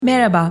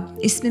Merhaba,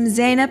 ismim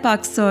Zeynep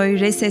Aksoy,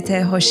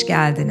 Reset'e hoş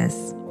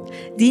geldiniz.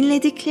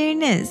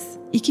 Dinledikleriniz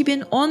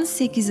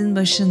 2018'in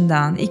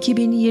başından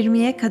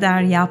 2020'ye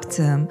kadar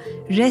yaptığım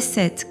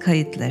Reset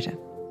kayıtları.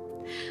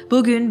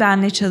 Bugün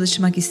benimle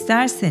çalışmak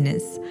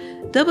isterseniz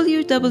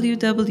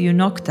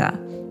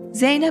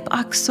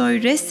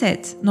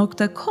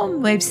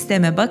www.zeynepaksoyreset.com web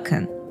siteme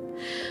bakın.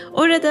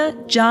 Orada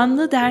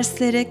canlı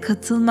derslere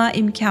katılma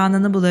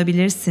imkanını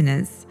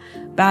bulabilirsiniz.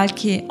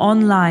 Belki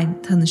online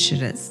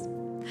tanışırız.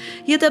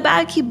 Ya da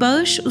belki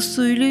bağış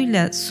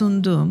usulüyle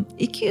sunduğum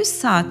 200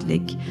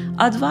 saatlik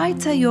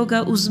Advaita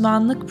Yoga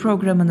uzmanlık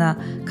programına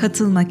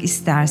katılmak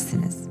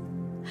istersiniz.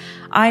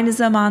 Aynı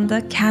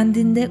zamanda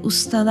Kendinde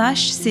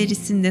Ustalaş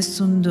serisinde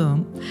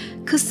sunduğum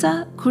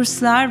kısa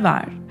kurslar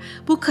var.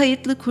 Bu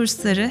kayıtlı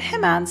kursları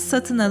hemen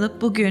satın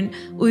alıp bugün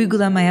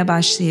uygulamaya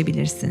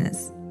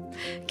başlayabilirsiniz.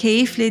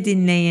 Keyifle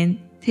dinleyin.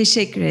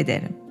 Teşekkür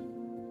ederim.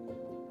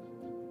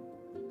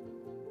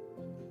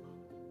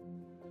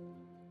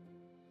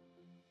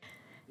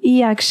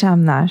 İyi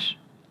akşamlar.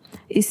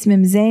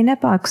 İsmim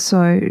Zeynep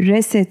Aksoy,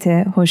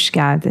 Reset'e hoş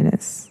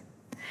geldiniz.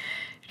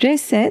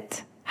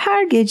 Reset,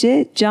 her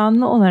gece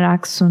canlı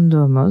olarak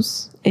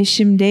sunduğumuz,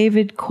 eşim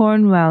David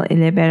Cornwell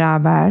ile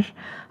beraber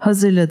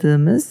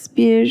hazırladığımız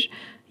bir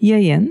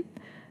yayın.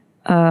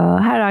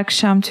 Her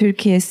akşam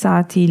Türkiye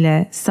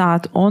saatiyle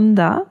saat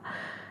 10'da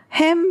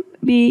hem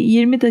bir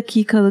 20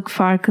 dakikalık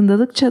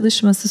farkındalık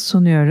çalışması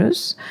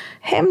sunuyoruz,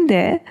 hem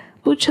de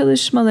bu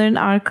çalışmaların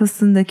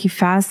arkasındaki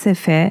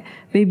felsefe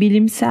ve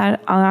bilimsel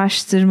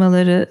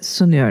araştırmaları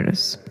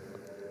sunuyoruz.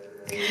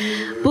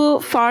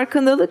 Bu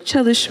farkındalık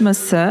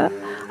çalışması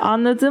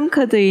anladığım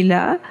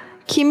kadarıyla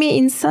kimi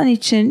insan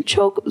için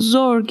çok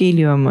zor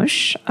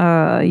geliyormuş.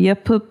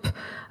 Yapıp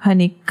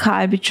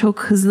kalbi çok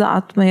hızlı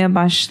atmaya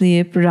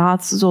başlayıp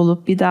rahatsız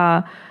olup bir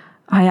daha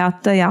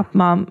hayatta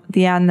yapmam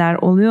diyenler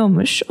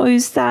oluyormuş. O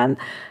yüzden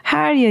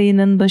her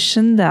yayının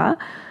başında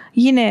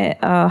yine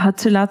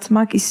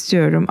hatırlatmak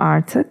istiyorum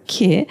artık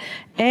ki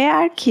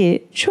eğer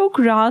ki çok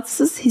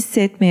rahatsız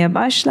hissetmeye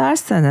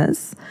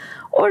başlarsanız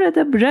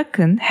orada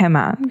bırakın,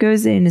 hemen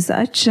gözlerinizi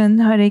açın,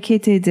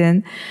 hareket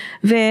edin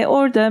ve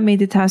orada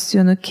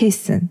meditasyonu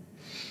kesin.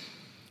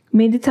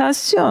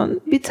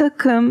 Meditasyon bir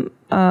takım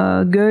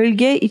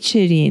gölge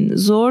içeriğin,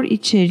 zor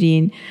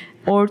içeriğin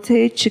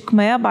ortaya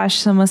çıkmaya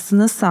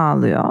başlamasını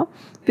sağlıyor.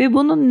 Ve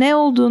bunun ne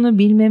olduğunu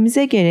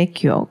bilmemize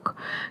gerek yok.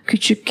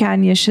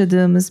 Küçükken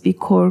yaşadığımız bir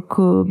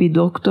korku, bir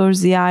doktor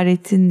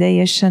ziyaretinde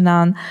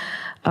yaşanan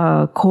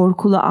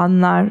korkulu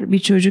anlar bir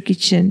çocuk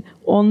için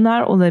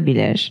onlar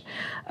olabilir.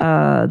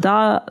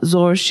 Daha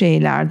zor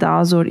şeyler,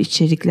 daha zor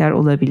içerikler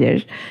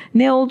olabilir.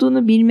 Ne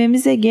olduğunu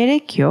bilmemize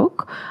gerek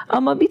yok.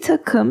 Ama bir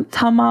takım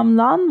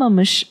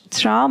tamamlanmamış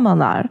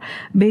travmalar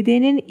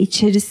bedenin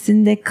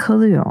içerisinde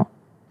kalıyor.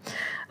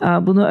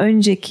 Bunu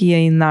önceki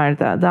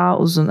yayınlarda daha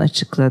uzun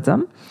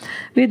açıkladım.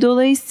 Ve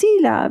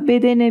dolayısıyla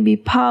bedene bir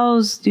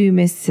pause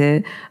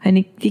düğmesi,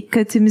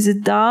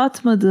 dikkatimizi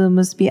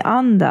dağıtmadığımız bir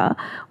anda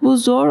bu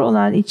zor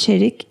olan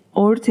içerik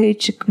ortaya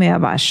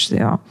çıkmaya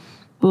başlıyor.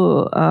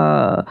 Bu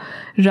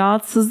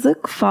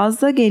rahatsızlık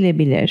fazla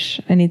gelebilir.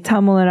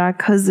 Tam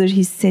olarak hazır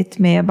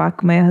hissetmeye,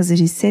 bakmaya hazır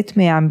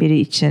hissetmeyen biri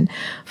için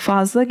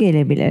fazla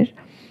gelebilir.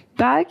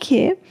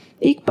 Belki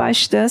ilk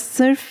başta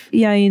sırf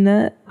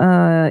yayını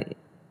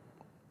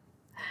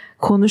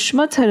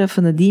konuşma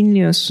tarafını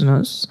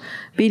dinliyorsunuz,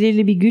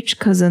 belirli bir güç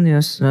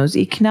kazanıyorsunuz,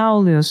 ikna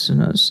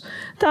oluyorsunuz.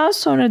 Daha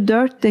sonra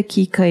 4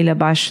 dakikayla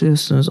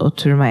başlıyorsunuz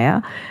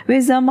oturmaya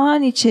ve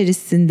zaman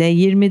içerisinde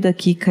 20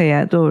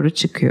 dakikaya doğru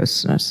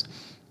çıkıyorsunuz.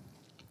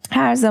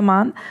 Her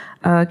zaman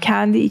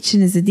kendi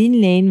içinizi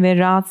dinleyin ve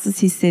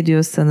rahatsız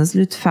hissediyorsanız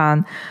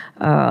lütfen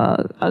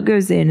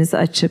gözlerinizi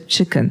açıp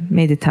çıkın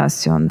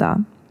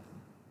meditasyondan.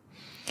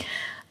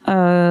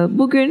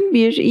 Bugün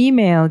bir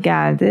e-mail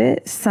geldi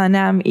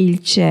Sanem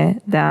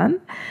ilçeden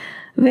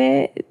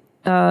ve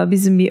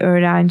bizim bir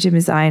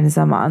öğrencimiz aynı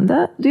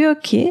zamanda.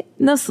 Diyor ki,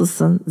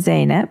 nasılsın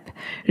Zeynep?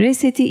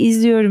 Reset'i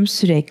izliyorum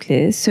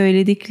sürekli.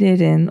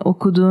 Söylediklerin,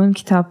 okuduğun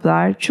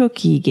kitaplar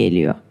çok iyi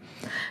geliyor.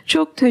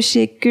 Çok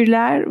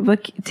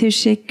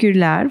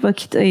teşekkürler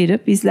vakit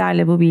ayırıp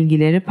bizlerle bu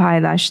bilgileri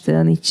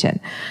paylaştığın için.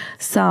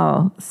 Sağ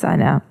ol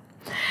Sanem.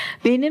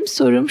 Benim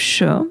sorum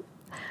şu.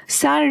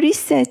 Sen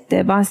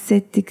Reset'te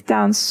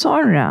bahsettikten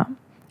sonra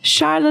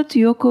Charlotte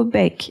Yoko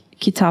Beck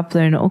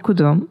kitaplarını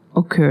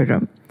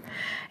okuyorum.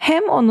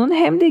 Hem onun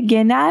hem de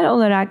genel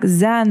olarak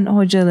Zen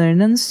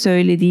hocalarının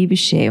söylediği bir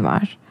şey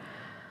var.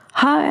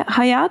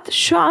 Hayat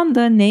şu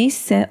anda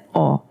neyse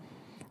o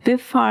ve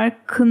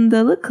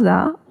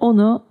farkındalıkla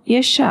onu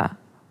yaşa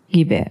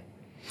gibi.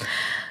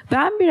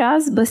 Ben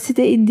biraz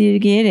basite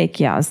indirgeyerek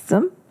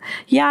yazdım.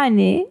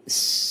 Yani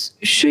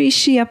şu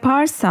işi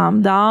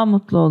yaparsam daha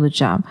mutlu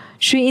olacağım,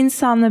 şu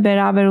insanla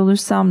beraber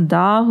olursam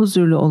daha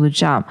huzurlu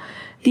olacağım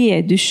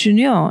diye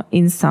düşünüyor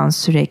insan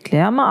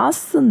sürekli. Ama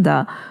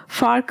aslında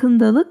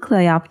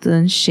farkındalıkla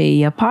yaptığın şeyi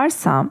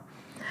yaparsam,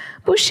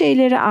 bu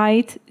şeylere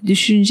ait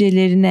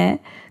düşüncelerine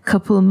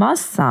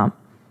kapılmazsam,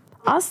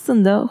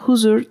 aslında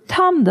huzur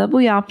tam da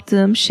bu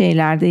yaptığım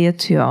şeylerde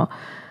yatıyor.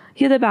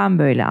 ya da ben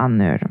böyle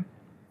anlıyorum.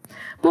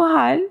 Bu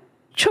hal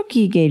çok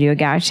iyi geliyor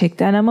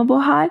gerçekten ama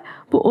bu hal,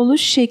 bu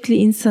oluş şekli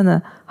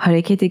insanı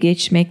harekete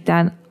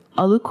geçmekten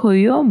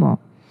alıkoyuyor mu?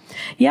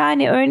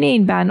 Yani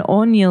örneğin ben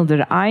 10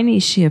 yıldır aynı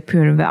işi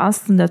yapıyorum ve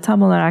aslında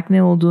tam olarak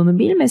ne olduğunu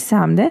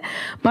bilmesem de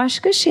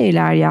başka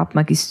şeyler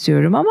yapmak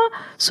istiyorum ama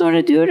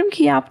sonra diyorum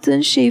ki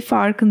yaptığın şey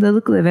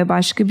farkındalıkla ve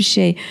başka bir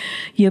şey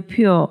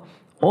yapıyor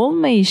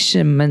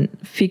olmayışımın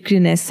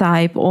fikrine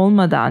sahip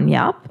olmadan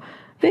yap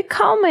ve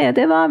kalmaya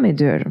devam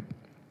ediyorum.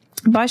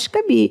 Başka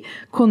bir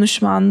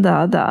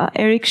konuşmanda da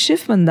Eric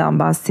Schiffman'dan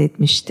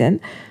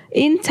bahsetmiştin.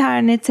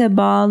 İnternete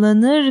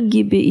bağlanır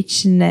gibi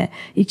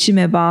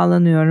içime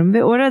bağlanıyorum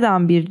ve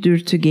oradan bir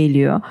dürtü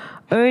geliyor.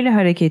 Öyle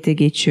harekete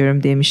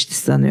geçiyorum demişti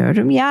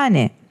sanıyorum.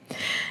 Yani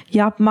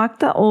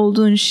yapmakta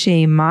olduğun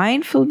şeyi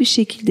mindful bir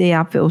şekilde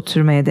yap ve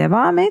oturmaya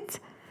devam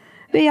et.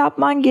 Ve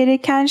yapman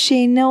gereken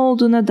şeyin ne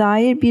olduğuna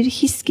dair bir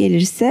his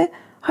gelirse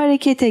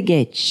harekete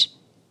geç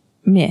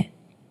mi?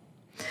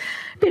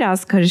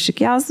 Biraz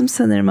karışık yazdım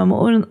sanırım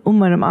ama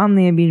umarım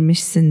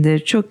anlayabilmişsindir.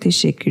 Çok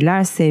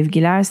teşekkürler,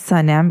 sevgiler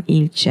Sanem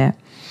İlçe.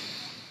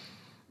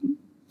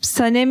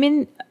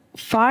 Sanem'in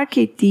fark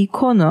ettiği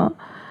konu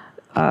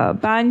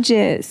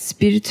bence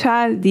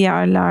spiritüel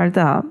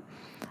diyarlarda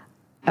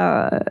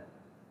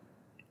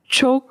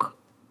çok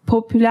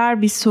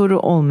popüler bir soru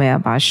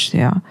olmaya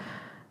başlıyor.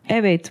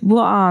 Evet,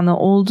 bu anı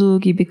olduğu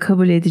gibi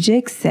kabul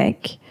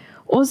edeceksek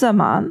o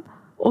zaman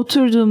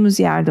oturduğumuz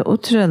yerde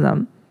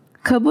oturalım.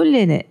 Kabul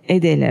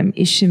edelim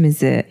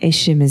işimizi,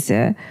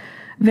 eşimizi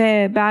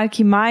ve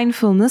belki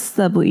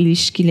mindfulness'la bu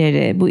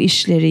ilişkileri, bu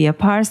işleri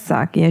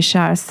yaparsak,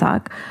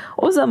 yaşarsak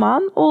o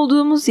zaman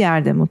olduğumuz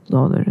yerde mutlu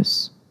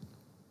oluruz.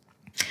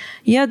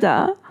 Ya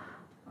da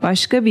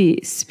başka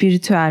bir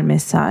spiritüel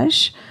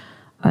mesaj,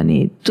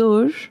 hani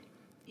dur,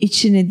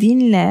 içini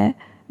dinle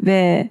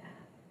ve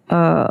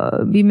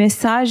bir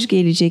mesaj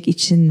gelecek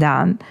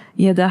içinden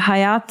ya da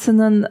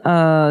hayatının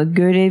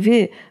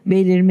görevi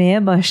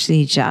belirmeye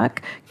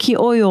başlayacak ki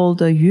o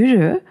yolda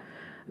yürü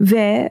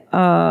ve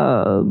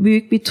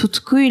büyük bir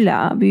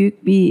tutkuyla,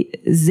 büyük bir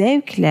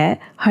zevkle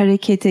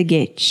harekete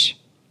geç.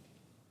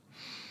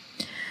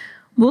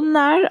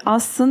 Bunlar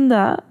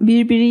aslında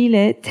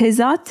birbiriyle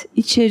tezat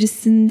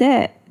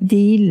içerisinde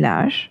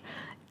değiller.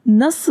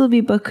 Nasıl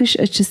bir bakış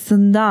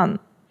açısından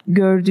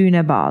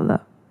gördüğüne bağlı.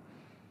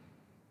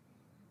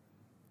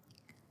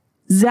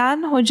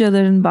 Zen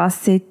hocaların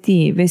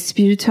bahsettiği ve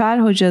spiritüel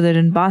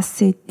hocaların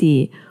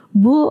bahsettiği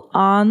bu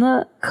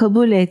anı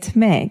kabul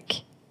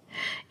etmek,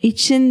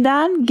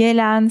 içinden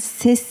gelen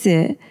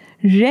sesi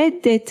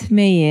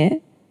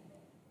reddetmeyi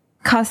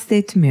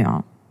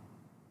kastetmiyor.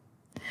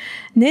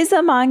 Ne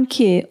zaman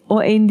ki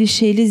o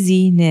endişeli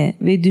zihni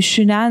ve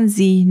düşünen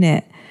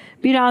zihni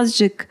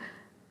birazcık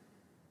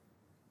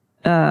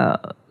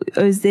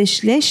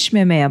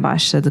özdeşleşmemeye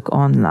başladık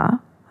onunla,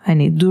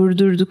 hani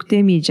durdurduk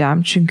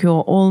demeyeceğim çünkü o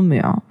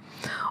olmuyor.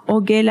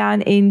 O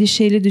gelen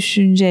endişeli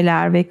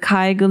düşünceler ve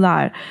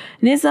kaygılar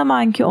ne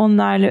zaman ki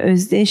onlarla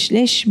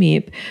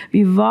özdeşleşmeyip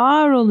bir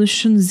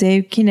varoluşun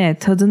zevkine,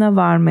 tadına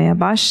varmaya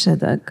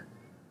başladık.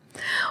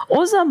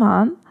 O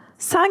zaman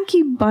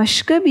sanki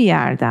başka bir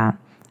yerden,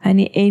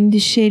 hani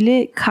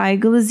endişeli,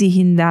 kaygılı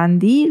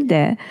zihinden değil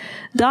de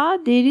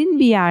daha derin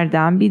bir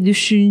yerden bir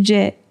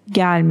düşünce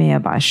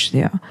gelmeye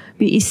başlıyor.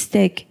 Bir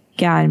istek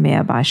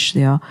gelmeye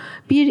başlıyor.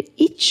 Bir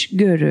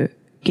içgörü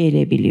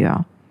gelebiliyor.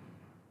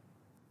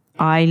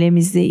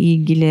 Ailemizle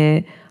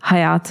ilgili,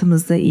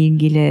 hayatımızla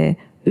ilgili,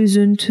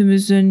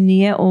 üzüntümüzün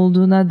niye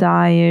olduğuna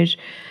dair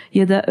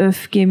ya da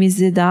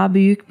öfkemizi daha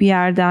büyük bir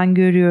yerden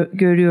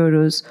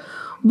görüyoruz.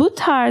 Bu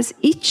tarz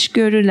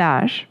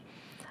içgörüler,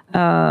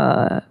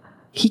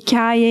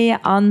 hikayeye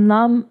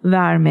anlam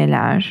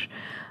vermeler,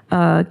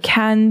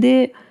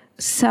 kendi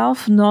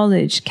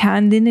self-knowledge,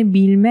 kendini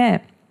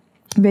bilme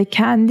ve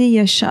kendi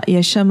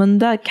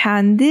yaşamında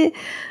kendi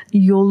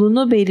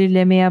yolunu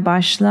belirlemeye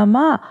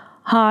başlama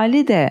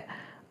hali de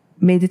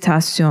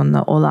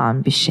meditasyonla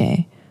olan bir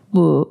şey.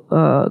 Bu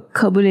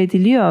kabul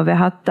ediliyor ve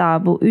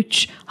hatta bu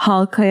 3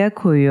 halkaya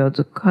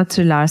koyuyorduk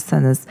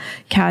hatırlarsanız.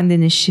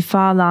 Kendini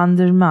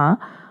şifalandırma,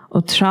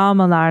 o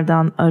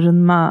travmalardan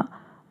arınma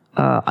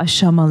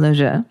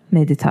aşamaları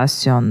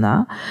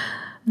meditasyonla.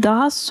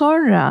 Daha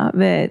sonra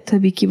ve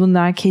tabii ki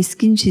bunlar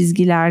keskin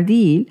çizgiler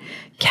değil,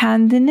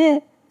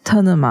 kendini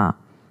tanıma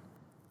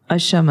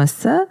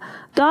aşaması,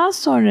 daha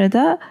sonra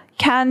da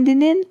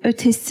kendinin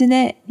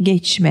ötesine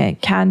geçme,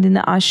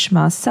 kendini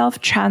aşma,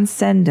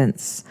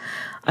 self-transcendence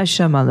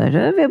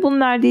aşamaları ve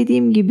bunlar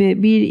dediğim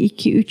gibi 1,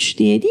 2, 3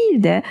 diye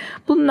değil de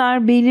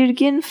bunlar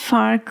belirgin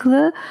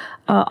farklı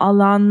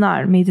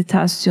alanlar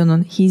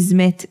meditasyonun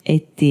hizmet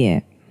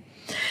ettiği.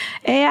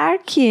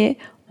 Eğer ki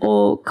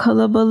o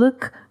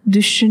kalabalık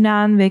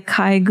düşünen ve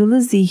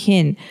kaygılı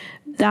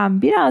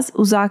zihinden biraz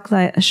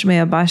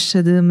uzaklaşmaya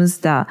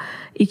başladığımızda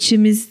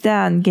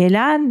içimizden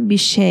gelen bir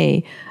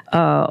şey,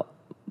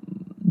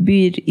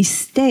 bir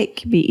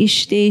istek, bir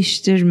iş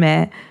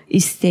değiştirme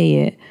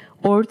isteği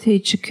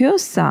ortaya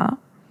çıkıyorsa,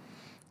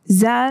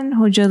 Zen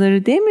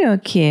hocaları demiyor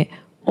ki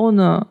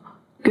onu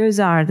göz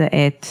ardı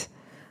et,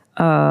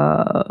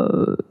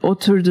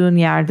 oturduğun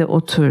yerde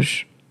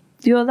otur.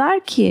 Diyorlar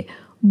ki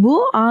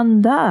bu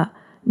anda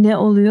ne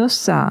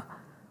oluyorsa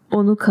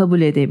onu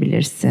kabul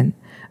edebilirsin.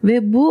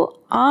 Ve bu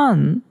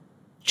an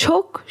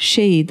çok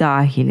şeyi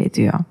dahil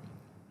ediyor.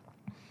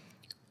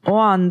 O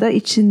anda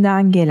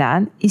içinden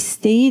gelen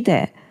isteği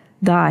de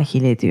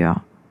dahil ediyor.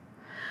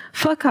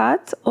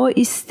 Fakat o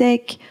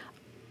istek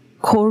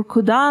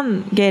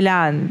korkudan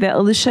gelen ve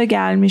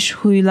alışagelmiş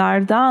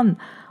huylardan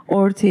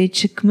ortaya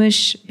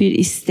çıkmış bir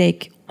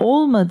istek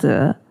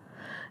olmadığı,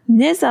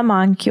 ne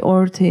zaman ki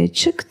ortaya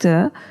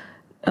çıktı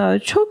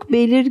çok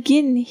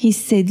belirgin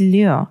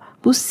hissediliyor.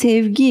 Bu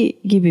sevgi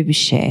gibi bir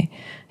şey.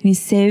 Yani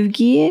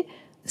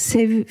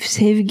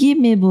sevgi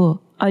mi bu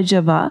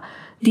acaba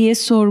diye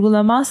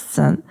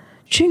sorgulamazsın.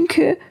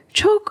 Çünkü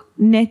çok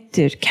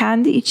nettir.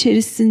 Kendi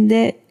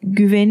içerisinde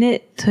güveni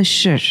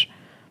taşır.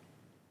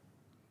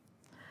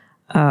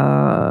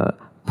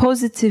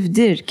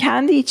 Pozitifdir.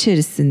 Kendi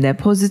içerisinde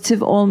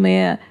pozitif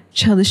olmaya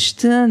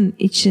çalıştığın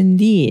için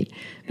değil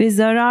ve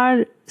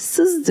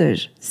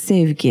zararsızdır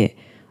sevgi.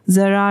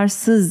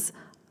 Zararsız,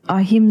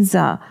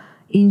 ahimsa,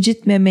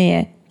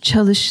 incitmemeye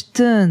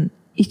çalıştığın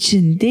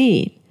için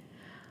değil.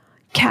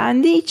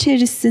 Kendi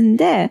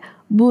içerisinde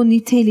bu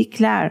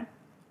nitelikler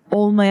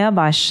olmaya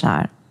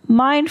başlar.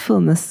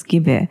 Mindfulness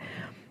gibi.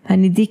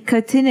 Hani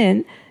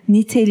dikkatinin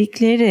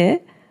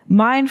nitelikleri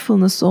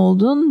mindfulness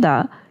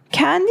olduğunda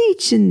kendi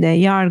içinde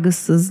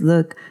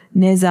yargısızlık,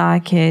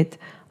 nezaket,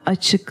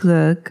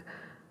 açıklık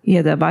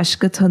ya da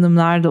başka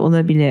tanımlar da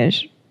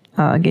olabilir.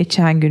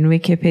 Geçen gün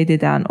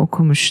Wikipedia'dan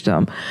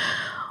okumuştum.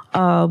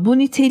 Bu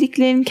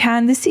niteliklerin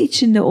kendisi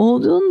içinde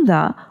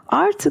olduğunda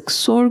artık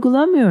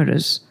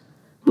sorgulamıyoruz.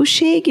 Bu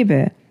şey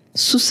gibi,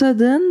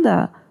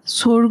 susadığında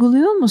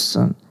sorguluyor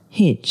musun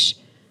hiç?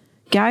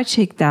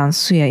 Gerçekten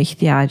suya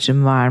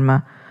ihtiyacım var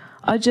mı?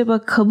 Acaba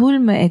kabul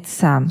mü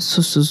etsem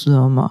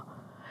susuzluğumu?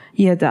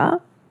 Ya da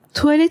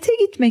tuvalete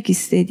gitmek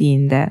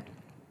istediğinde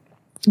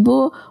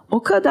bu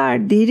o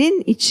kadar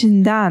derin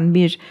içinden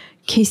bir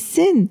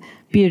kesin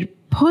bir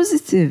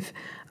pozitif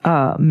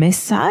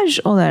mesaj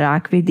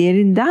olarak ve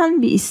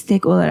derinden bir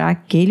istek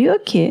olarak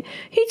geliyor ki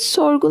hiç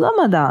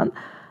sorgulamadan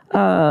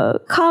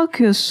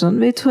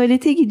kalkıyorsun ve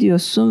tuvalete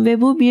gidiyorsun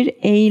ve bu bir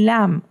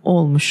eylem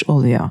olmuş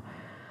oluyor.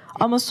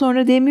 Ama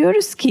sonra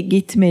demiyoruz ki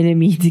gitmeli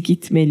miydi,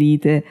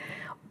 gitmeliydi.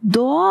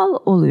 Doğal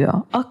oluyor,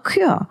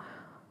 akıyor.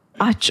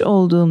 Aç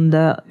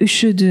olduğunda,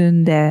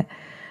 üşüdüğünde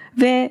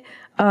ve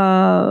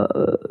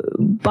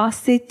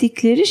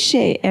bahsettikleri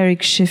şey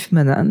Eric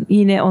Schiffman'ın,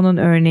 yine onun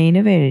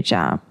örneğini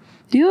vereceğim.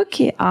 Diyor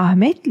ki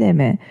Ahmet'le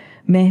mi,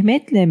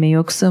 Mehmet'le mi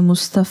yoksa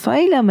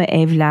Mustafa'yla mı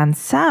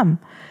evlensem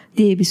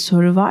diye bir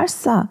soru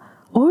varsa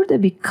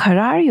orada bir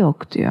karar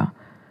yok diyor.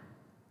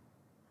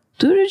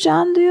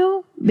 Duracaksın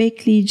diyor,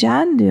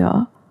 bekleyeceksin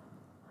diyor.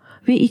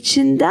 Ve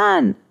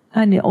içinden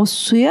hani o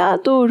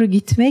suya doğru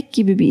gitmek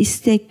gibi bir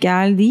istek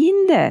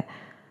geldiğinde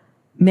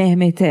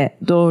Mehmet'e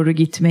doğru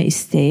gitme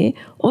isteği,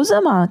 o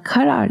zaman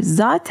karar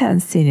zaten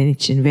senin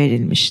için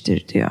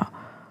verilmiştir diyor.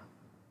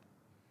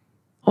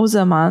 O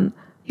zaman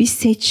bir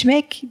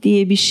seçmek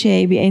diye bir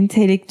şey, bir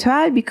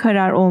entelektüel bir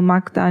karar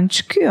olmaktan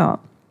çıkıyor.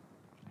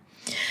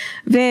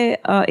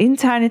 Ve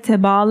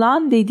internete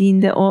bağlan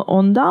dediğinde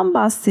ondan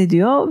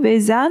bahsediyor ve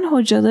Zen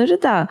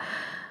hocaları da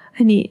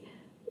hani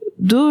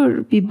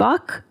dur bir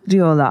bak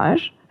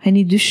diyorlar.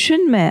 Hani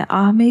düşünme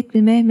Ahmet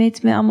mi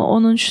Mehmet mi ama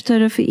onun şu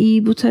tarafı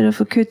iyi bu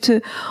tarafı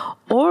kötü.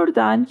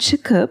 Oradan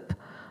çıkıp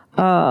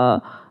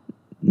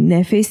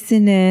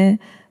nefesini,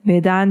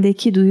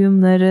 bedendeki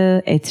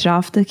duyumları,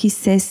 etraftaki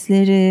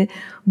sesleri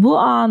bu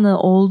anı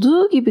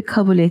olduğu gibi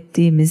kabul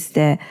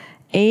ettiğimizde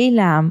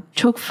eylem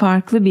çok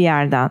farklı bir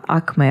yerden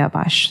akmaya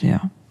başlıyor.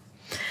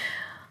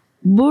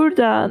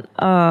 Burada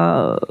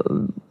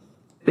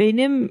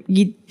benim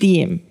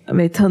gittiğim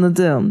ve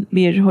tanıdığım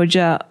bir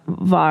hoca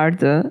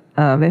vardı.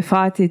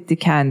 Vefat etti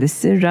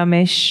kendisi.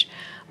 Ramesh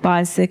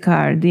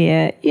Balsekar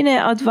diye.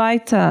 Yine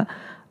Advaita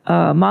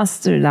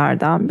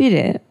Master'lardan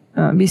biri.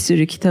 Bir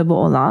sürü kitabı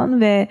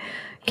olan ve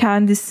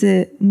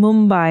kendisi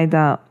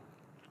Mumbai'da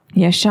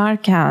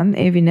yaşarken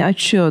evini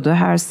açıyordu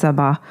her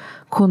sabah.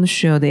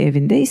 Konuşuyordu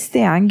evinde.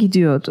 İsteyen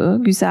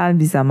gidiyordu. Güzel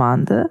bir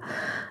zamandı.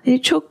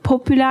 Çok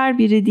popüler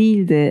biri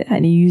değildi.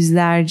 Hani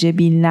yüzlerce,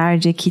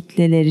 binlerce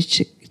kitleleri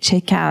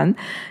çeken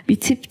bir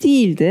tip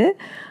değildi.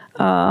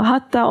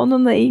 Hatta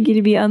onunla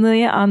ilgili bir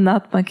anıyı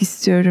anlatmak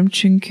istiyorum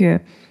çünkü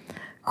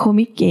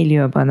komik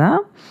geliyor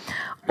bana.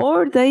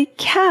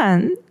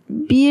 Oradayken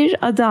bir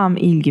adam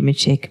ilgimi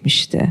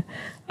çekmişti.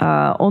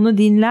 Onu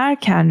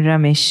dinlerken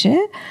Ramesh'i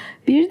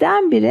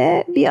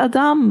birdenbire bir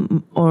adam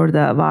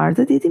orada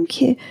vardı. Dedim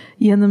ki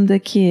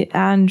yanımdaki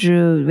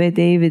Andrew ve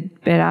David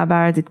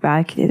beraberdik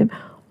belki dedim.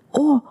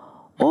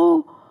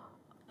 O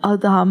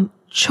adam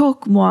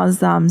çok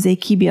muazzam,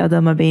 zeki bir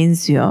adama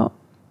benziyor.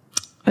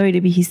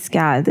 Öyle bir his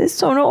geldi.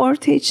 Sonra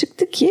ortaya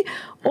çıktı ki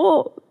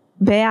o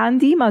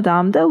beğendiğim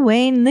adam da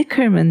Wayne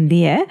Nickerman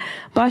diye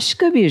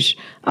başka bir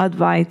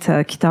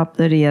Advaita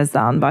kitapları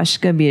yazan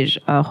başka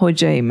bir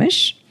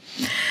hocaymış.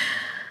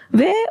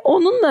 Ve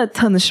onunla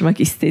tanışmak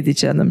istedi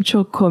canım.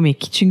 Çok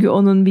komik. Çünkü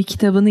onun bir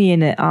kitabını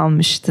yeni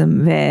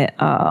almıştım ve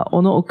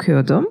onu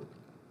okuyordum.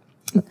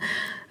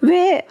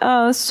 Ve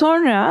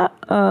sonra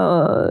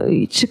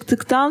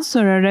çıktıktan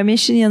sonra,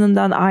 Ramesh'in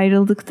yanından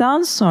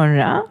ayrıldıktan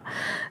sonra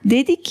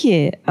dedi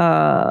ki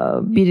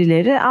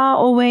birileri,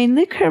 o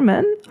Wayne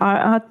Lickerman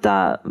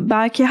hatta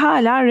belki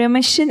hala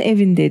Ramesh'in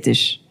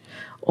evindedir.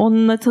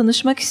 Onunla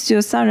tanışmak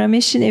istiyorsan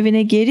Ramesh'in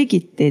evine geri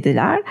git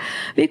dediler.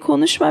 Ve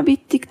konuşma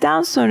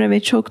bittikten sonra ve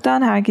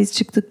çoktan herkes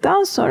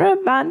çıktıktan sonra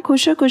ben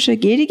koşa koşa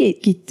geri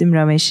gittim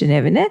Ramesh'in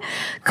evine.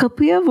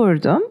 Kapıya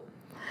vurdum.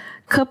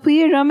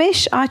 Kapıyı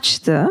Ramesh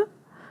açtı.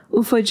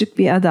 Ufacık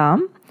bir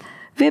adam.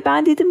 Ve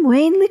ben dedim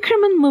Wayne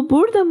Lickerman mı,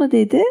 burada mı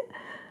dedi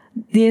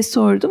diye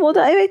sordum. O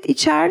da evet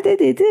içeride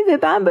dedi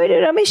ve ben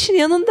böyle Ramesh'in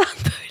yanından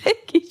böyle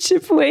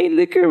geçip Wayne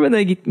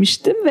Lickerman'a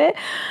gitmiştim ve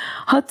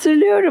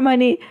hatırlıyorum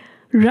hani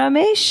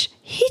Ramesh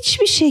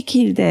hiçbir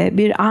şekilde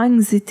bir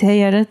anksiyete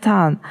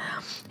yaratan,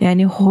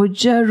 yani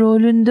hoca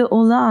rolünde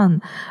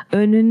olan,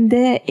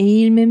 önünde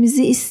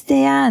eğilmemizi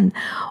isteyen,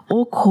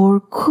 o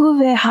korku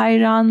ve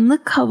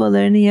hayranlık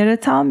havalarını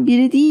yaratan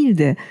biri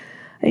değildi.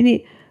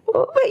 Hani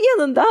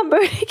yanından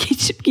böyle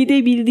geçip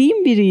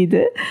gidebildiğim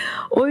biriydi.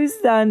 O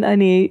yüzden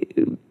hani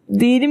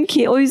diyelim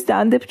ki o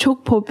yüzden de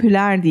çok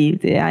popüler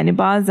değildi. Yani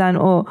bazen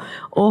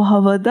o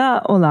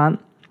havada olan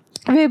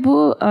ve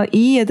bu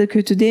iyi ya da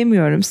kötü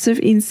demiyorum. Sırf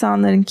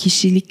insanların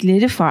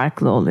kişilikleri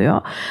farklı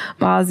oluyor.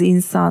 Bazı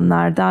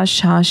insanlar daha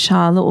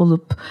şaşalı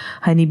olup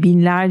hani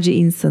binlerce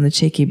insanı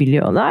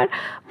çekebiliyorlar.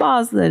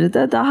 Bazıları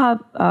da daha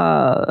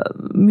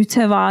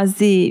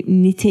mütevazi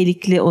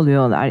nitelikli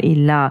oluyorlar.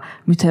 İlla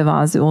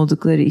mütevazi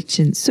oldukları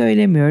için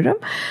söylemiyorum.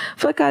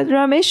 Fakat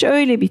Ramesh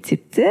öyle bir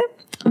tipti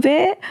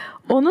ve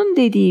onun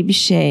dediği bir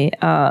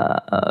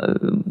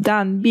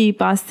şeyden bir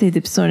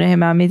bahsedip sonra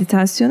hemen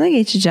meditasyona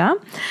geçeceğim.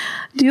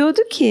 Diyordu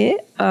ki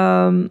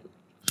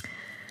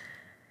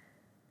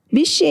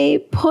bir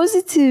şey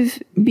pozitif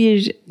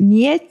bir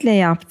niyetle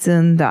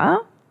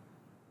yaptığında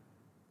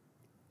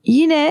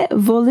yine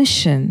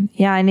volition,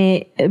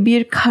 yani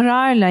bir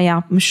kararla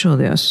yapmış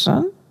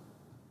oluyorsun.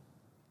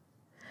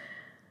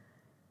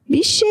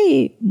 Bir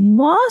şeyi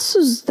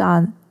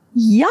mahsustan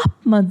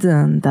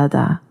yapmadığında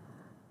da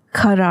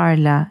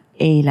kararla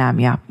eylem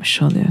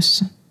yapmış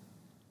oluyorsun.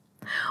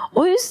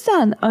 O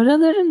yüzden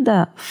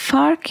aralarında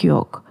fark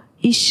yok.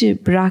 İşi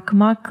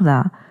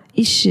bırakmakla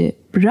işi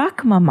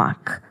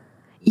bırakmamak,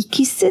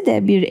 ikisi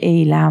de bir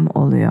eylem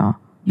oluyor,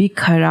 bir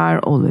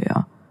karar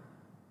oluyor.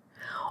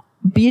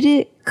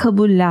 Biri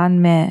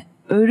kabullenme,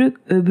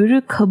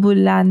 öbürü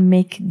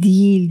kabullenmek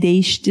değil,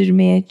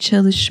 değiştirmeye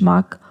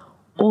çalışmak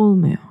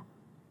olmuyor.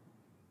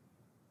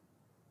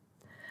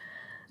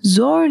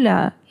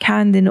 Zorla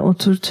kendini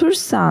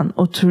oturtursan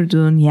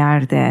oturduğun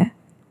yerde,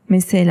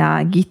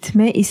 mesela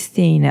gitme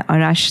isteğini,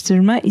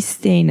 araştırma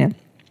isteğini,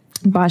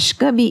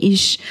 başka bir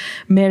iş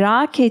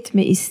merak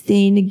etme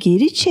isteğini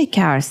geri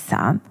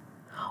çekersen,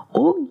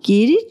 o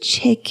geri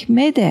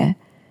çekme de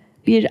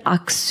bir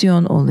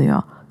aksiyon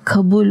oluyor,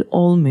 kabul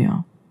olmuyor.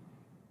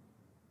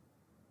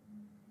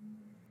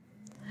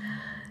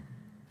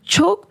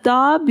 Çok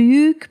daha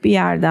büyük bir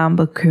yerden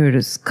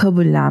bakıyoruz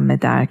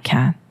kabullenme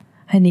derken.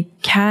 Hani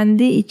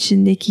kendi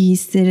içindeki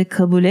hisleri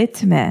kabul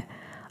etme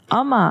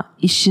ama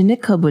işini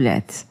kabul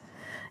et.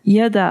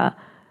 Ya da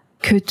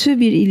kötü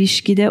bir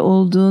ilişkide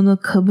olduğunu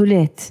kabul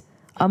et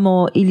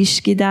ama o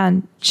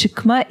ilişkiden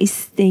çıkma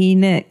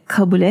isteğini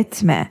kabul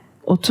etme.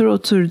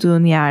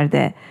 Oturduğun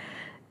yerde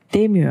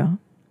demiyor.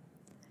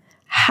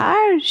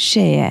 Her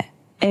şeye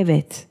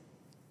evet,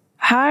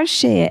 her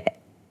şeye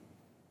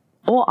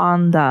o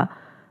anda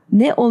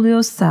ne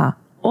oluyorsa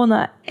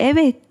ona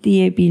evet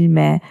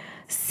diyebilme,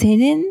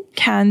 senin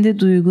kendi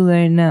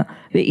duygularını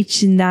ve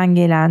içinden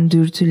gelen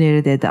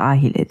dürtüleri de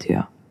dahil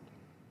ediyor.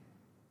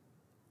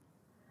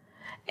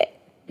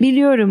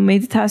 Biliyorum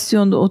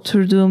meditasyonda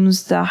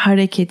oturduğumuzda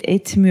hareket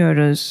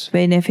etmiyoruz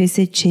ve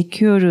nefese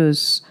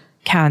çekiyoruz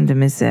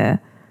kendimizi.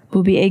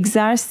 Bu bir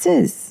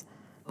egzersiz,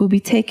 bu bir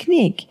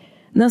teknik.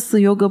 Nasıl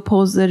yoga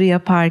pozları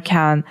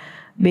yaparken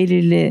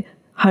belirli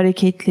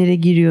hareketlere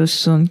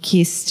giriyorsun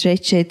ki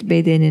stretch et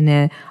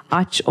bedenini,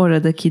 aç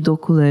oradaki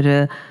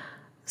dokuları,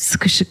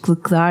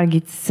 sıkışıklıklar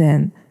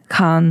gitsin,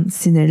 kan,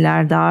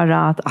 sinirler daha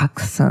rahat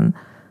aksın.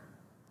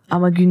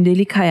 Ama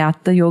gündelik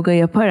hayatta yoga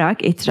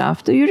yaparak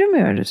etrafta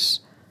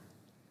yürümüyoruz.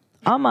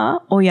 Ama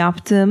o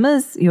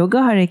yaptığımız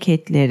yoga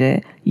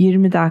hareketleri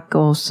 20 dakika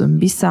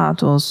olsun, 1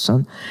 saat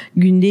olsun,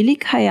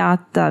 gündelik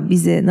hayatta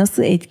bize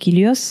nasıl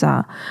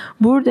etkiliyorsa,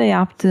 burada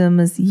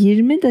yaptığımız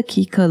 20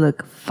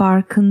 dakikalık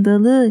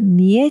farkındalığı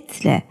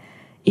niyetle,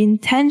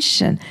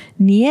 intention,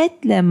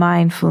 niyetle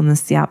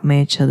mindfulness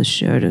yapmaya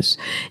çalışıyoruz.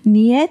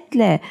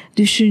 Niyetle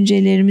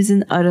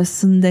düşüncelerimizin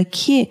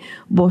arasındaki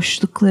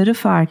boşlukları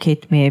fark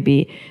etmeye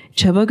bir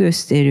çaba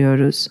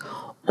gösteriyoruz.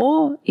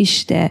 O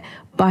işte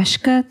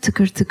başka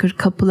tıkır tıkır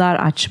kapılar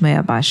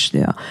açmaya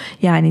başlıyor.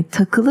 Yani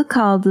takılı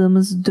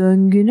kaldığımız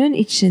döngünün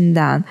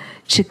içinden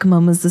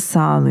çıkmamızı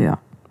sağlıyor.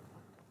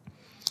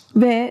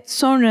 Ve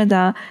sonra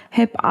da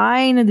hep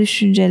aynı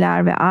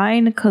düşünceler ve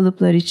aynı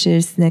kalıplar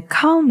içerisinde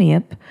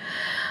kalmayıp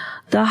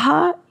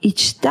daha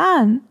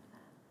içten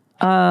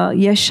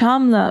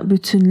yaşamla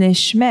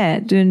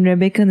bütünleşme, dün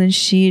Rebecca'nın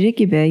şiiri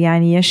gibi,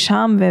 yani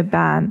yaşam ve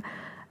ben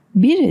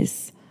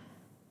biriz.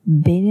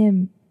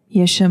 Benim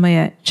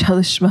yaşamaya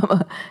çalışmama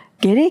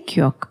gerek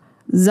yok.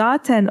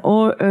 Zaten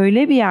o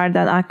öyle bir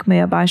yerden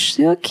akmaya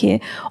başlıyor ki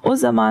o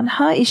zaman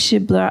ha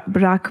işi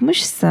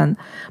bırakmışsın,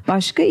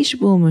 başka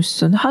iş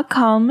bulmuşsun, ha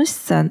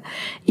kalmışsın.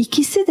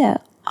 İkisi de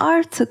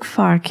artık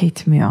fark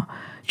etmiyor.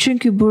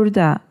 Çünkü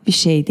burada bir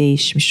şey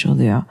değişmiş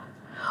oluyor.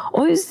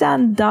 O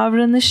yüzden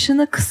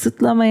davranışını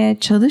kısıtlamaya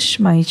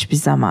çalışma hiçbir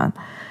zaman.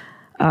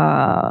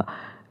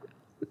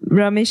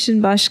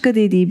 Ramesh'in başka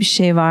dediği bir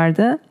şey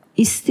vardı.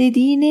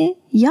 İstediğini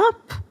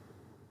yap.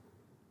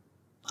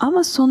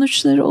 Ama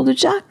sonuçları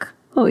olacak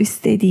o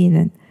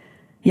istediğinin,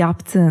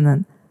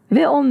 yaptığının.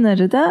 Ve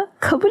onları da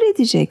kabul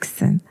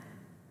edeceksin.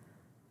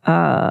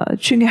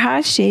 Çünkü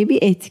her şey bir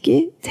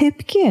etki,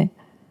 tepki.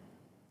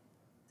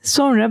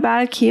 Sonra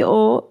belki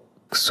o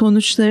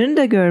sonuçlarını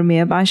da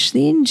görmeye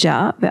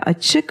başlayınca ve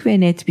açık ve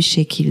net bir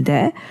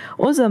şekilde,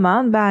 o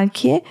zaman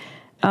belki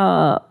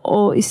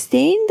o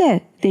isteğin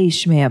de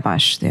değişmeye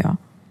başlıyor.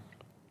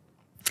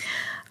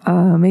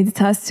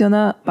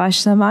 Meditasyona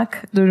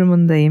başlamak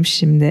durumundayım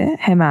şimdi.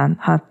 Hemen,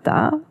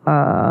 hatta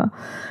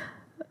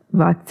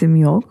vaktim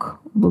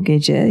yok. Bu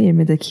gece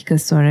 20 dakika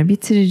sonra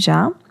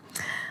bitireceğim.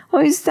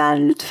 O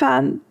yüzden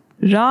lütfen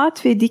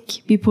rahat ve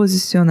dik bir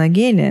pozisyona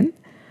gelin.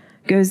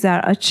 Gözler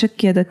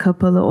açık ya da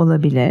kapalı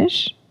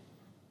olabilir.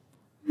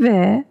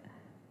 Ve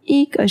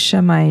ilk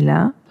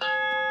aşamayla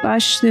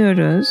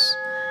başlıyoruz.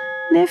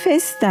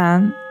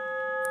 Nefesten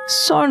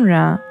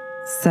sonra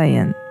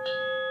sayın.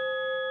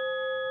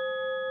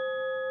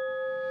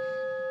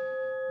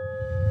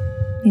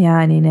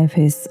 Yani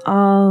nefes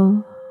al,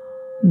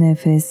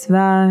 nefes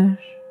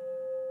ver.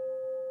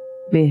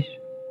 1.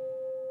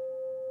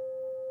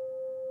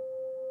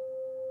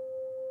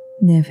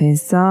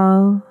 Nefes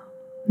al,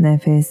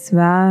 nefes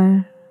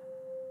ver.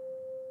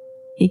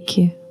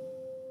 2.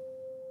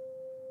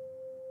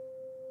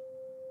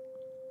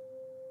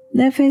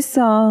 Nefes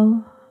al,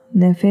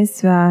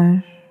 nefes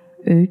ver.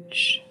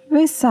 3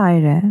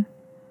 vesaire.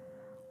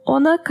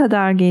 10'a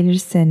kadar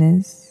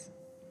gelirseniz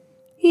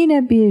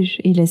yine 1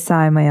 ile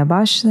saymaya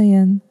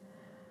başlayın.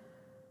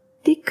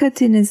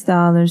 Dikkatiniz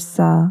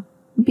dağılırsa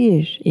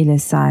 1 ile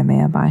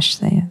saymaya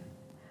başlayın.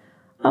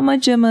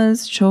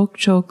 Amacımız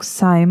çok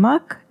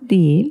saymak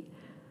değil.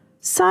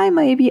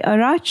 Saymayı bir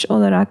araç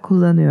olarak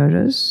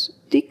kullanıyoruz.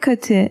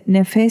 Dikkati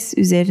nefes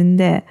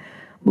üzerinde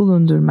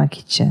bulundurmak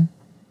için.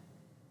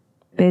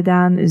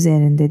 Beden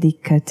üzerinde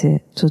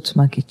dikkati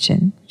tutmak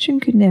için.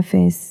 Çünkü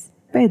nefes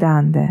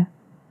bedende.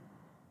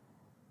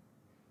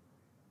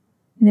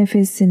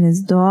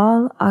 Nefesiniz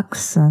doğal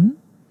aksın.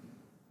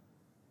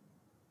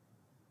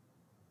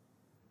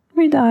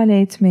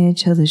 Müdahale etmeye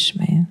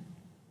çalışmayın.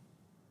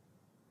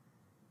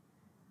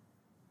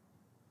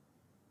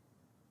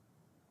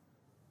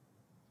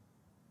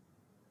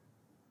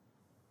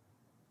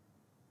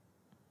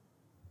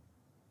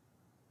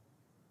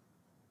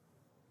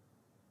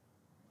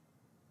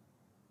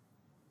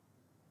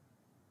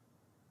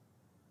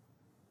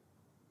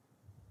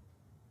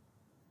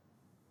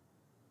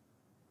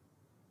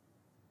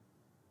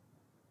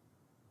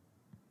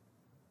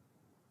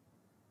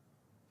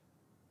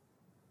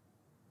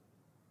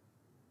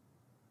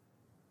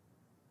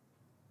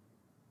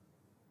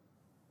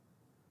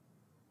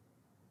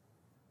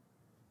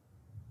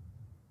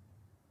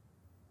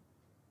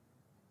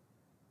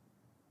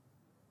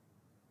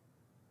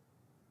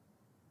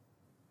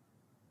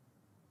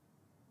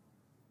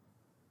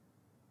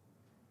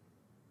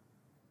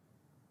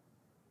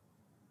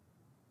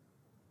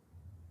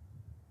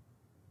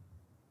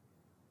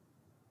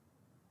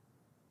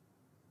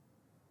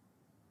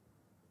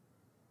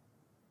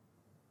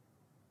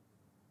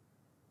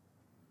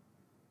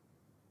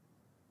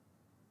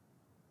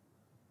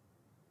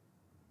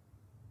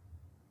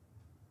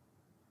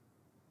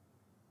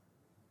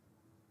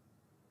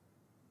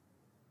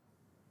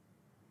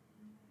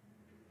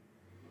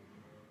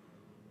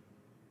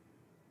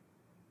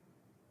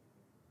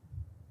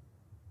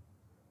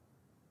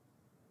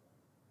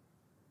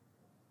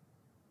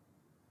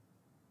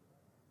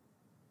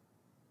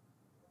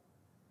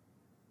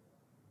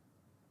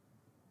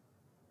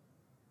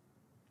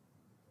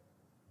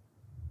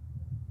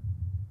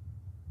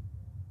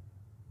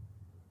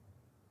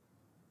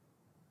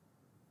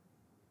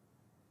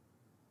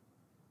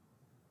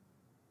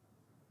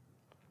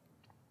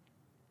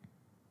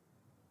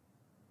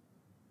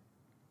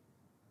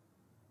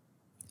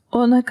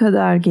 Ona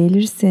kadar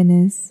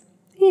gelirseniz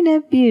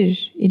yine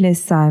 1 ile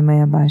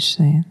saymaya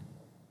başlayın.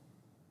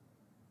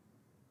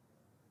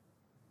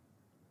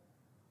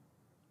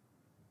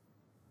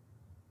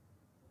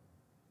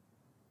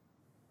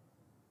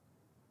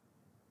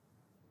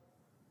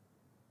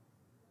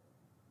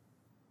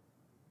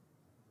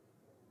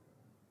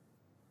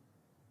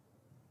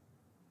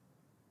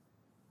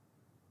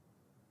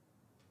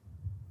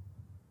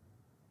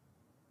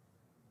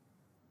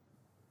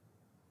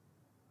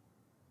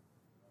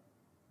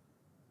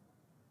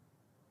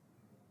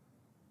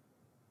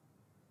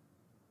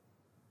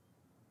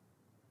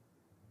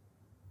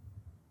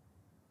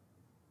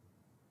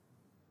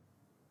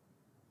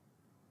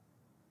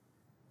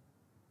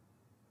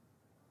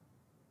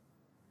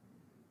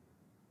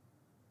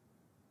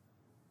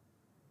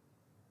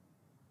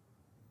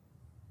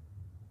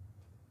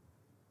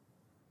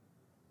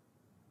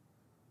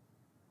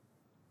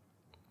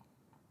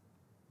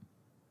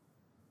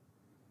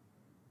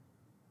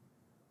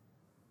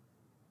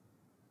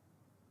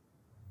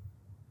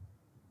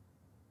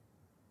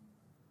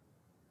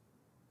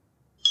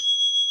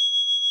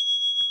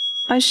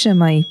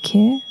 Aşama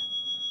 2.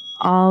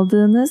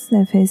 Aldığınız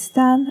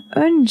nefesten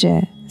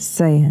önce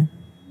sayın.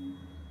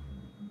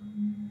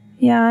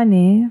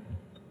 Yani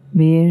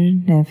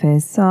bir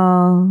nefes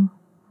al,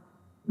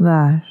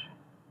 ver.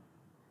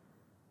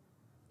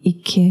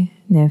 2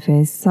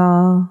 nefes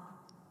al,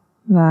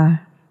 ver.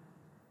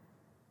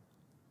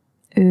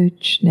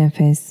 3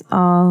 nefes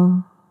al,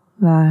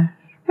 ver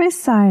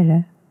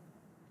vesaire.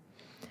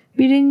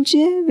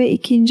 Birinci ve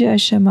ikinci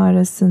aşama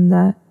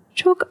arasında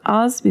çok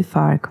az bir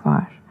fark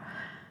var.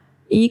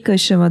 İlk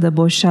aşamada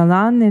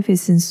boşalan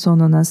nefesin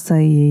sonuna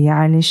sayıyı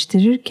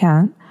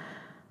yerleştirirken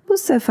bu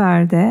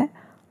sefer de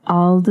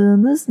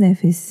aldığınız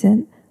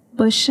nefesin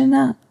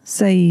başına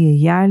sayıyı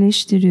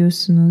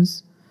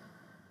yerleştiriyorsunuz.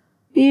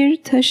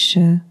 Bir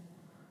taşı,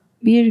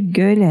 bir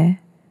göle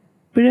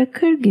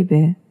bırakır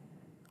gibi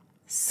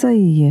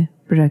sayıyı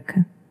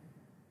bırakın.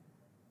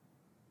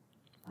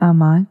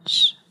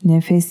 Amaç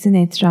nefesin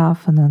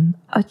etrafının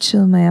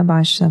açılmaya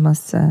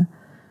başlaması,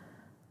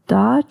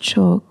 daha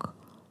çok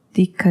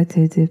dikkat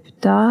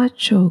edip daha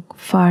çok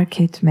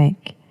fark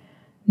etmek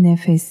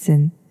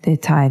nefesin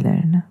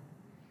detaylarını.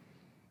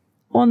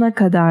 10'a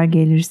kadar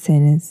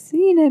gelirseniz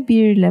yine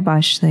 1 ile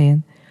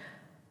başlayın.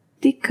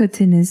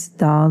 Dikkatiniz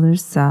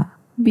dağılırsa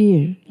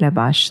 1 ile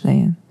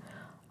başlayın.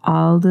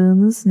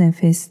 Aldığınız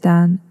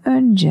nefesten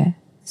önce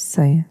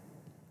sayın.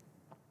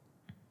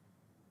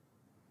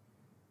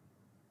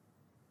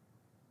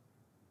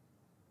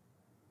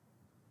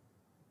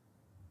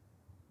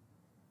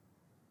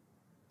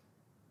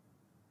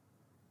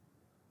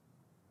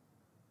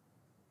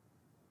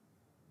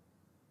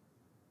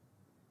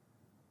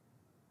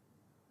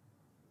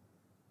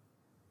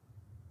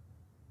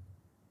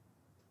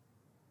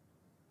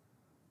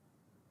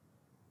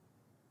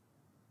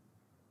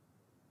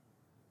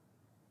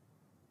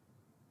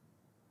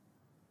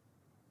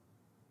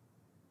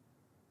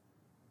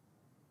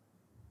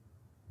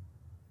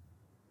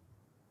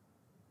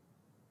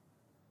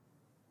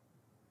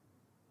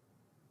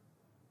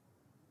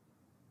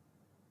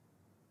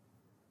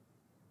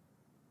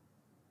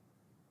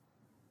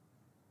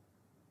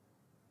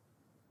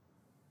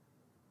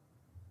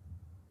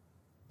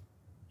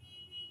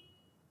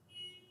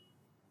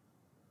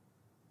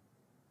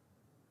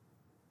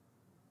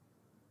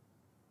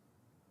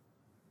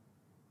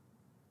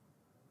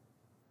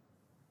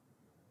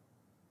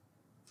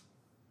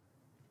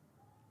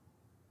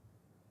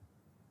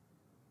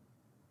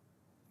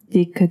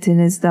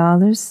 Dikkatiniz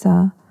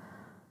dağılırsa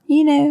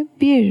yine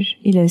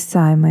 1 ile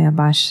saymaya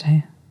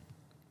başlayın.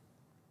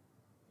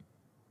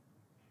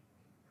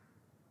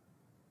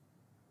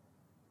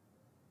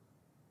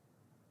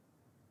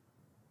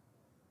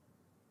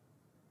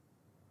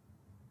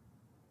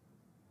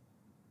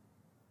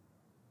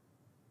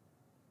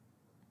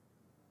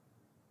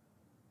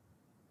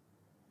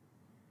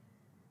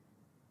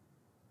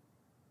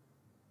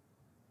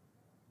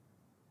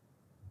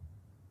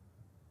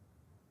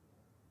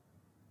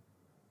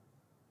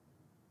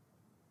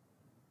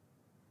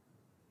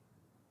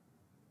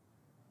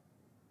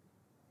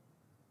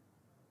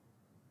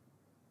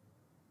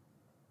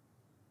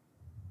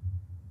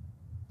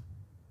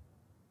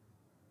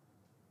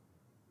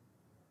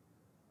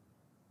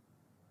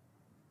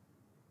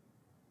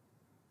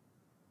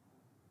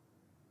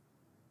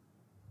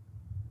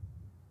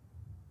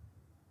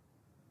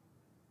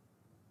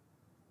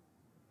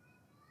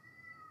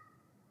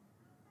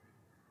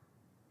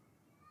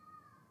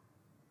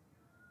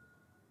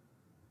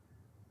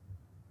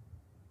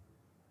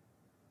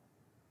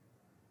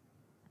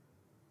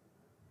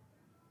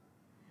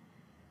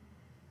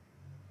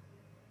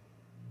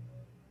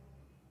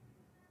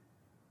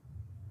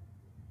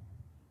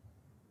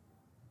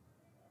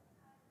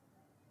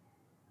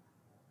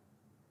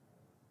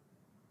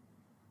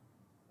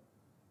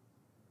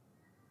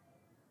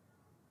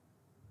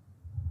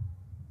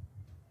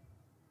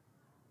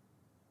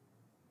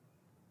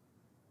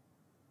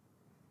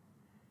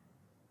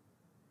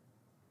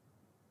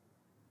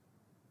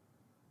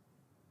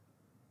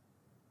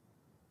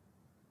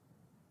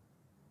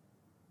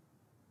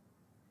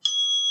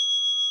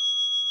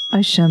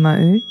 Aşama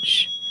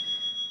 3.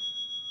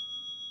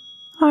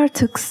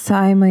 Artık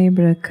saymayı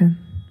bırakın.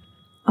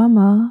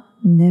 Ama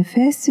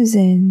nefes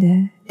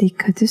üzerinde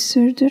dikkati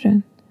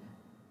sürdürün.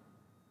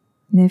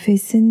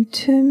 Nefesin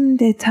tüm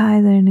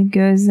detaylarını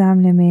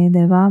gözlemlemeye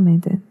devam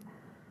edin.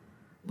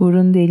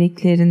 Burun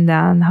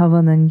deliklerinden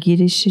havanın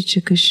girişi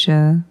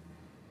çıkışı,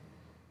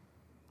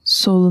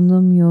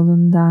 solunum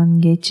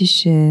yolundan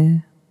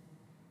geçişi,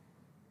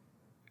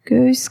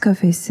 göğüs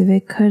kafesi ve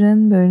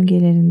karın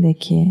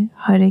bölgelerindeki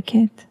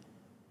hareket.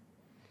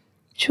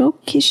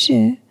 Çok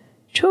kişi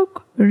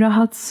çok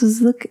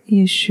rahatsızlık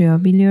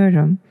yaşıyor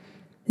biliyorum.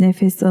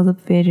 Nefes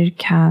alıp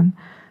verirken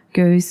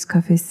göğüs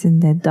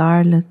kafesinde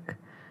darlık,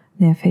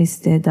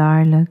 nefeste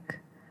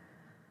darlık,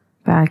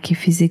 belki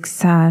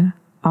fiziksel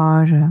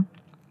ağrı.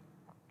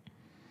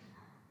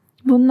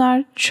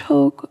 Bunlar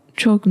çok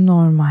çok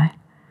normal.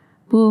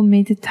 Bu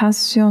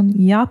meditasyon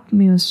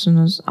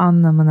yapmıyorsunuz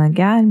anlamına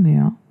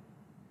gelmiyor.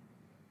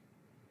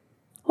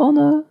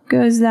 Onu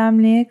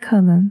gözlemleye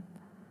kalın.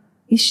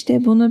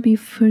 İşte bunu bir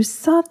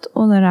fırsat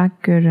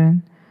olarak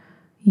görün.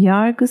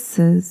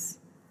 Yargısız,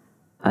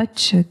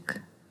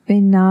 açık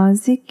ve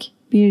nazik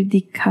bir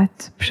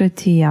dikkat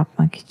pratiği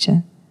yapmak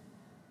için.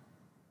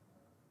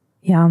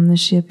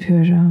 Yanlış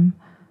yapıyorum.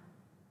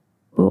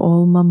 Bu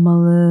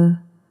olmamalı.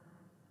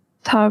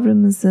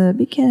 Tavrımızı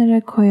bir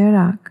kenara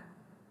koyarak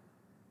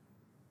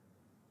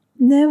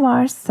ne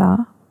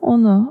varsa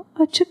onu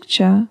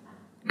açıkça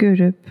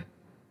görüp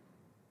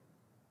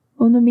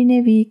onu bir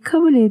nevi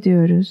kabul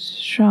ediyoruz.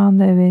 Şu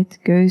anda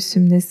evet,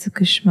 göğsümde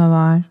sıkışma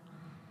var.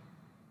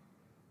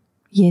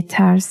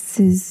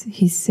 Yetersiz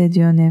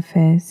hissediyor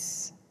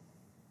nefes.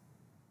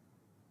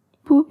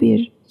 Bu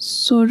bir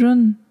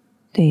sorun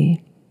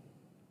değil.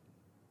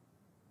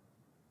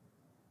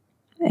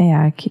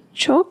 Eğer ki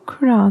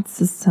çok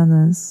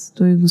rahatsızsanız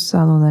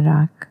duygusal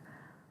olarak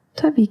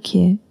tabii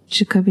ki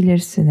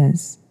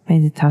çıkabilirsiniz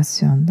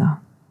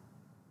meditasyondan.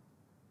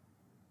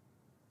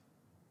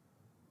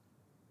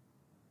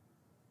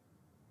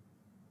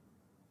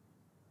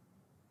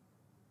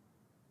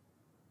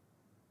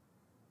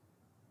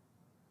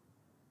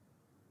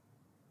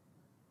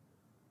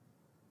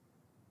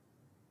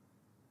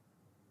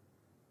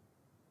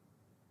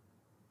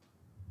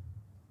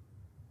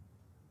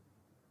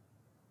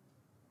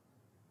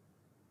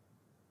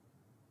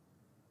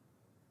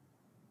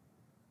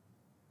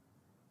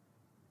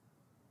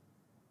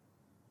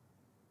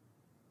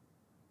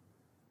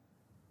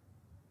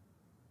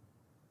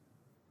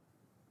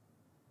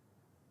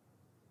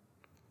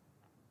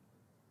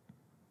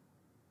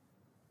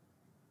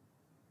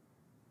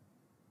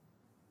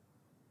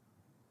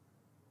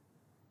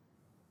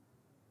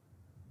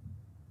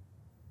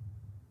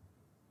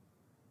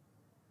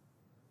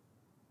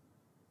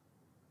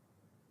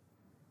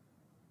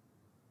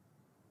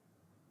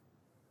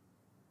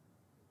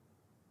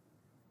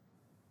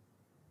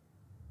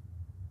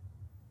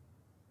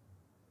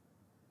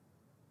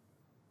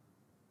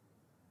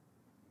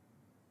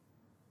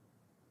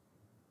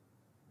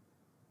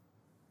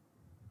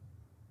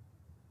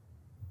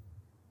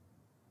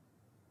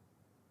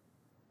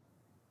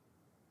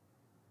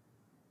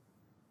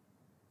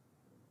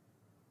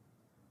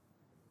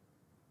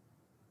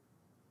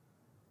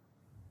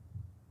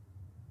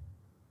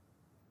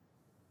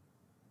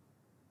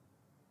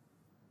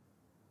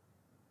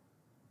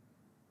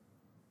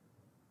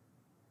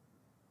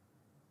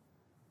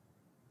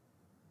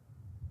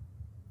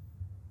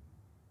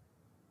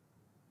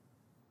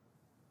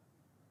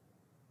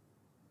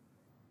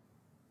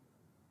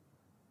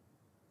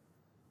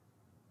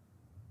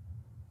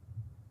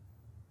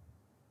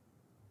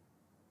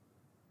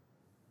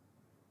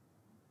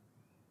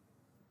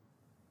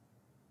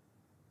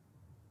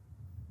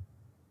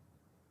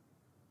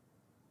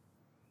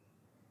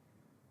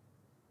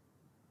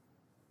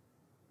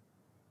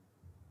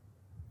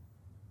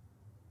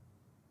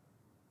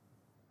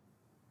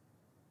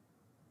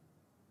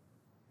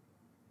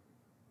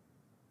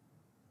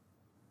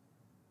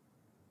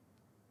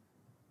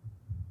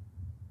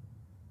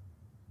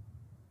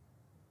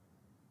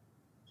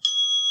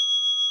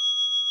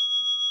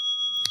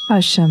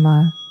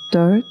 Aşama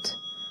 4.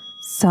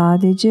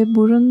 Sadece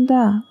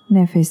burunda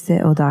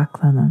nefese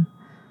odaklanın.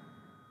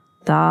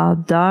 Daha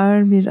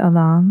dar bir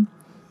alan,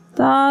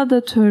 daha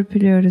da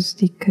törpülüyoruz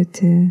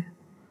dikkati.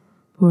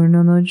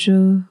 Burnun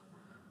ucu,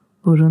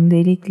 burun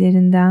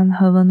deliklerinden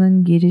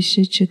havanın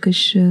girişi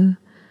çıkışı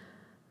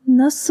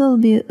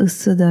nasıl bir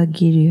ısıda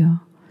giriyor.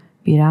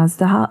 Biraz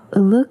daha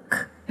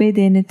ılık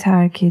bedeni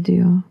terk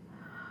ediyor.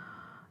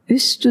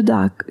 Üst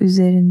dudak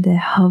üzerinde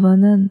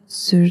havanın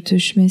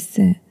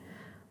sürtüşmesi.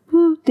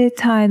 Bu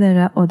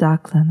detaylara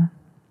odaklanın.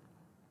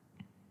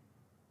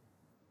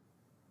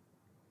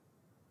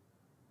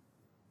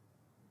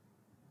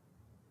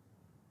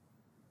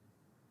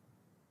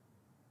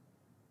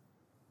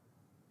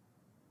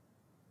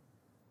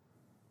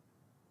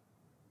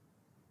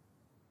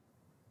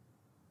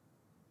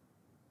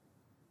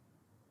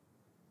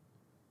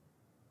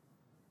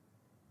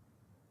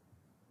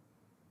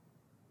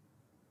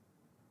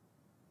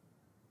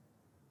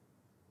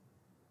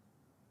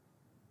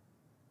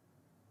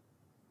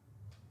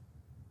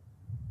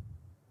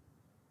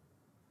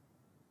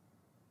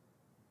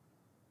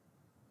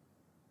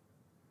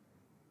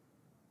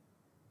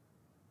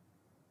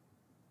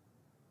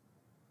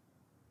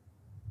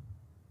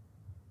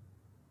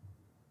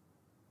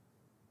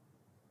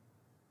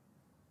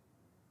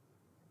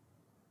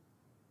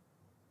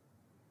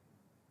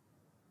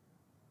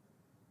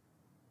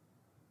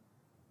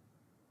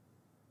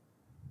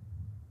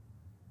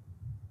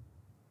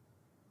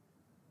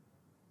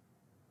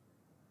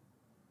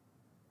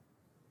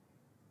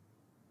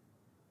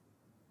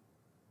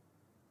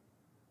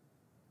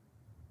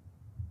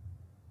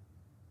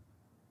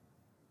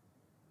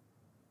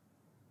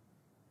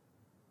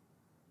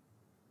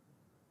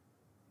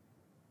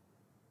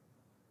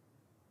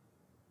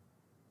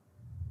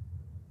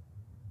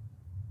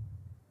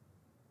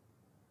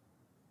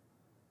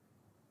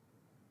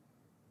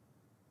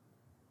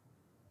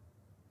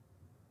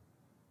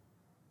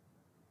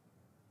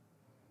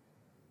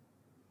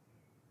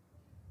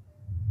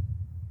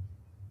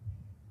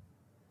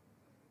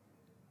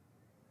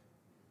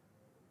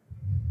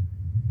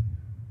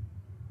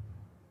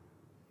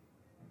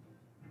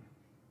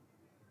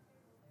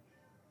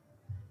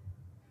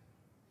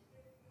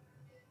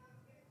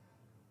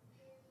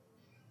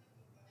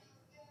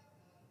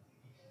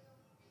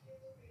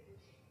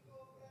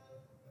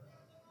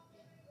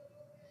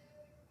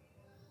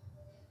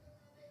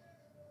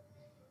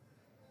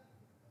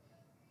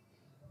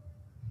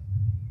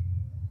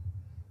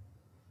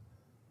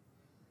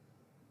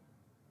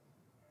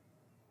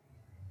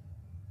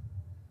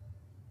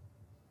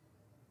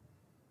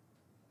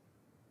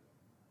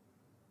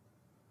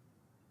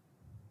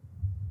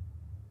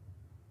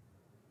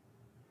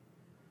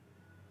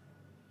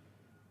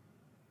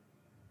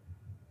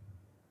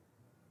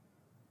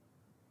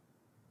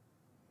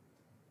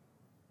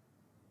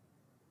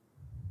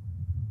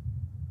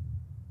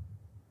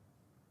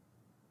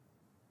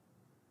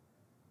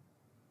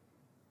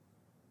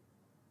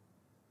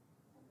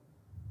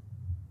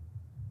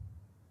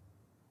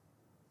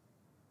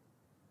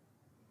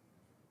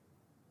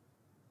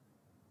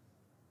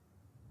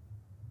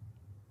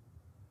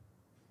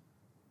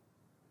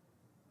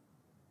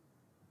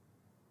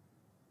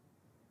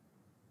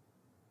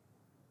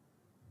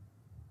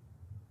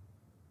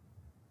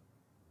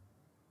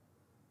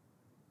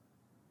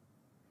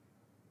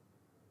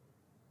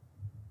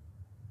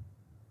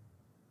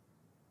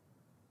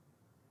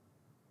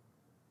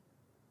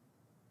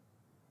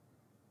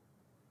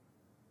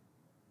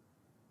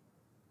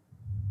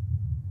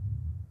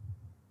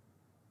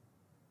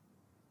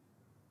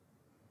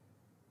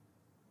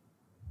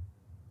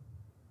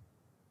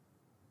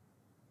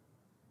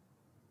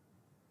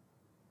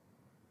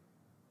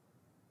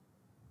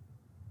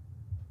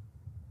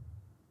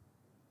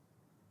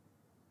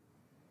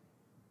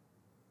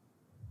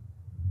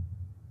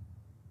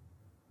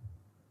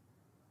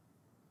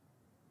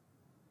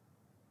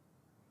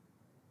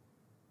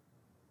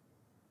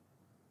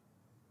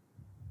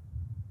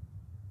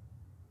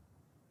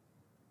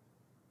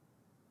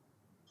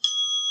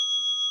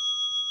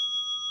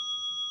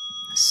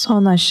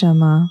 Son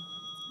aşama.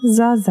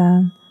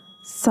 Zazen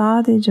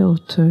sadece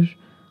otur,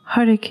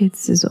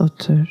 hareketsiz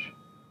otur.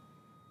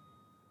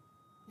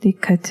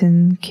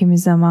 Dikkatin kimi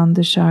zaman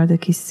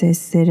dışarıdaki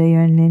seslere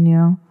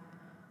yönleniyor,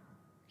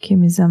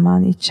 kimi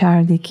zaman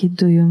içerideki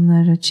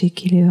duyumlara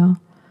çekiliyor.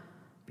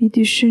 Bir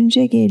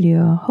düşünce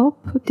geliyor,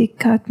 hop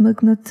dikkat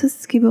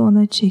mıknatıs gibi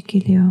ona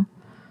çekiliyor.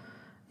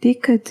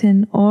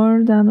 Dikkatin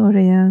oradan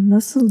oraya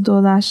nasıl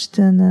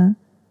dolaştığını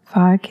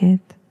fark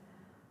et.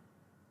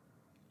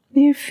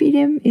 Bir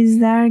film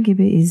izler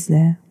gibi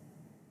izle.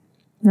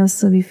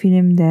 Nasıl bir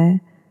filmde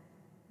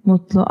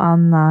mutlu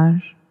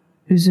anlar,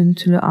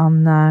 üzüntülü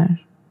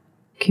anlar,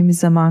 kimi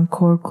zaman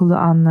korkulu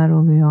anlar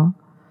oluyor.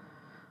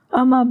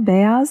 Ama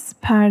beyaz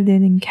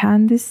perdenin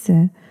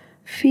kendisi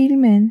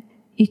filmin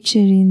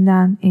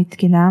içeriğinden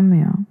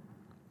etkilenmiyor.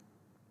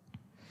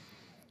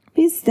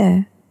 Biz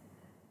de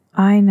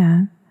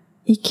aynen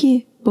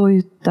iki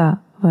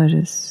boyutta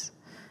varız.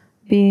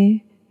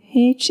 Bir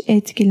hiç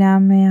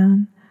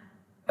etkilenmeyen,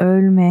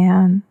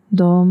 ölmeyen,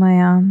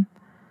 doğmayan,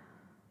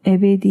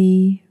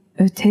 ebedi,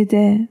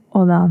 ötede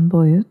olan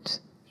boyut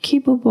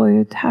ki bu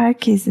boyut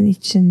herkesin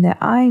içinde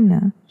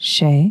aynı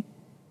şey,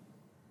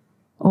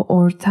 o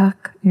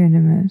ortak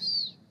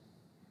yönümüz.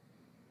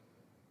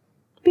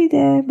 Bir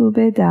de bu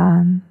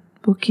beden,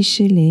 bu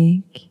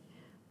kişilik,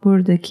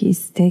 buradaki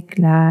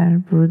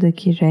istekler,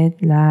 buradaki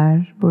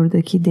redler,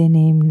 buradaki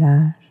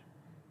deneyimler.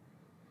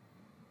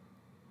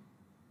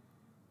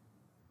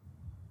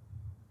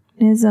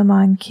 Ne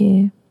zaman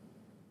ki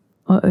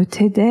o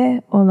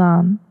ötede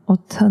olan, o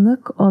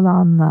tanık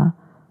olanla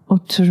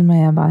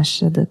oturmaya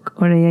başladık,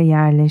 oraya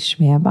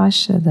yerleşmeye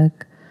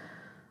başladık.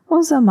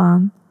 O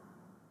zaman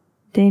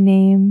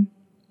deneyim,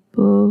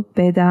 bu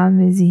beden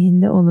ve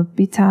zihinde olup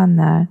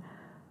bitenler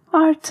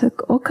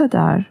artık o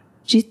kadar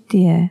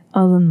ciddiye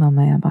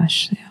alınmamaya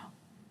başlıyor.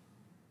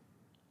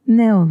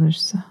 Ne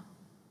olursa.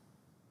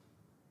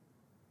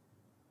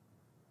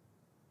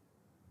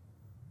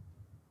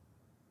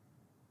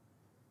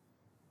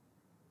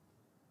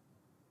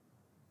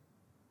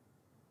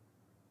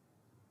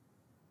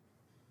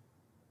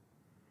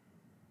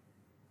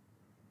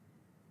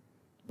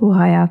 Bu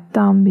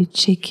hayattan bir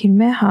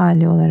çekilme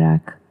hali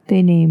olarak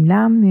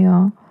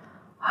deneyimlenmiyor.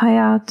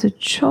 Hayatı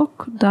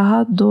çok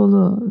daha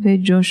dolu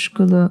ve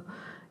coşkulu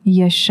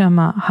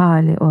yaşama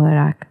hali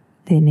olarak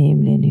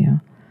deneyimleniyor.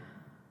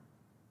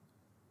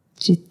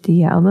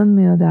 Ciddiye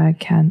alınmıyor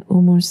derken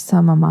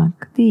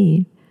umursamamak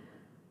değil,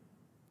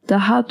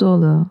 daha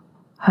dolu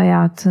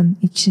hayatın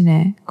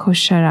içine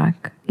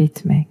koşarak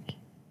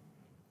gitmek.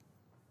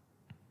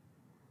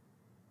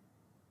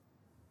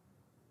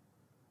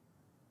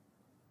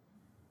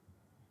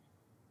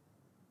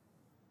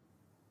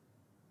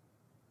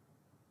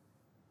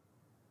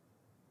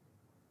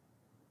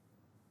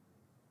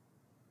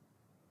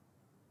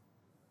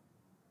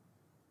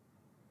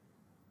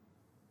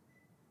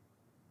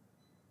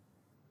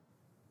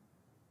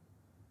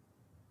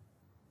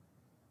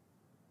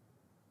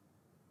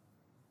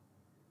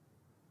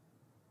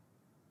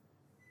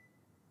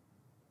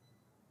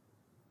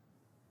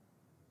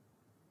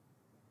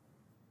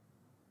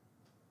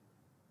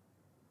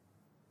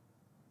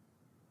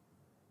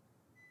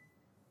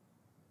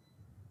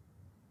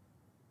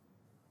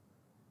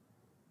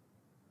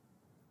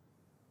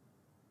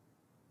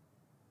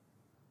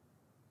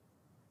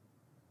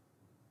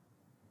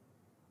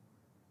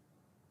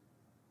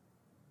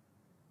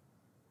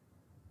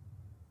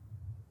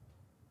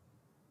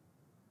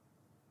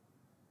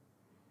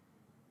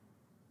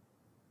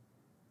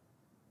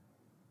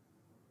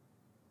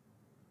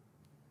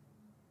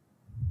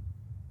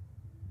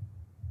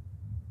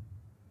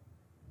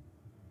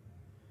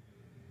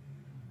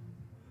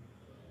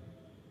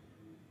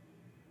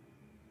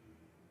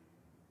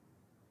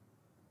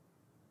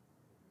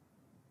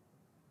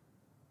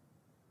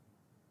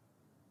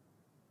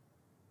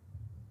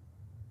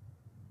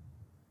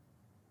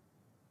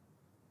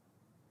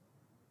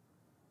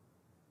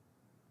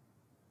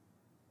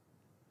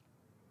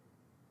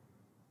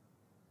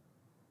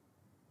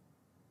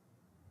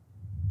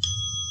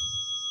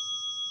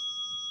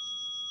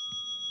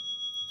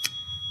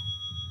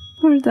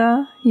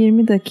 Burada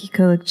 20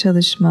 dakikalık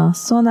çalışma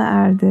sona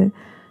erdi.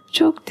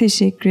 Çok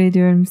teşekkür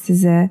ediyorum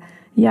size.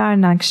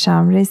 Yarın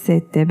akşam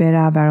Reset'te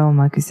beraber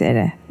olmak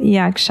üzere.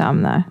 İyi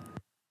akşamlar.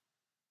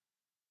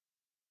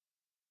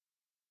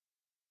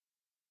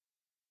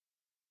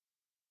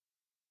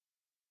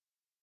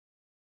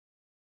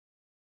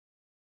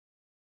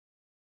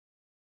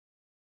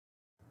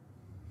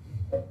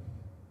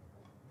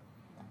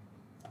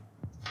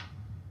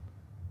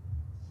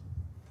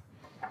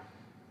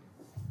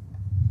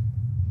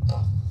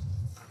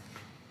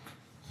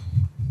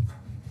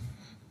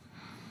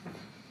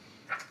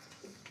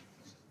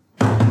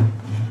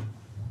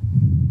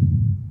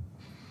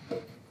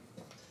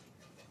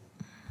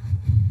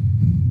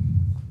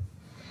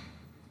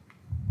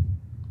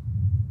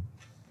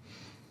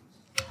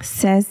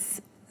 Ses,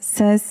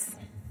 ses.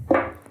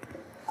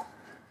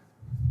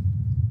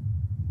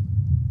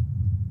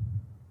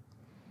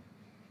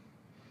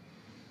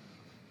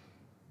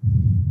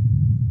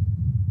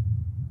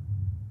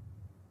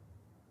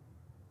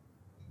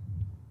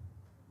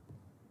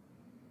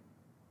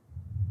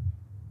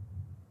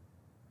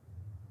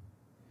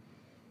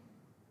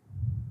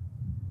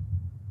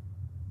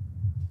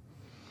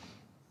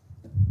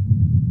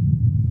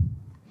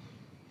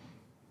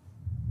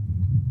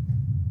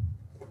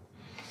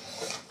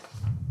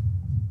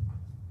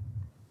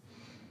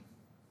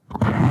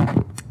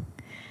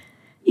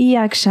 İyi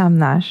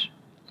akşamlar.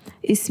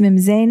 İsmim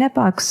Zeynep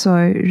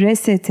Aksoy.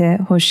 Reset'e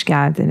hoş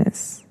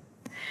geldiniz.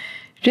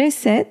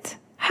 Reset,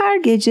 her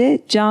gece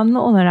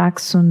canlı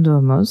olarak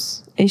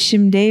sunduğumuz,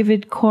 eşim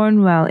David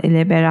Cornwell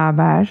ile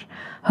beraber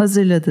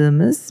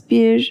hazırladığımız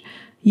bir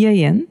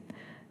yayın.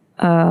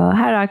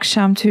 Her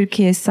akşam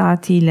Türkiye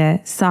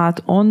saatiyle saat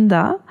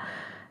 10'da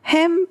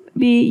hem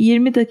bir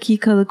 20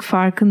 dakikalık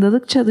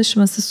farkındalık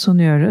çalışması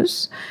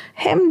sunuyoruz,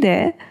 hem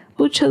de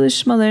bu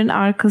çalışmaların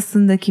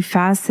arkasındaki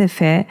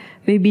felsefe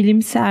ve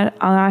bilimsel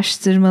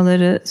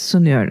araştırmaları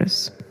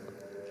sunuyoruz.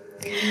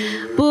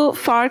 Bu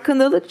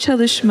farkındalık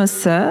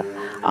çalışması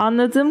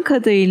anladığım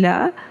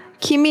kadarıyla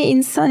kimi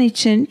insan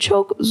için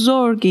çok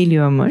zor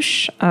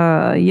geliyormuş.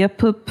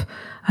 Yapıp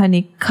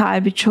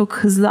kalbi çok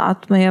hızlı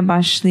atmaya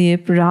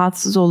başlayıp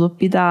rahatsız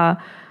olup bir daha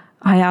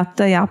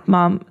hayatta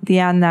yapmam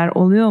diyenler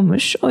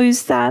oluyormuş. O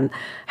yüzden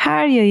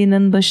her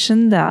yayının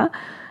başında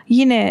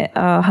yine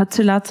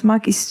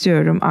hatırlatmak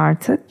istiyorum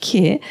artık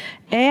ki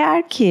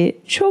eğer ki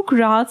çok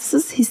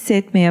rahatsız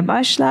hissetmeye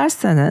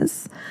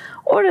başlarsanız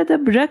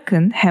orada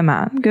bırakın,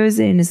 hemen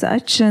gözlerinizi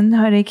açın,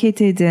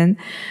 hareket edin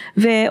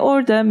ve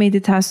orada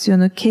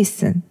meditasyonu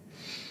kesin.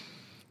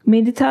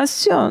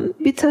 Meditasyon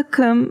bir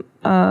takım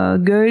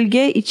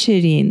gölge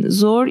içeriğin,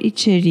 zor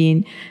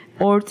içeriğin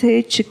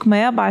ortaya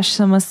çıkmaya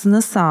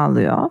başlamasını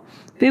sağlıyor.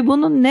 Ve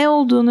bunun ne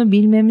olduğunu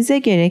bilmemize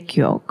gerek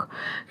yok.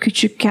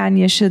 Küçükken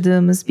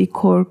yaşadığımız bir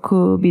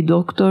korku, bir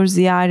doktor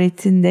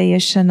ziyaretinde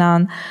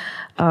yaşanan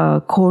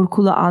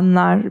korkulu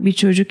anlar bir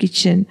çocuk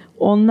için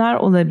onlar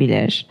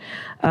olabilir.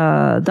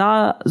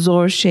 Daha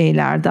zor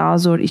şeyler, daha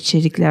zor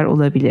içerikler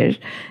olabilir.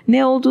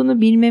 Ne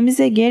olduğunu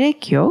bilmemize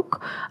gerek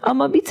yok.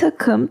 Ama bir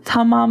takım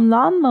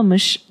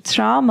tamamlanmamış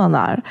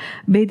travmalar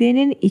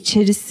bedenin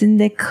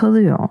içerisinde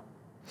kalıyor.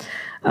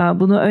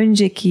 Bunu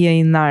önceki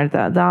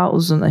yayınlarda daha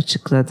uzun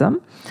açıkladım.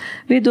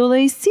 Ve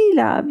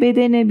dolayısıyla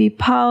bedene bir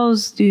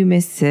pause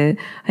düğmesi,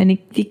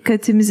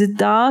 dikkatimizi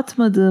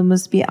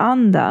dağıtmadığımız bir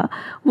anda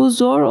bu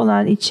zor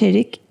olan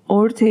içerik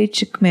ortaya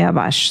çıkmaya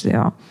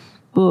başlıyor.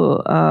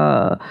 Bu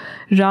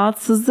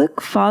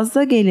rahatsızlık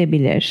fazla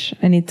gelebilir.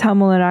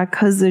 Tam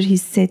olarak hazır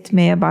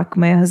hissetmeye,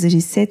 bakmaya hazır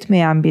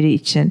hissetmeyen biri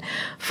için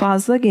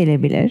fazla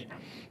gelebilir.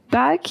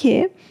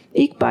 Belki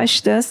ilk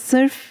başta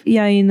sırf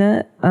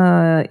yayını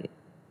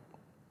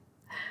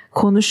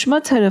konuşma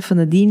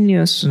tarafını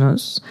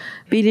dinliyorsunuz,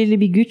 belirli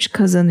bir güç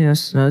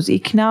kazanıyorsunuz,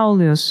 ikna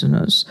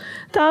oluyorsunuz.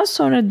 Daha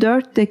sonra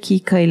 4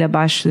 dakikayla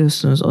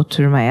başlıyorsunuz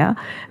oturmaya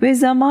ve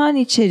zaman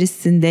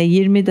içerisinde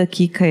 20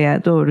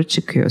 dakikaya doğru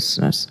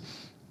çıkıyorsunuz.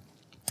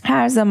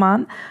 Her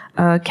zaman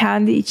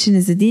kendi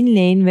içinizi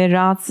dinleyin ve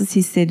rahatsız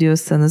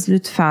hissediyorsanız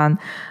lütfen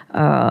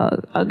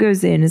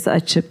gözlerinizi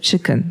açıp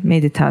çıkın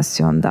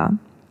meditasyondan.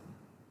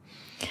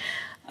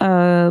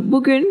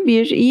 Bugün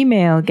bir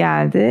e-mail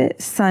geldi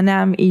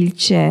Sanem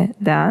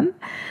İlçe'den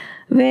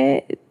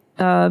ve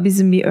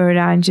bizim bir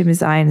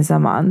öğrencimiz aynı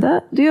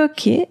zamanda. Diyor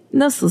ki,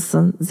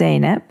 nasılsın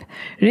Zeynep?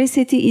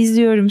 Reset'i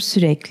izliyorum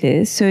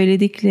sürekli.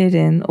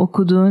 Söylediklerin,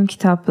 okuduğun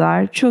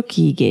kitaplar çok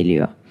iyi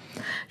geliyor.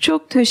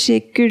 Çok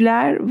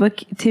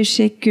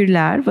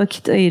teşekkürler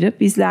vakit ayırıp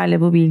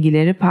bizlerle bu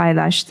bilgileri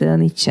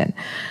paylaştığın için.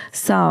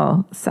 Sağ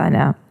ol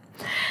Sanem.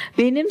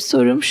 Benim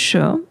sorum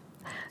şu.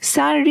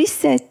 Sen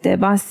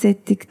Reset'te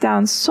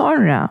bahsettikten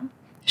sonra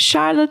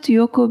Charlotte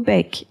Yoko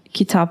Beck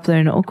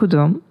kitaplarını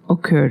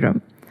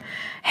okuyorum.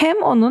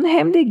 Hem onun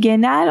hem de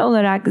genel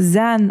olarak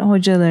Zen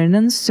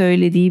hocalarının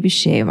söylediği bir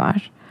şey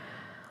var.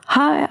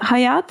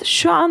 Hayat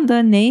şu anda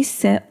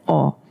neyse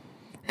o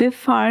ve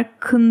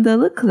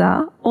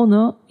farkındalıkla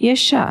onu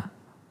yaşa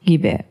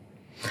gibi.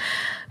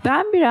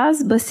 Ben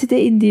biraz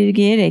basite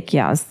indirgeyerek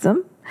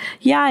yazdım.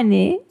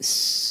 Yani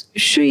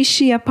şu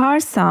işi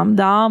yaparsam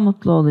daha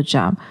mutlu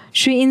olacağım,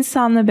 şu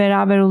insanla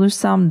beraber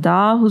olursam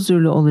daha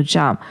huzurlu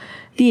olacağım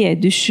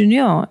diye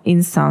düşünüyor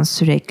insan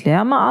sürekli.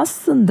 Ama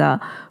aslında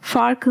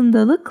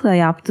farkındalıkla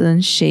yaptığın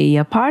şeyi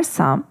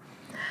yaparsam,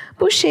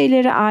 bu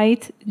şeylere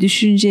ait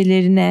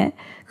düşüncelerine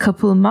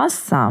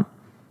kapılmazsam,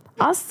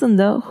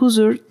 aslında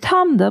huzur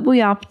tam da bu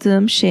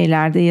yaptığım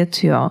şeylerde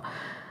yatıyor.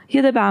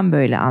 Ya da ben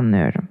böyle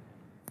anlıyorum.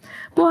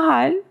 Bu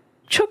hal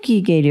çok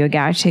iyi geliyor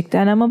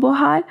gerçekten, ama bu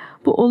hal,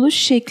 bu oluş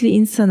şekli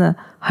insanı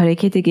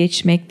harekete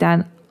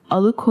geçmekten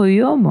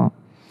alıkoyuyor mu?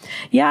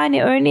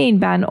 Yani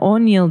örneğin ben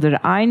 10 yıldır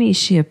aynı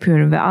işi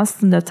yapıyorum ve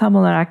aslında tam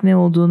olarak ne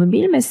olduğunu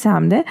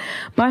bilmesem de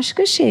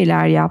başka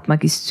şeyler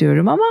yapmak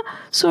istiyorum, ama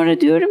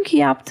sonra diyorum ki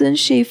yaptığın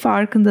şey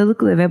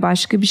farkındalıkla ve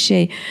başka bir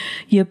şey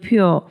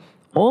yapıyor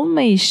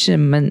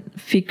olmayışımın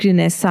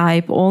fikrine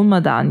sahip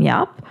olmadan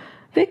yap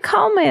ve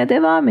kalmaya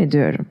devam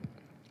ediyorum.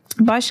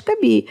 Başka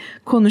bir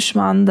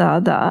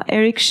konuşmanda da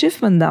Eric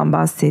Schiffman'dan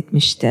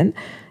bahsetmiştin.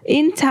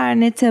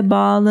 İnternete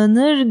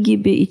bağlanır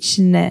gibi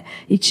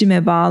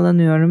içime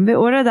bağlanıyorum ve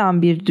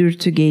oradan bir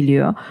dürtü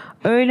geliyor.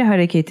 Öyle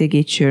harekete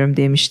geçiyorum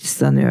demişti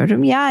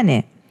sanıyorum.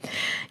 Yani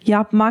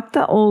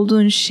yapmakta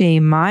olduğun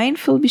şeyi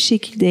mindful bir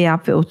şekilde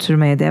yap ve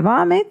oturmaya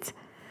devam et.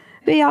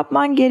 Ve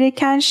yapman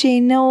gereken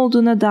şeyin ne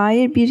olduğuna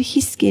dair bir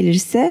his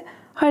gelirse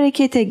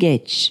harekete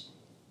geç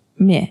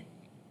mi?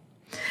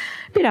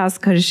 Biraz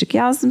karışık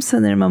yazdım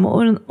sanırım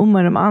ama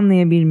umarım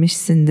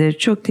anlayabilmişsindir.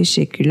 Çok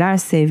teşekkürler,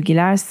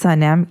 sevgiler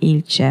Sanem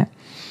İlçe.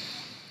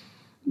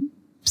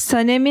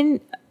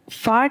 Sanem'in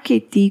fark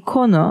ettiği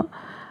konu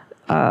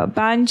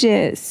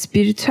bence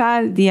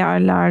spiritüel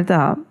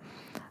diyarlarda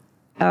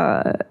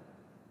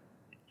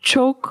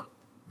çok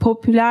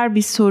popüler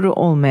bir soru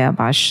olmaya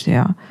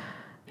başlıyor.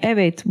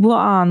 Evet, bu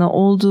anı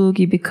olduğu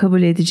gibi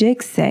kabul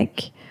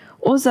edeceksek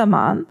o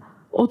zaman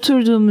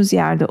oturduğumuz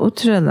yerde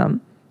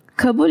oturalım,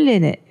 kabul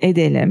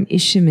edelim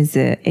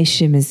işimizi,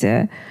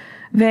 eşimizi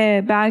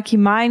ve belki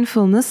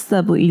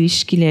mindfulness'la bu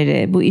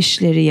ilişkileri, bu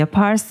işleri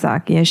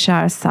yaparsak,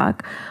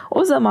 yaşarsak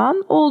o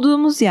zaman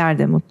olduğumuz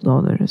yerde mutlu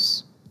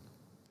oluruz.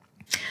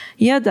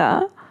 Ya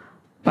da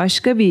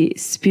başka bir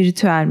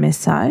spiritüel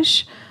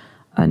mesaj,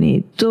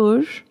 hani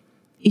dur,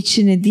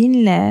 içini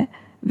dinle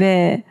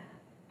ve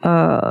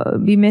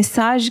bir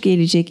mesaj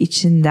gelecek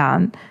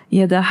içinden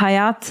ya da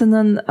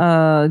hayatının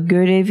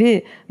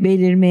görevi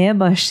belirmeye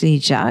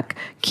başlayacak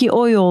ki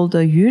o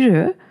yolda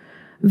yürü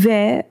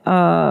ve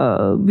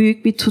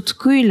büyük bir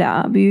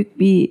tutkuyla, büyük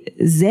bir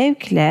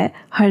zevkle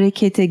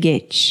harekete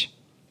geç.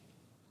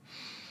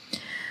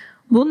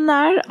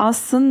 Bunlar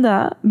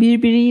aslında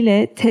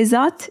birbiriyle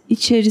tezat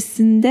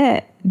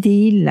içerisinde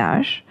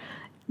değiller.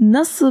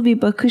 Nasıl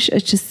bir bakış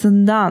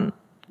açısından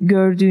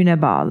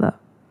gördüğüne bağlı.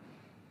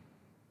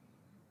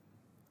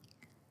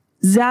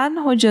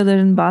 Zen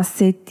hocaların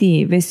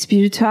bahsettiği ve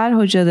spiritüel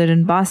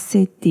hocaların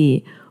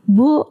bahsettiği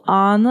bu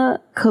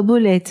anı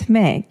kabul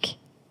etmek,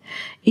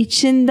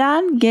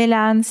 içinden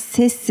gelen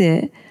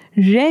sesi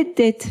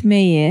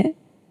reddetmeyi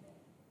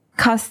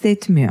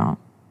kastetmiyor.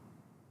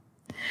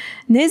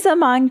 Ne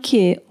zaman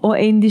ki o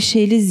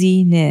endişeli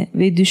zihni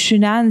ve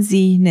düşünen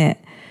zihni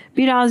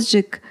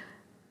birazcık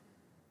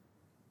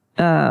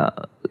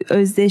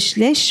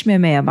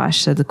özdeşleşmemeye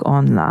başladık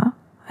onunla.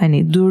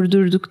 Hani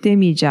durdurduk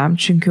demeyeceğim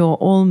çünkü o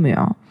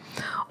olmuyor.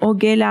 O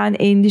gelen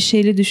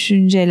endişeli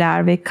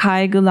düşünceler ve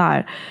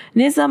kaygılar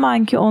ne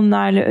zaman ki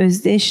onlarla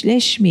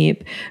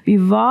özdeşleşmeyip bir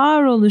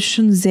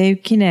varoluşun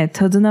zevkine,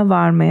 tadına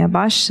varmaya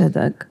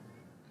başladık.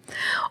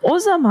 O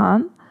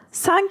zaman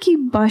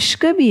sanki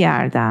başka bir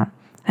yerden,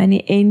 hani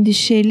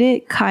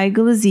endişeli,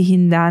 kaygılı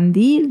zihinden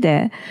değil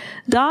de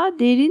daha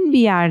derin bir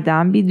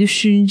yerden bir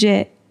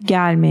düşünce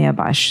gelmeye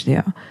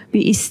başlıyor.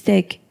 Bir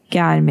istek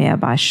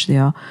gelmeye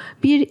başlıyor.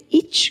 Bir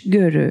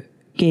içgörü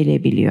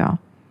gelebiliyor.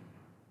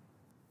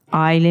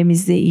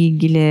 Ailemizle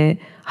ilgili,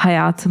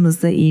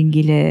 hayatımızla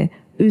ilgili,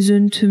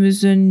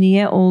 üzüntümüzün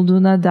niye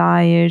olduğuna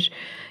dair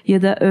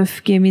ya da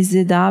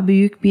öfkemizi daha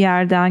büyük bir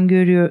yerden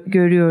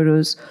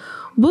görüyoruz.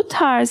 Bu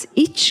tarz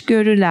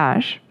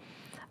içgörüler,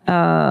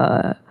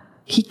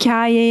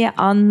 hikayeye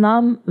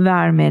anlam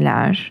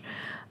vermeler,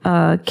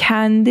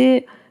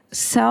 kendi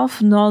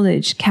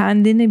self-knowledge,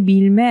 kendini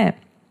bilme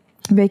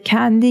ve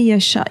kendi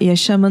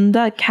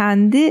yaşamında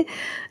kendi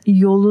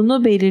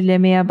yolunu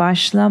belirlemeye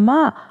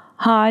başlama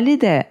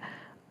hali de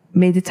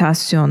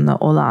meditasyonla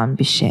olan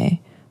bir şey.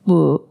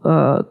 Bu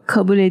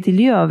kabul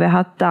ediliyor ve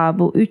hatta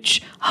bu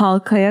 3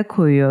 halkaya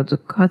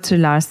koyuyorduk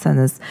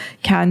hatırlarsanız.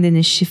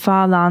 Kendini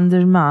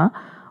şifalandırma,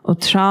 o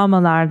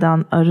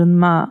travmalardan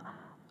arınma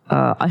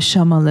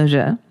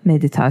aşamaları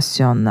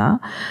meditasyonla.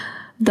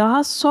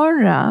 Daha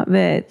sonra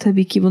ve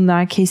tabii ki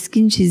bunlar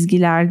keskin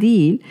çizgiler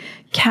değil,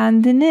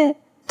 kendini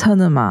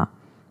tanıma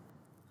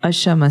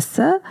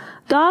aşaması,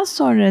 daha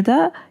sonra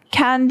da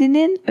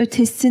kendinin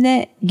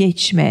ötesine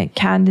geçme,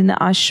 kendini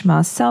aşma,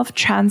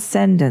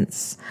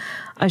 self-transcendence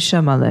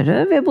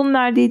aşamaları ve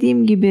bunlar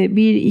dediğim gibi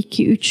 1,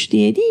 2, 3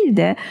 diye değil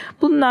de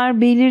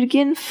bunlar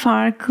belirgin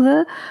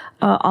farklı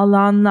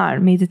alanlar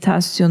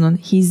meditasyonun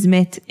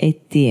hizmet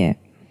ettiği.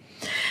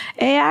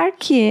 Eğer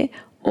ki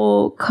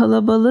o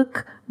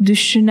kalabalık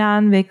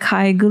düşünen ve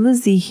kaygılı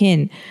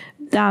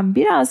zihinden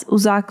biraz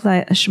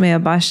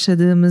uzaklaşmaya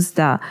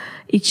başladığımızda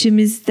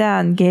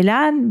içimizden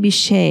gelen bir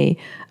şey,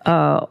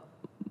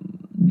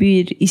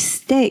 bir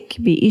istek,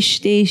 bir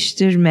iş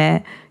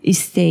değiştirme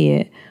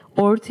isteği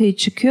ortaya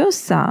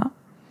çıkıyorsa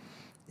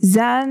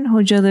Zen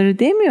hocaları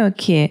demiyor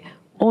ki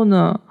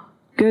onu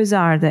göz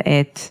ardı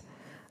et,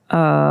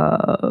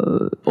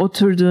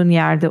 oturduğun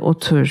yerde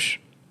otur.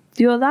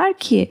 Diyorlar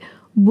ki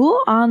bu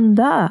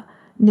anda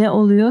ne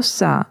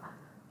oluyorsa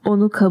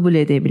onu kabul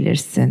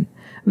edebilirsin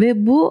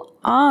ve bu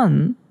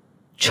an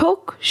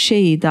çok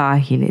şeyi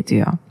dahil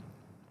ediyor.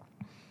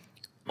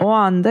 O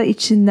anda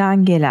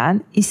içinden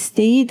gelen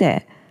isteği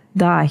de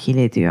dahil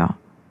ediyor.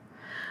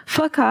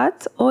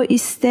 Fakat o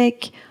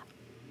istek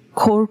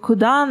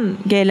korkudan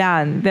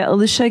gelen ve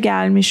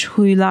alışagelmiş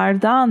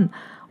huylardan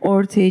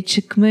ortaya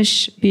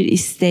çıkmış bir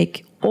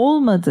istek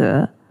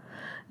olmadığı,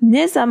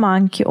 ne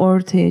zaman ki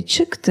ortaya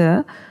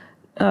çıktı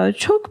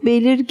çok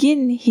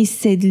belirgin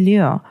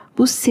hissediliyor.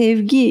 Bu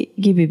sevgi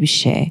gibi bir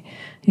şey.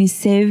 Yani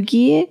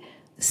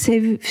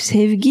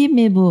sevgi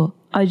mi bu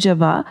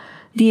acaba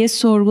diye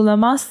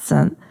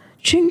sorgulamazsın.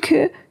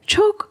 Çünkü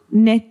çok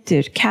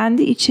nettir.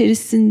 Kendi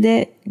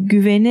içerisinde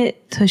güveni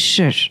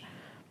taşır.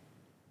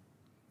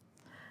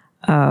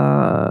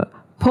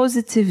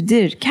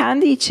 Pozitifdir.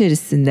 Kendi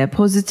içerisinde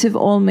pozitif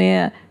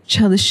olmaya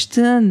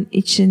çalıştığın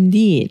için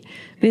değil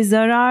ve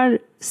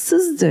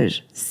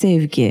zararsızdır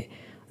sevgi.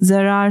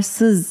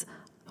 Zararsız,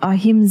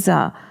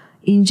 ahimsa,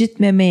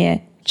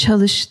 incitmemeye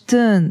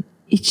çalıştığın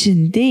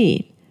için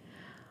değil.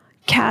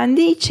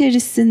 Kendi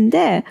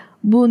içerisinde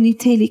bu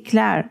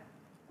nitelikler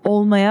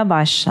olmaya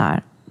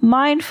başlar.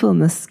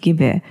 Mindfulness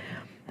gibi.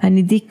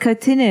 Hani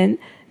dikkatinin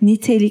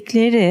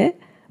nitelikleri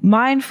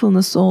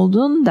mindfulness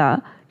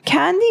olduğunda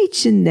kendi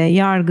içinde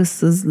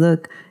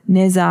yargısızlık,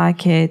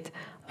 nezaket,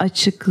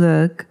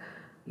 açıklık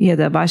ya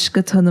da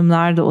başka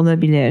tanımlar da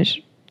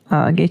olabilir.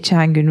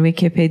 Geçen gün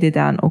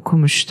Wikipedia'dan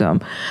okumuştum.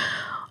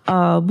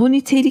 Bu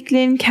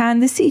niteliklerin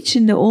kendisi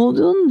içinde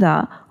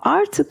olduğunda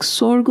artık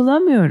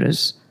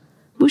sorgulamıyoruz.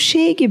 Bu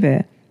şey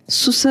gibi,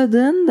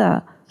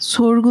 susadığında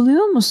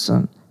sorguluyor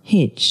musun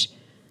hiç?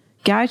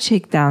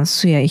 Gerçekten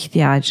suya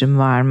ihtiyacım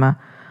var mı?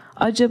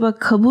 Acaba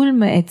kabul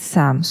mü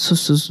etsem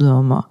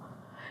susuzluğumu?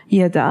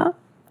 Ya da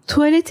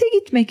tuvalete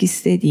gitmek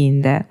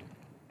istediğinde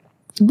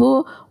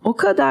bu o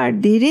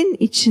kadar derin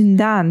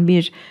içinden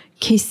bir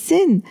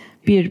kesin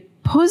bir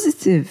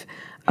pozitif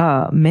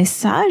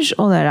mesaj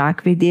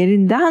olarak ve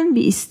derinden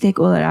bir istek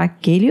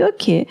olarak geliyor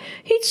ki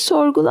hiç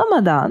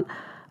sorgulamadan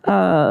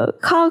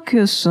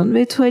kalkıyorsun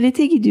ve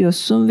tuvalete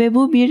gidiyorsun ve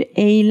bu bir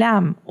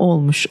eylem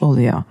olmuş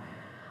oluyor.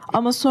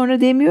 Ama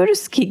sonra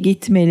demiyoruz ki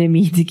gitmeli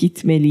miydi,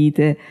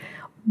 gitmeliydi.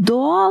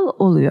 Doğal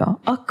oluyor,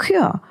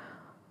 akıyor.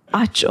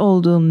 Aç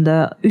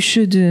olduğunda,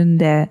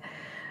 üşüdüğünde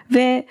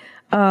ve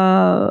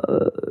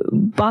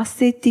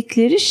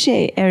bahsettikleri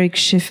şey Eric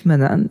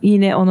Schiffman'ın,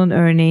 yine onun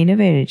örneğini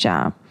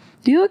vereceğim.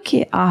 Diyor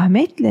ki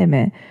Ahmet'le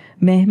mi,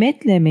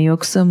 Mehmet'le mi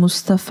yoksa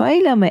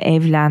Mustafa'yla mı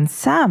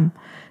evlensem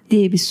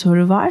diye bir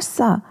soru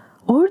varsa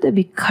orada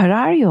bir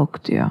karar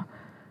yok diyor.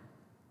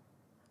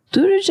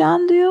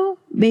 Duracaksın diyor,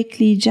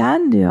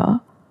 bekleyeceksin diyor.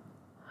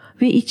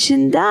 Ve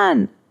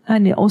içinden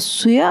hani o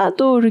suya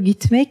doğru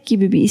gitmek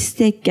gibi bir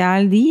istek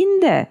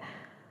geldiğinde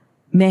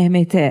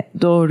Mehmet'e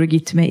doğru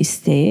gitme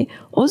isteği,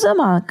 o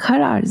zaman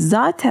karar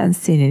zaten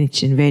senin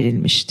için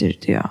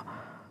verilmiştir diyor.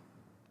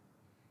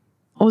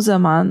 O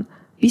zaman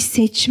bir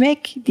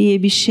seçmek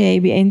diye bir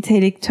şey, bir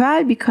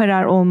entelektüel bir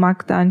karar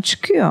olmaktan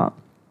çıkıyor.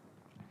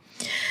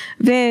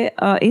 Ve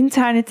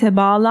internete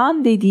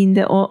bağlan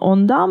dediğinde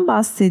ondan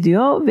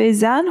bahsediyor ve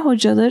Zen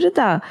hocaları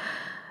da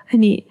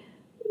hani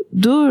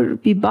dur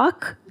bir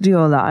bak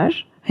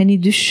diyorlar.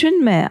 Hani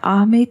düşünme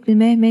Ahmet mi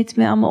Mehmet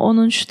mi ama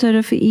onun şu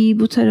tarafı iyi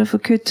bu tarafı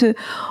kötü.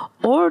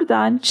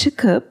 Oradan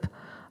çıkıp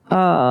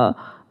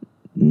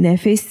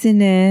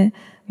nefesini,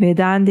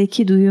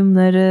 bedendeki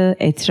duyumları,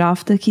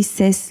 etraftaki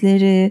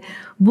sesleri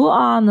bu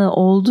anı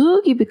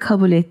olduğu gibi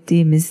kabul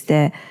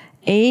ettiğimizde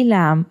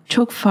eylem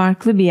çok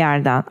farklı bir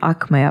yerden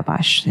akmaya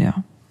başlıyor.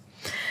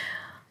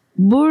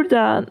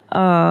 Burada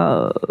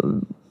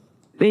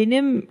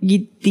benim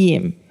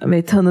gittiğim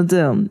ve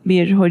tanıdığım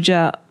bir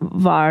hoca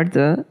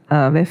vardı.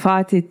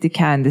 Vefat etti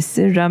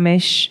kendisi.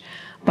 Ramesh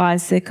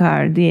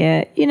Balsekar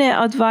diye. Yine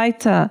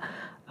Advaita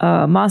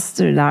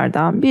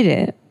Master'lardan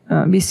biri.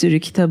 Bir sürü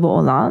kitabı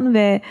olan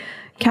ve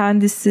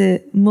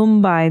kendisi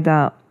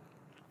Mumbai'da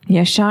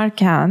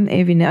yaşarken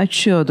evini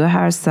açıyordu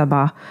her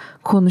sabah.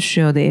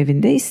 Konuşuyordu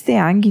evinde.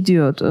 İsteyen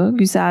gidiyordu.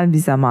 Güzel bir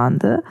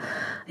zamandı.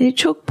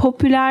 Çok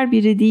popüler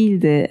biri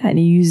değildi.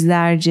 Hani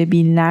yüzlerce,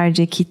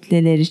 binlerce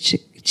kitleleri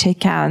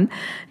çeken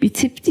bir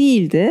tip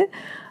değildi.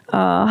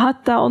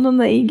 Hatta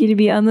onunla ilgili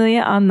bir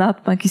anıyı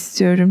anlatmak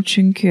istiyorum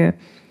çünkü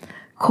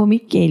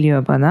komik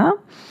geliyor bana.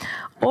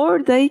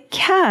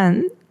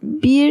 Oradayken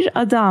bir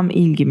adam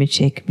ilgimi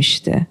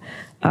çekmişti.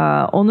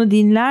 Onu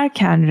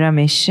dinlerken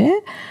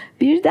Ramesh'i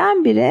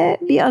birdenbire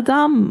bir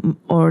adam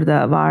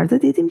orada vardı.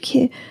 Dedim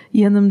ki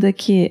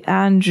yanımdaki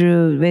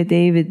Andrew ve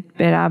David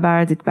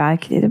beraberdik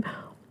belki dedim.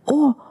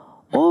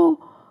 O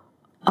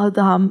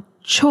adam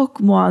çok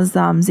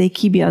muazzam,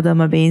 zeki bir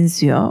adama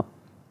benziyor.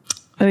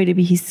 Öyle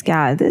bir his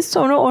geldi.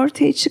 Sonra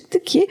ortaya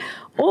çıktı ki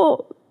o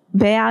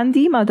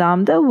beğendiğim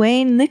adam da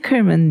Wayne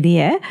Nickerman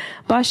diye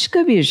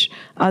başka bir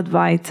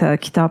Advaita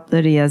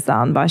kitapları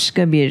yazan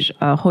başka bir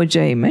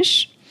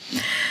hocaymış.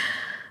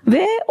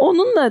 Ve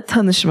onunla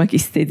tanışmak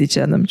istedi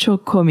canım.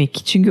 Çok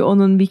komik. Çünkü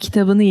onun bir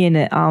kitabını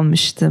yeni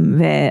almıştım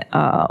ve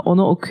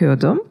onu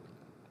okuyordum.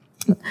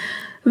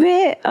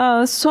 Ve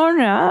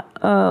sonra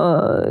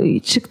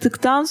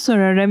çıktıktan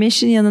sonra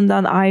Ramesh'in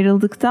yanından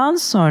ayrıldıktan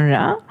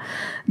sonra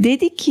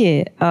dedi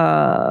ki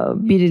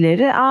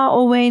birileri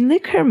o Wayne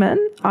Nickerman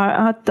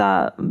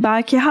hatta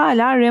belki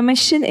hala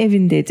Ramesh'in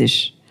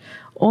evindedir.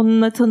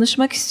 Onunla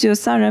tanışmak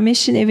istiyorsan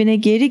Ramesh'in evine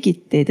geri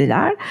git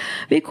dediler.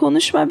 Ve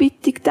konuşma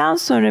bittikten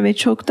sonra ve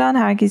çoktan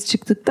herkes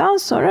çıktıktan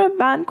sonra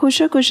ben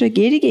koşa koşa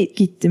geri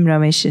gittim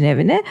Ramesh'in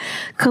evine.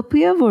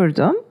 Kapıya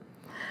vurdum.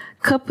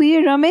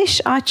 Kapıyı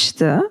Ramesh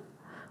açtı.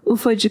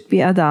 Ufacık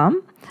bir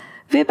adam.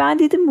 Ve ben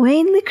dedim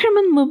Wayne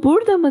Nickerman mı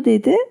burada mı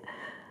dedi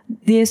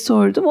diye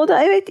sordum. O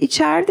da evet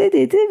içeride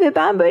dedi ve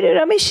ben böyle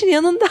Ramesh'in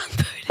yanından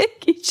böyle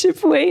geçip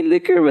Wayne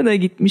Nickerman'a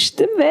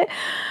gitmiştim ve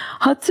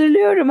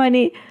hatırlıyorum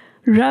hani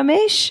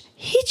Ramesh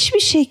hiçbir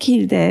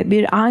şekilde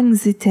bir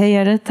anksiyete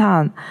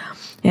yaratan,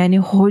 Yani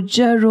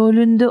hoca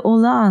rolünde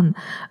olan,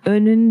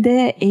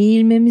 önünde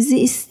eğilmemizi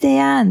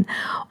isteyen,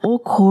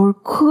 o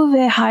korku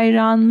ve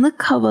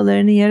hayranlık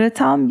havalarını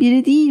yaratan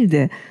biri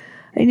değildi.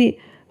 Hani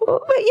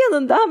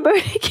yanından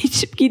böyle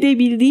geçip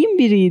gidebildiğim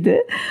biriydi.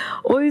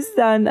 O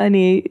yüzden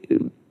hani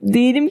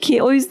diyelim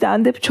ki o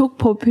yüzden de çok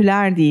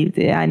popüler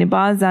değildi. Yani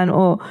bazen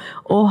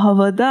o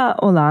havada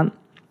olan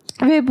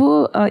ve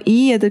bu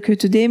iyi ya da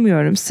kötü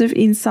demiyorum. Sırf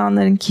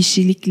insanların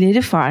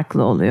kişilikleri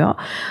farklı oluyor.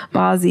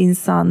 Bazı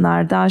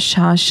insanlar daha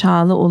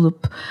şaşalı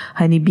olup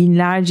hani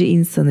binlerce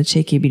insanı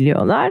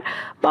çekebiliyorlar.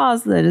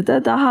 Bazıları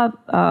da daha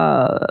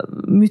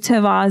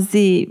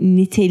mütevazi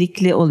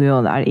nitelikli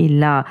oluyorlar.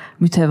 İlla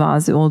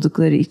mütevazi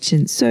oldukları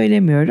için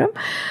söylemiyorum.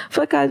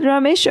 Fakat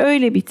Ramesh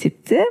öyle bir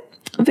tipti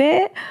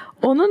ve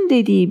onun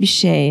dediği bir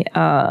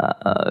şeyden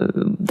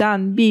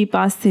bir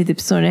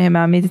bahsedip sonra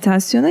hemen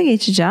meditasyona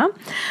geçeceğim.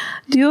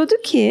 Diyordu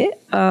ki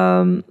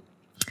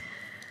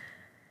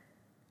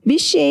bir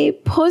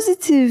şey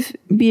pozitif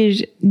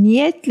bir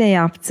niyetle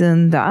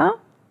yaptığında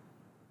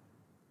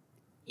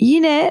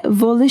yine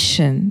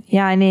volition,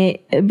 yani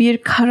bir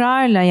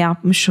kararla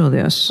yapmış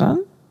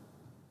oluyorsun.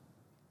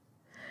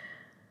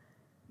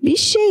 Bir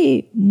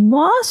şeyi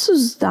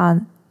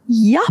mahsustan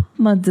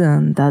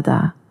yapmadığında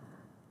da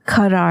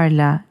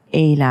kararla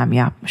eylem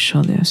yapmış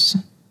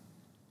oluyorsun.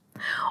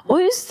 O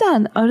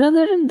yüzden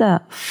aralarında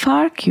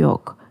fark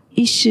yok.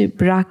 İşi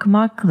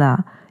bırakmakla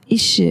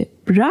işi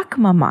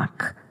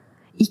bırakmamak,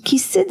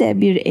 ikisi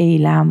de bir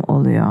eylem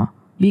oluyor,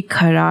 bir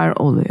karar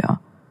oluyor.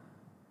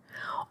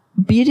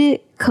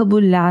 Biri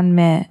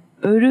kabullenme,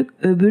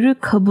 öbürü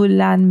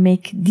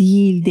kabullenmek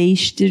değil,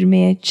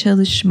 değiştirmeye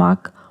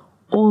çalışmak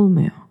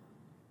olmuyor.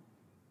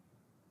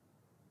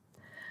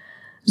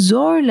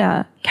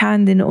 Zorla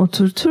kendini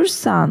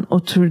oturtursan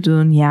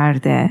oturduğun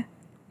yerde,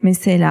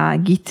 mesela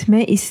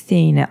gitme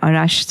isteğini,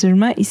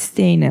 araştırma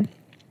isteğini,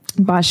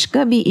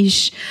 başka bir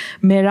iş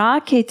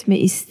merak etme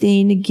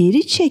isteğini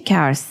geri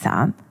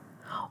çekersen,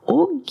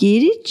 o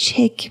geri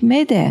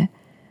çekme de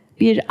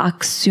bir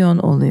aksiyon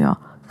oluyor,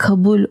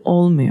 kabul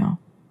olmuyor.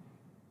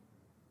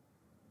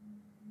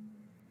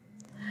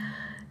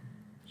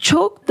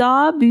 Çok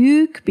daha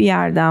büyük bir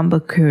yerden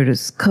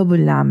bakıyoruz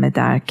kabullenme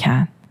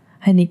derken.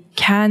 Hani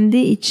kendi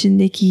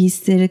içindeki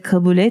hisleri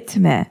kabul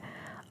etme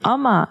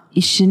ama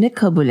işini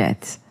kabul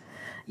et.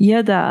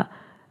 Ya da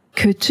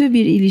kötü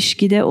bir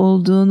ilişkide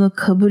olduğunu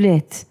kabul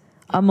et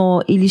ama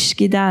o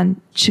ilişkiden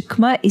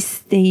çıkma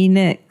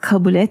isteğini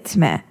kabul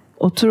etme.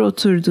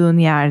 Oturduğun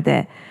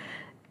yerde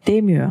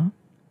demiyor.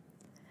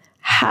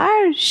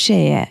 Her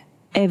şeye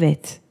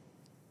evet,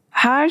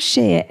 her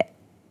şeye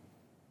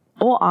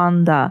o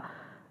anda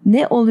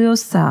ne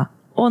oluyorsa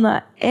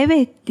ona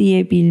evet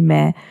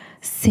diyebilme,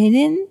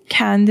 senin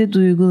kendi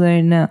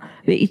duygularını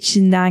ve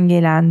içinden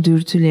gelen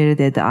dürtüleri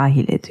de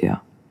dahil ediyor.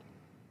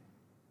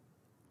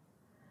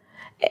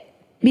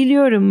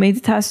 Biliyorum,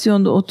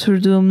 meditasyonda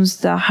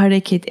oturduğumuzda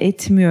hareket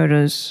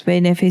etmiyoruz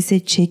ve nefese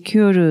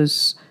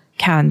çekiyoruz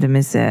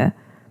kendimizi.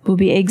 Bu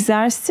bir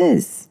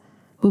egzersiz,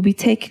 bu bir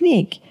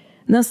teknik.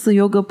 Nasıl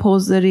yoga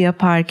pozları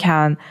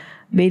yaparken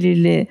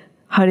belirli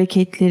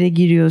hareketlere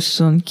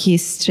giriyorsun ki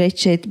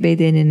stretch et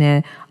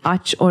bedenini,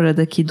 aç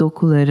oradaki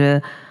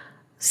dokuları,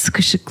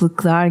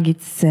 sıkışıklıklar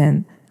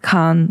gitsin,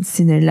 kan,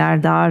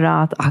 sinirler daha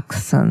rahat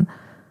aksın.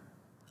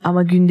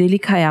 Ama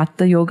gündelik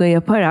hayatta yoga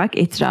yaparak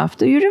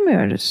etrafta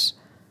yürümüyoruz.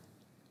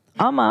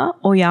 Ama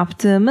o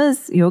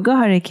yaptığımız yoga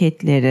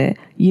hareketleri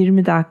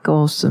 20 dakika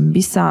olsun,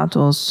 1 saat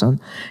olsun,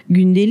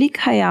 gündelik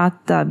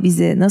hayatta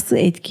bizi nasıl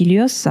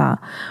etkiliyorsa,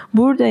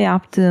 burada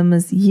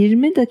yaptığımız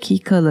 20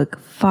 dakikalık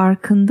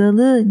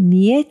farkındalığı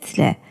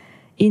niyetle,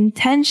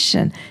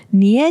 intention,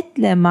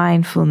 niyetle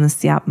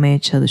mindfulness yapmaya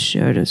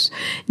çalışıyoruz.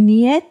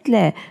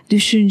 Niyetle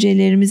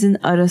düşüncelerimizin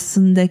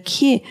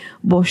arasındaki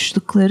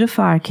boşlukları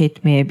fark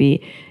etmeye bir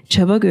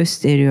çaba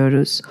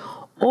gösteriyoruz.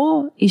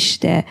 O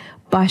işte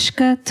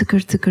başka tıkır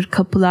tıkır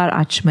kapılar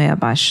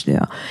açmaya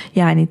başlıyor.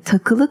 Yani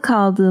takılı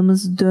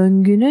kaldığımız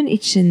döngünün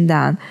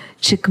içinden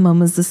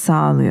çıkmamızı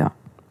sağlıyor.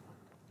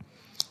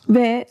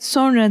 Ve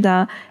sonra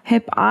da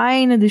hep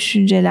aynı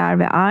düşünceler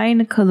ve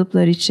aynı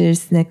kalıplar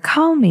içerisinde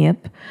kalmayıp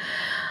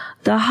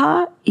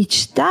daha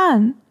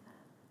içten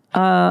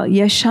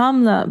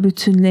yaşamla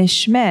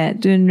bütünleşme,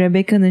 dün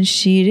Rebecca'nın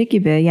şiiri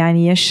gibi,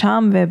 yani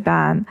yaşam ve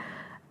ben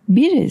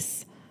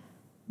biriz.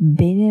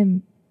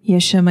 Benim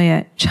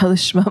yaşamaya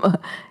çalışmama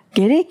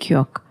gerek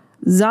yok.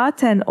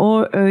 Zaten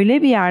o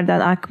öyle bir yerden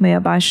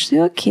akmaya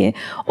başlıyor ki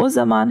o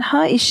zaman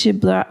ha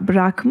işi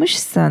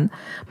bırakmışsın,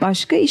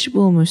 başka iş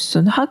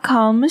bulmuşsun, ha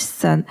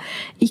kalmışsın.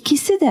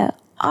 İkisi de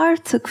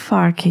artık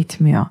fark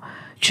etmiyor.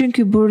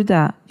 Çünkü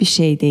burada bir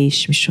şey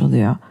değişmiş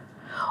oluyor.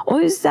 O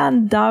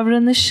yüzden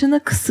davranışını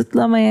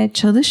kısıtlamaya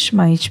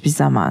çalışma hiçbir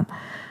zaman.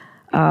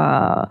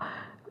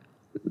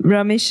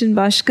 Ramesh'in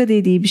başka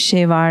dediği bir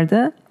şey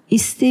vardı.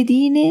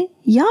 İstediğini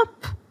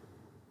yap.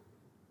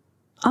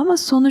 Ama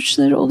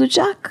sonuçları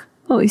olacak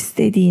o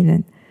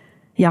istediğinin,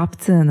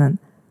 yaptığının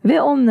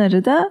ve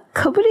onları da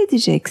kabul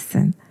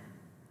edeceksin.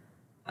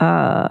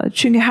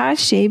 Çünkü her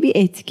şey bir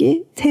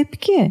etki,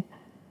 tepki.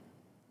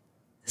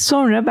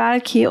 Sonra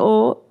belki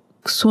o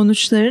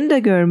sonuçlarını da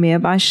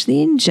görmeye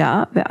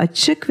başlayınca ve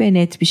açık ve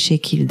net bir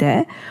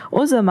şekilde,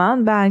 o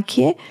zaman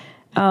belki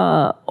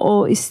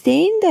o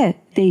isteğin de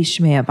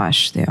değişmeye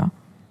başlıyor.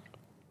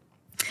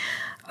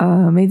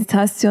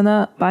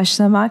 Meditasyona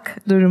başlamak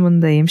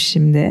durumundayım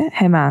şimdi.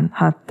 Hemen,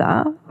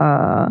 hatta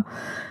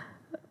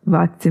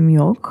vaktim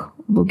yok.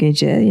 Bu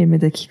gece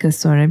 20 dakika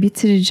sonra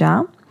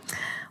bitireceğim.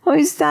 O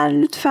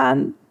yüzden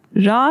lütfen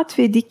rahat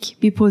ve dik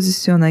bir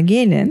pozisyona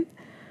gelin.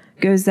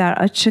 Gözler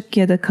açık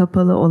ya da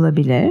kapalı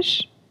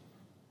olabilir.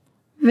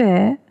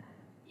 Ve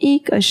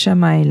ilk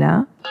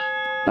aşamayla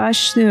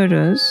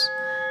başlıyoruz.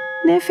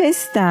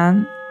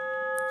 Nefesten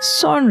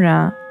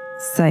sonra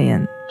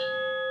sayın.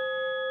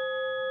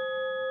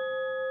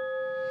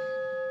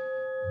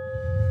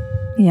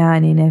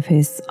 Yani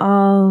nefes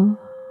al,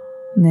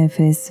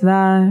 nefes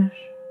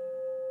ver.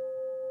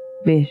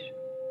 1.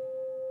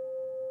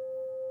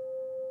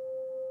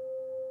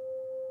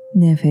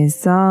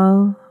 Nefes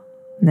al,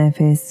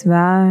 nefes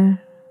ver.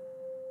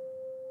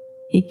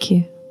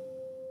 2.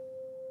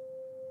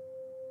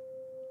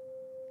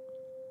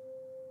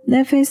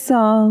 Nefes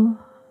al,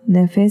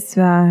 nefes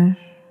ver.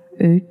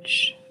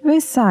 3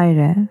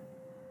 vesaire.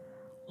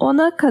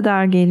 10'a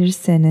kadar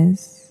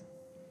gelirseniz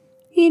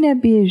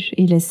yine 1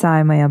 ile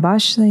saymaya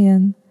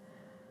başlayın.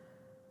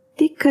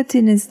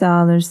 Dikkatiniz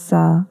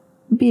dağılırsa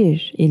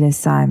 1 ile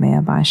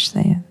saymaya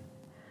başlayın.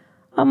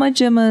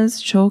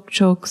 Amacımız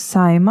çok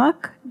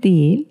saymak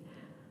değil.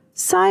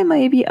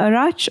 Saymayı bir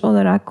araç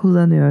olarak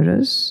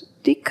kullanıyoruz.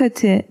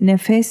 Dikkati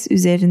nefes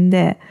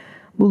üzerinde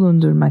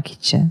bulundurmak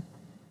için.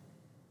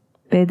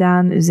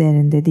 Beden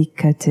üzerinde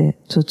dikkati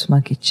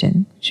tutmak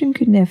için.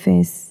 Çünkü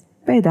nefes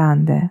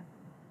bedende.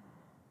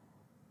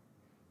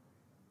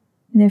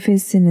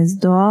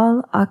 Nefesiniz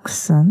doğal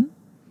aksın.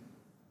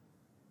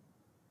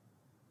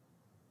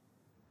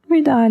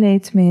 Müdahale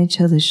etmeye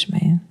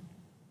çalışmayın.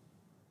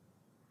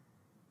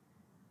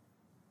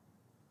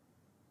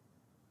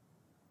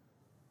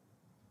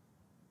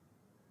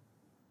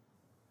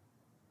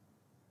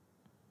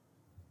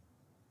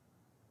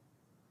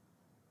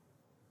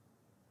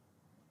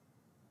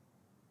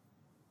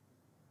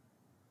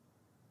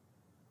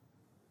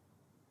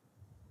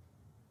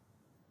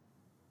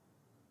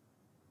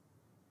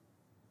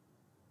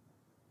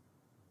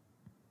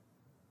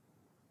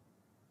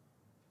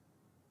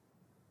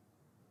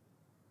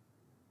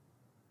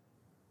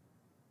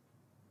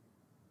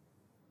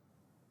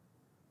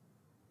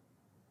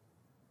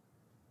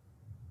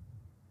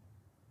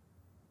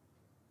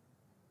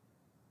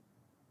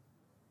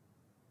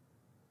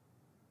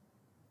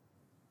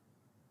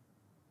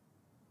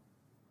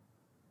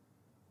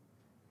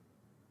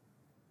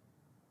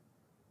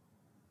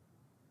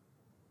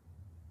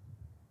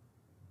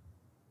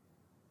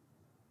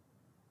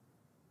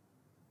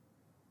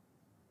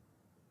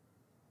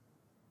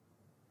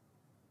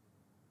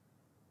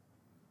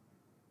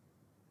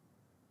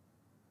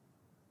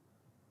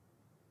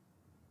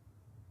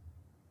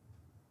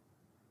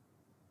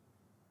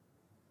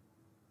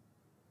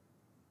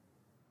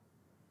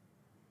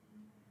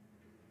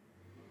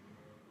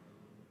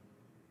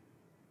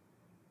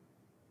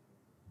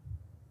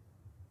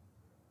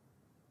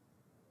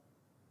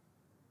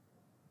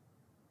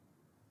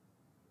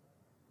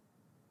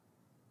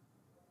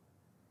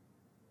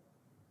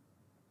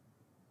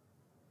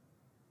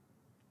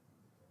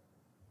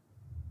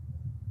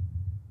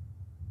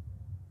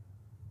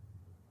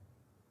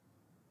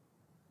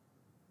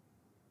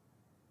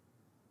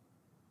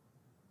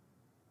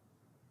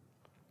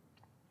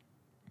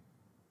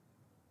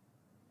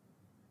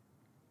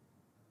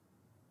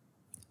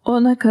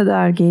 Ona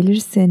kadar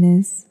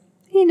gelirseniz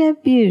yine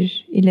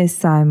 1 ile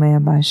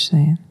saymaya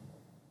başlayın.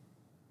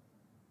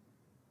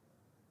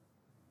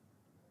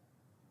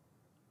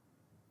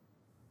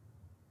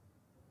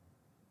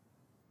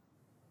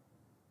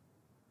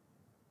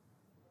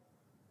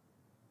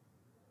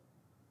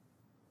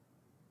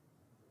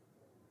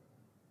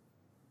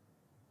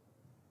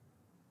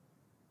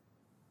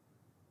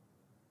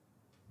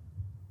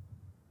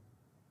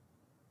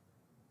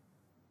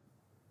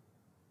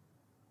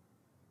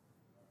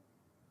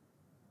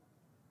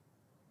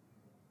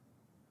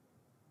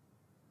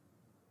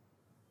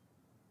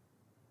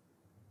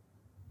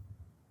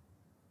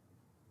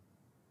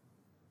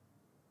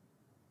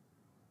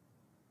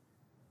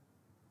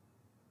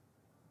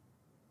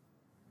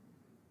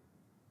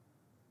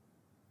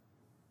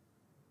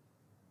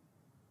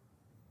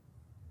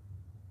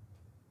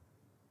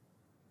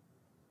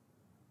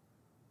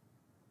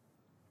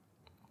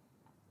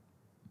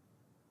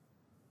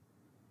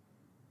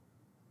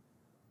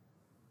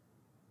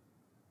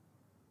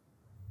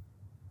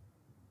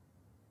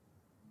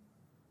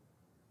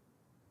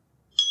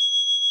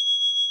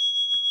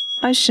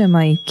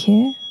 Aşama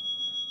 2.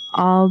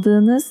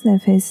 Aldığınız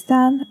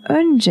nefesten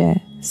önce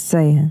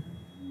sayın.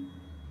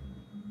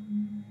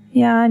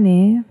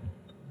 Yani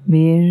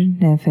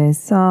 1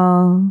 nefes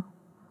al,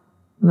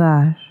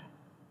 ver.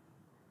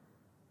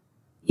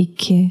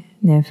 2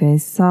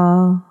 nefes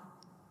al,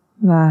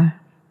 ver.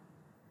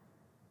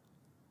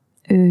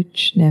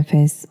 3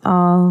 nefes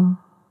al,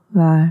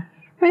 ver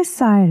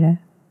vesaire.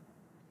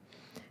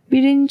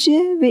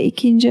 Birinci ve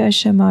ikinci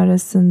aşama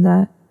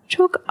arasında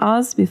çok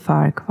az bir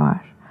fark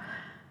var.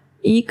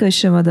 İlk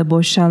aşamada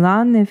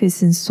boşalan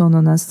nefesin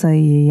sonuna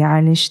sayıyı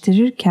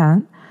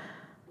yerleştirirken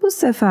bu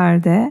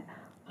sefer de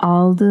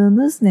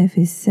aldığınız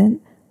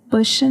nefesin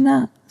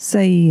başına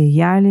sayıyı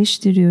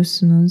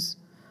yerleştiriyorsunuz.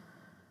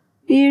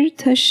 Bir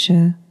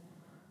taşı,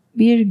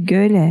 bir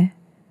göle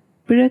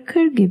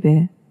bırakır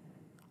gibi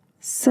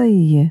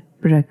sayıyı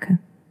bırakın.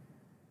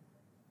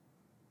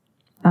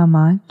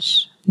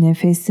 Amaç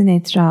nefesin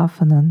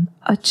etrafının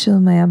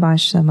açılmaya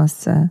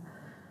başlaması,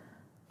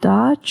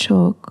 daha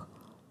çok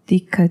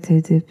dikkat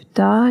edip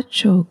daha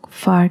çok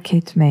fark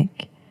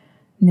etmek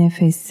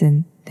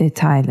nefesin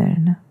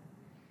detaylarını.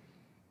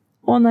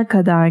 10'a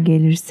kadar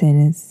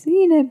gelirseniz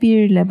yine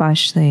 1 ile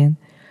başlayın.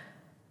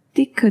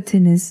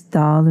 Dikkatiniz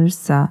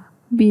dağılırsa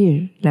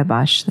 1 ile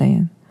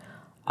başlayın.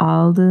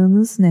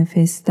 Aldığınız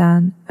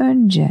nefesten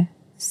önce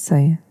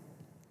sayın.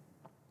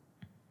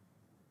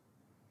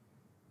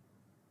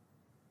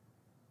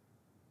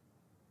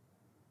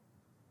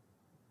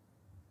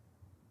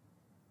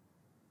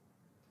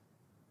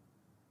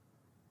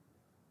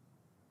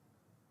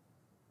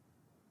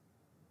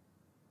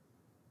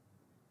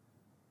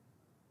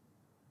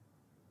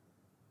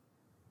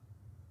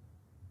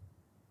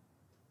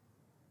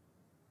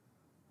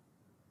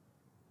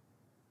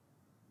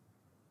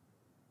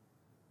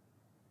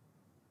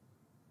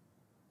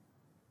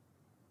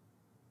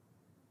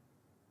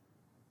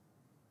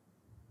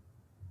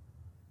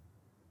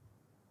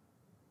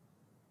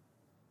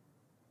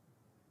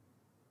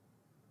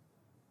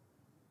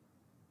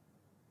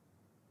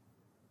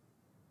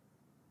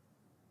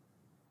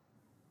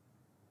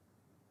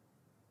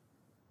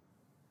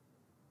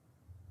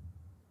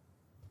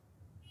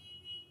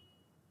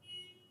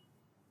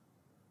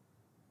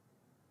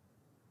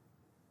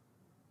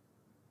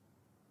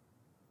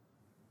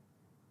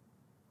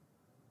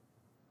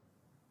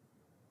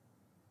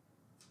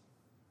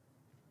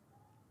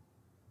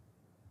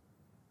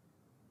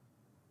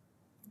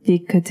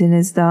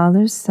 Dikkatiniz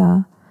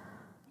dağılırsa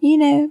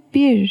yine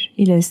 1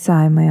 ile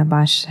saymaya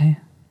başlayın.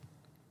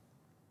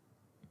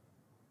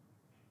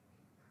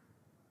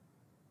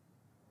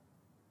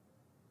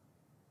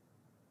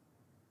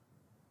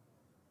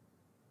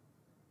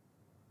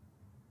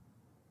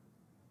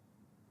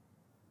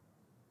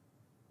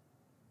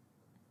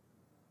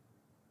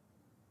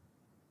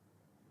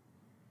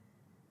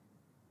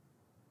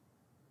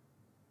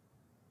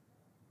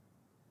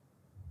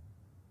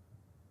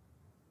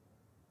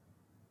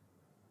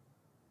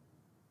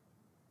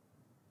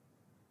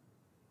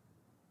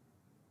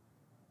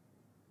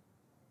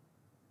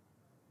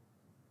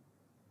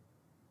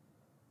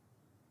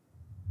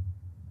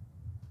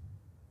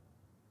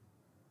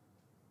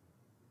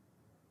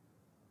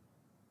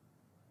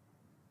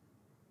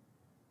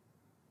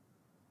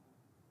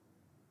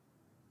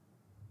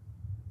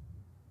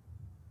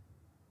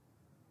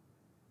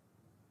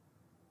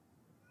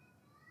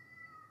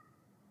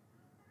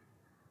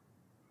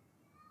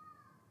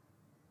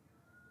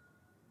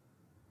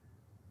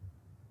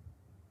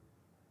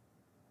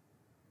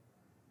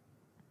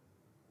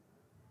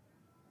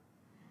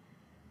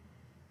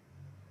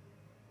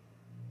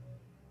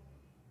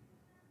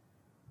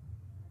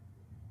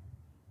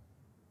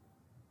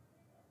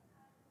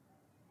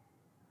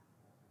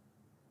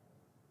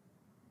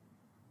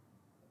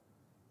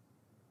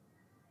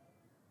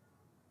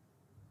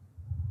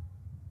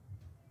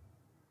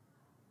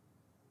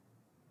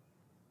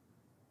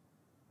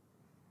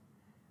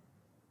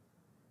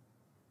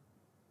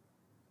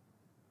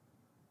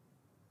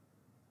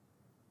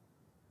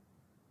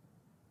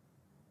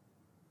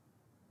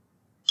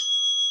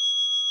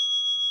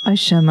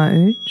 Aşama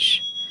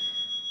 3.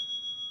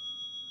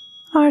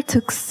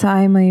 Artık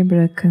saymayı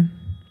bırakın.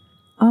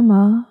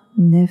 Ama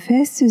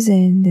nefes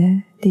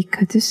üzerinde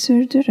dikkati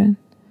sürdürün.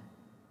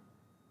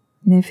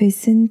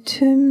 Nefesin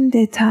tüm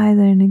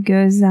detaylarını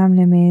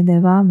gözlemlemeye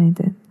devam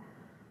edin.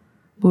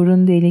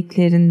 Burun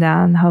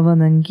deliklerinden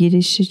havanın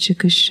girişi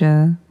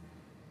çıkışı,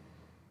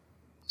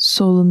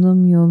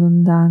 solunum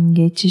yolundan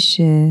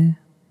geçişi,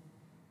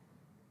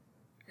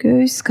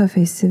 göğüs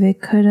kafesi ve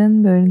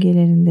karın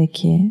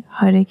bölgelerindeki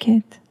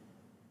hareket.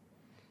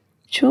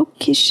 Çok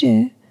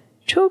kişi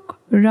çok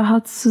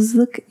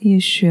rahatsızlık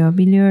yaşıyor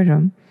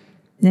biliyorum.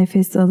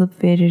 Nefes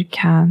alıp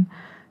verirken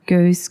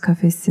göğüs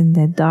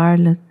kafesinde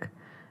darlık,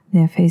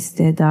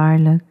 nefeste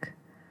darlık,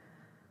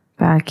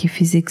 belki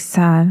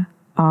fiziksel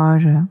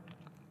ağrı.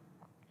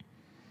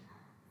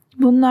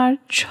 Bunlar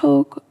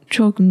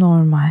çok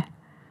normal.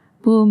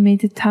 Bu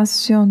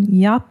meditasyon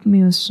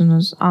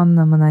yapmıyorsunuz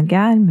anlamına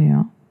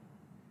gelmiyor.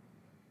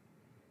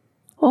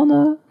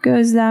 Onu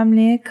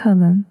gözlemleye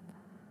kalın.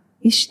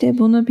 İşte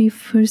bunu bir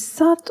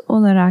fırsat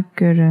olarak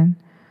görün.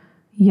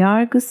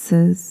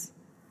 Yargısız,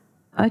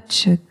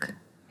 açık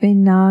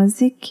ve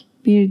nazik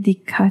bir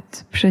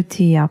dikkat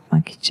pratiği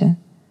yapmak için.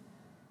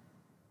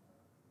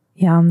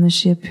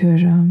 Yanlış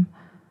yapıyorum.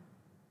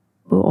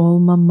 Bu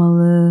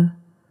olmamalı.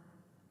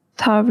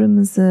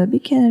 Tavrımızı bir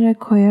kenara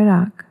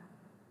koyarak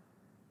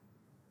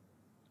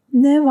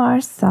Ne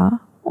varsa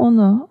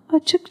onu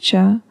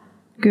açıkça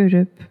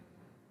görüp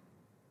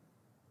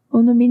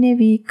onu bir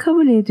nevi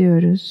kabul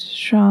ediyoruz.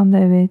 Şu anda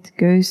evet,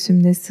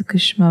 göğsümde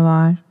sıkışma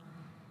var.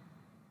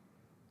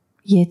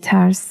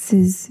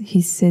 Yetersiz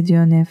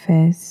hissediyor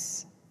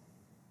nefes.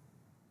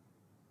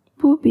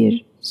 Bu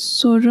bir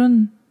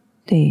sorun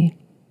değil.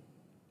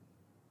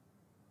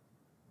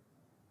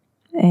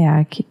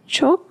 Eğer ki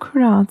çok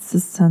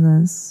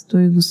rahatsızsanız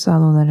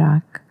duygusal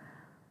olarak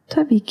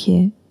tabii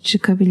ki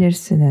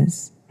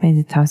çıkabilirsiniz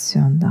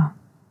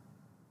meditasyondan.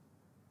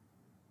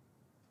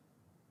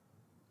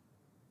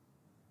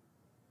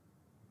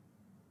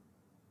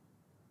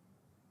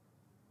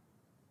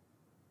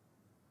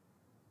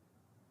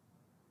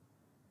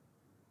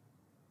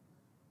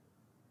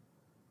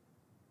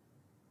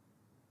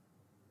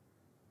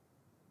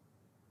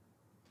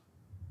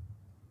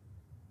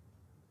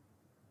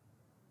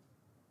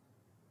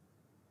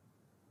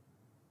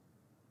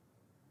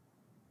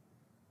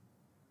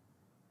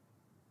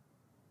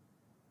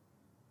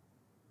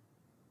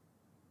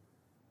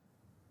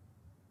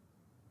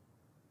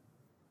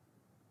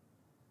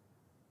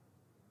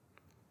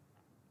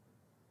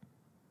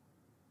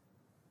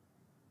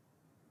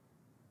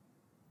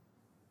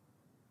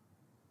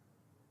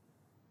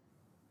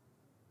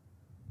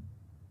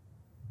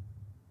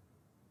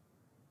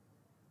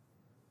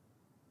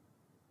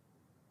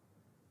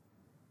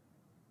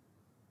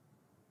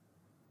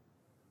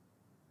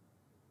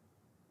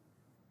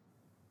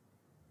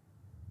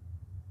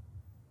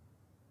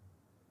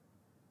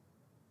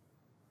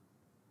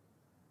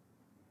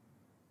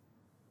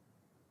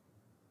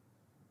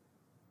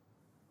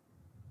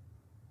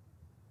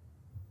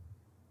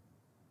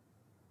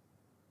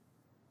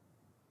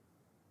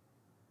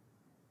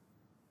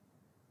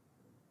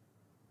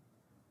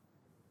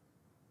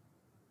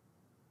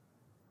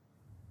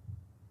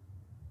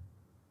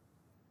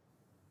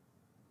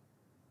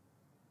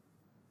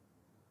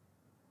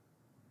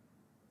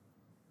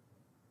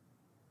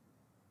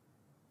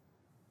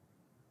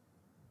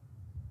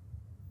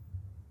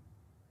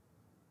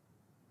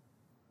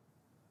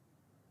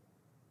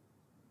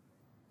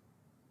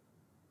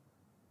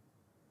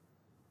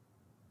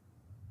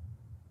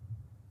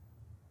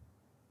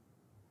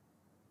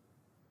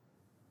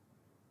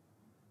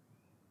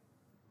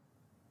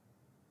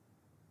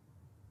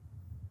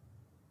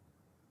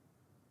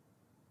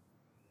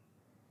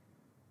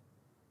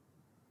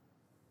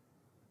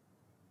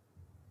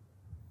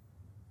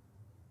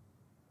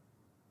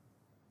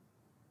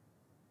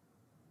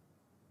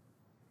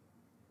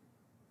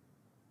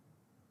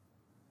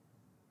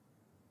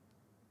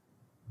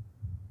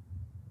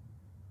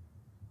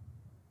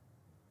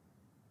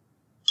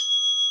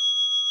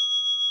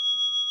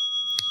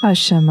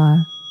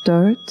 Aşama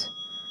 4.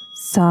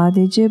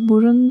 Sadece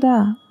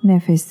burunda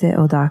nefese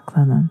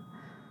odaklanın.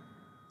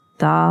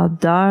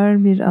 Daha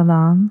dar bir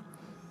alan,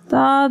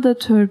 daha da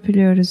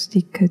törpülüyoruz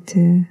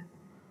dikkati.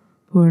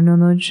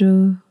 Burnun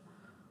ucu,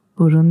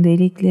 burun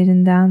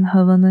deliklerinden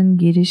havanın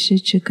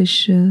girişi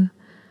çıkışı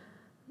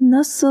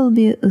nasıl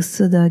bir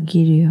ısıda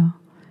giriyor.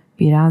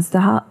 Biraz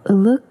daha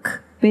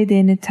ılık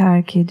bedeni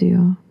terk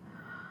ediyor.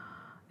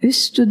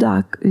 Üst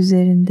dudak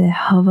üzerinde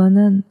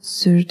havanın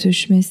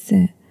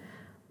sürtüşmesi.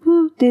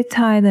 Bu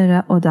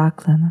detaylara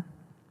odaklanın.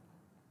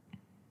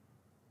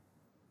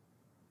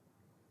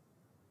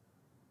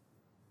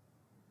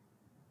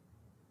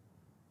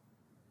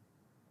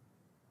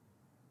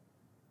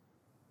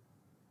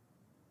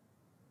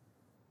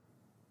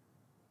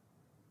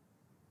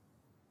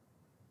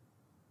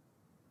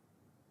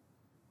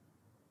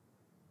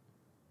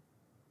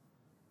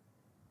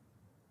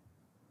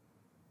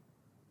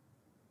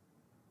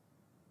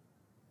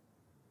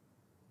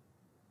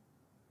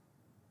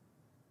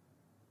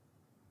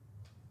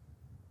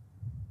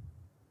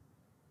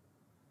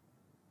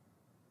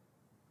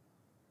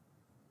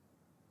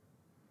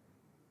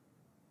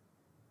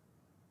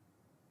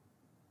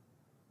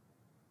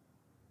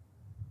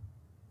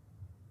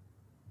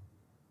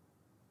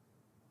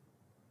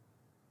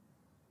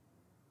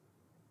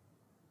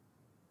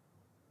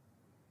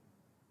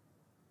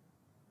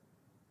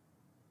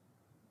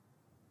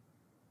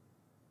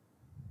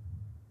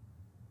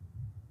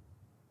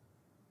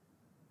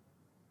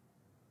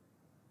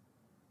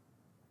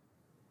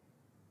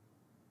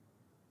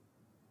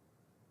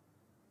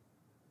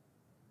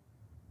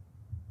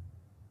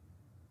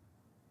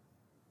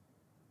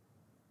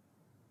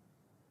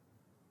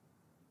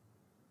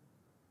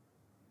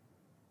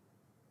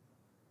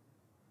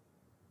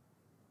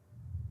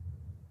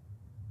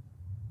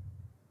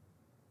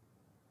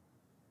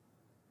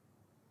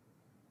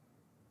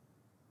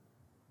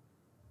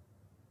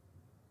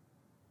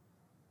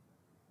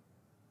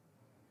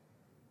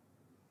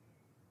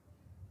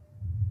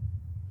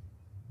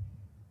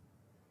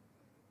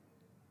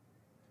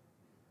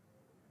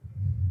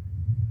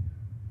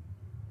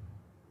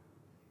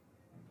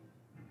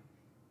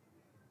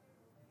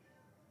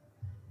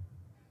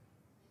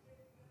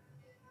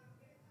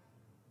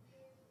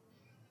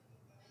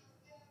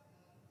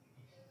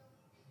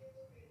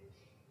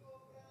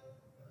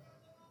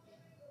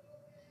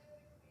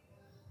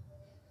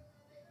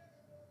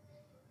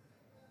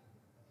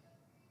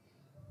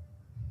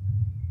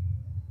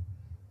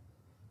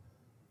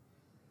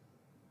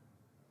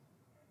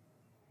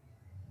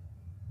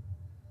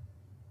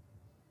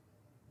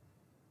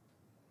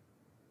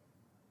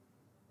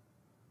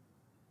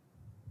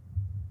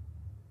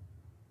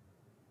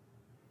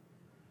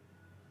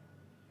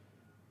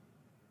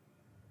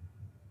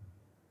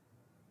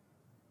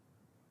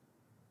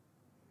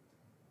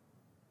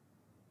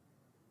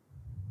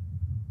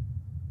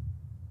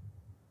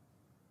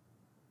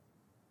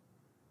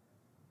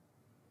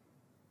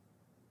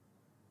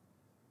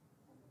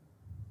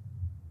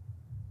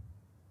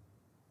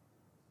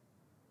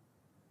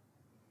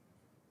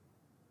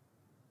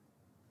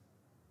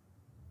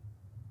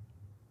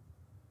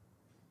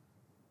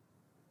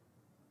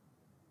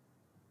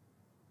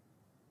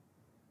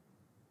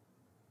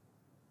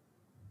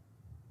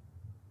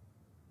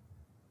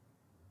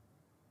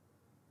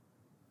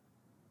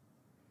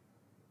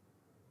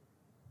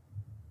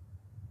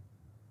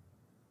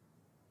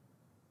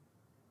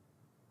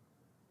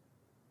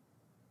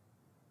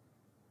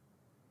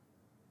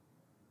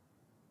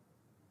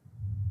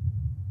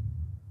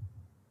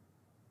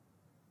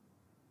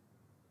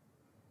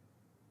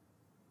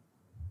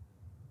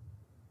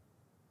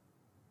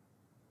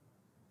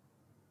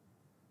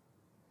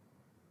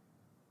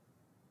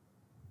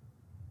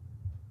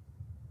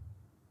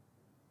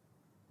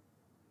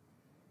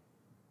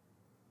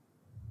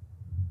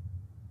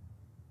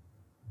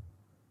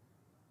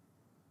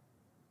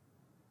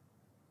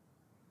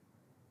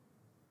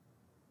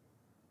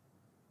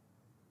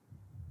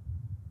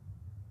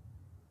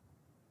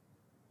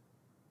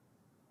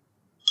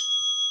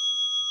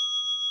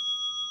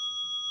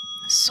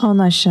 Son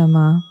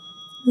aşama,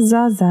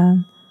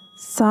 zazen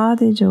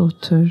sadece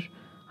otur,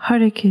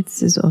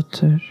 hareketsiz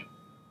otur.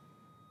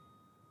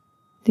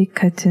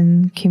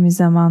 Dikkatin kimi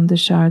zaman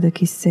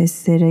dışarıdaki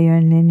seslere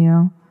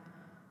yönleniyor,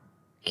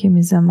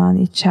 kimi zaman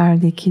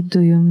içerideki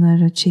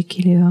duyumlara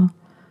çekiliyor.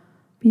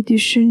 Bir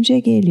düşünce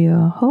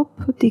geliyor,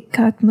 hop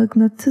dikkat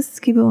mıknatıs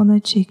gibi ona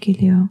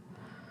çekiliyor.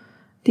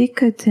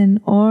 Dikkatin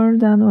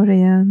oradan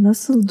oraya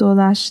nasıl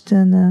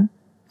dolaştığını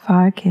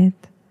fark et.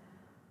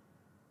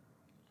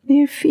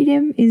 Bir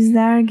film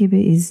izler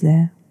gibi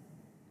izle.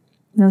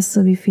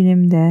 Nasıl bir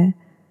filmde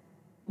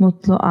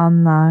mutlu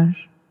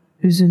anlar,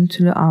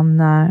 üzüntülü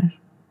anlar,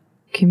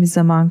 kimi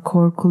zaman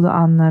korkulu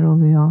anlar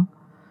oluyor.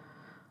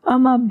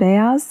 Ama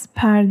beyaz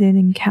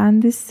perdenin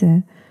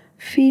kendisi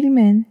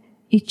filmin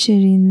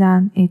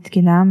içeriğinden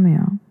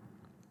etkilenmiyor.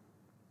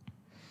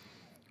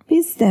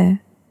 Biz de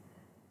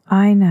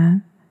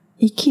aynen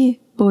iki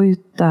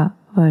boyutta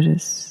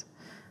varız.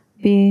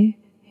 Bir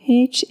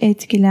hiç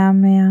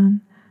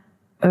etkilenmeyen,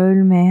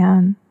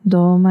 ölmeyen,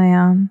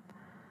 doğmayan,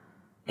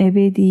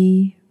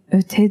 ebedi,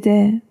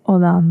 ötede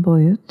olan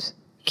boyut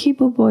ki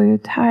bu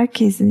boyut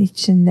herkesin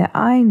içinde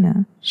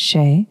aynı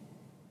şey,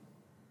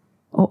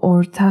 o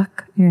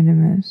ortak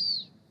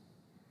yönümüz.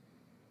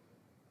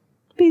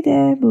 Bir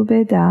de bu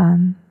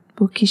beden,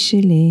 bu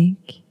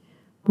kişilik,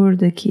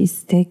 buradaki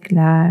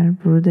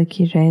istekler,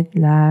 buradaki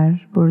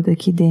redler,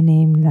 buradaki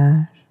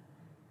deneyimler.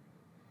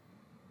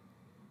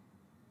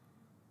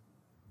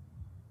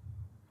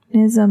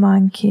 Ne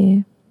zaman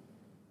ki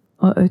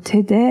o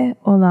ötede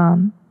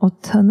olan, o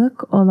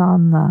tanık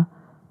olanla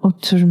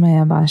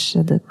oturmaya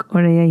başladık,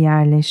 oraya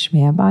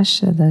yerleşmeye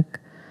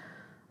başladık.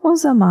 O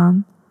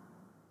zaman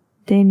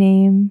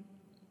deneyim,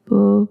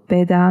 bu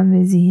beden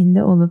ve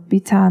zihinde olup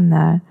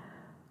bitenler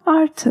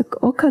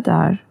artık o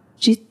kadar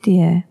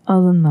ciddiye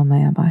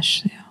alınmamaya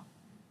başlıyor.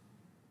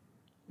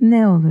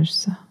 Ne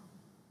olursa.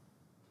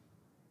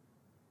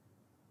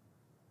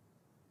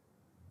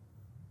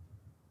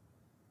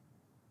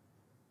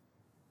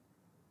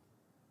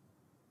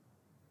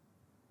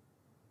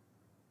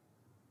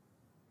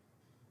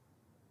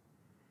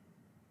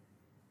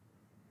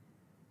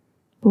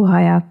 Bu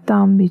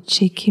hayattan bir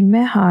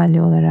çekilme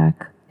hali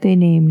olarak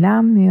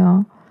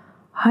deneyimlenmiyor.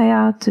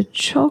 Hayatı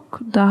çok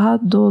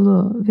daha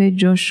dolu ve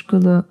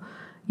coşkulu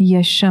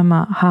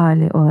yaşama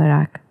hali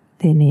olarak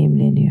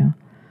deneyimleniyor.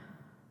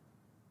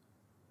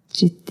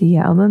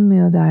 Ciddiye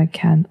alınmıyor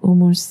derken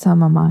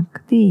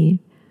umursamamak değil,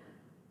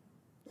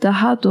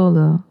 daha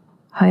dolu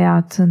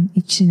hayatın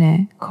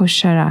içine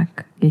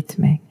koşarak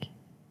gitmek.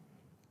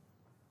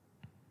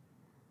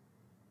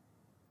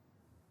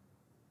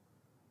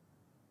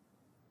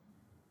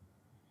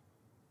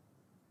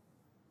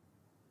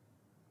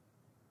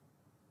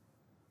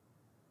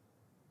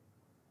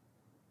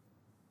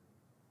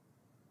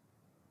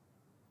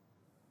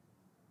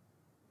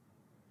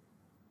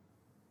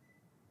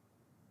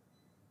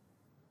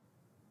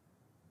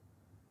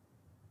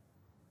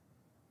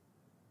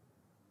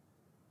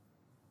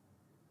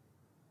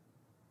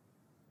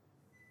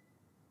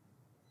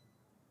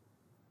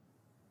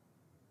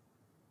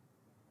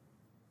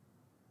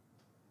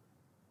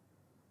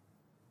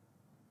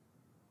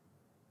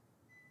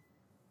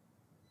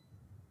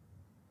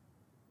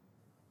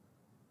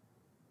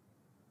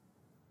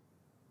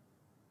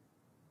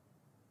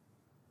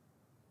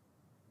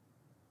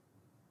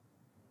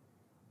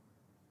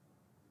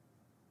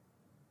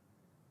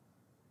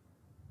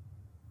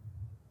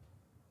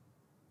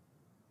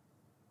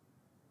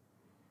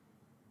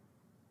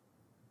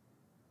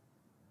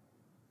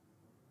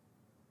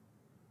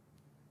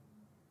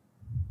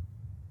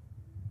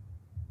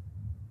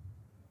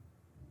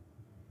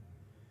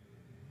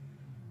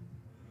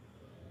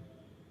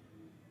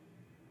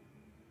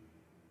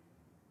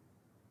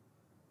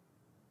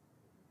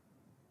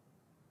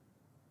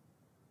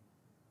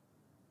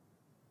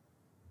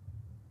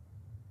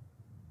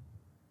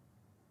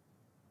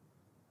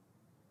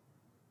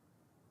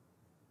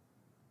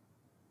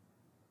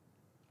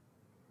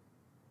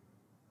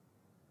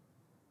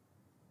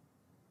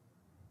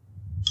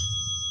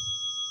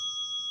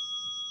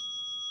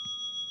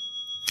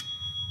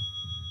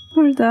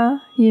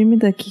 Burada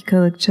 20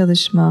 dakikalık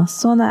çalışma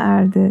sona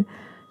erdi.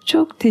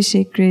 Çok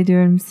teşekkür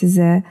ediyorum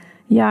size.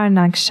 Yarın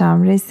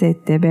akşam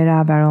Reset'te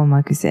beraber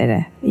olmak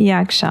üzere. İyi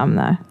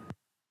akşamlar.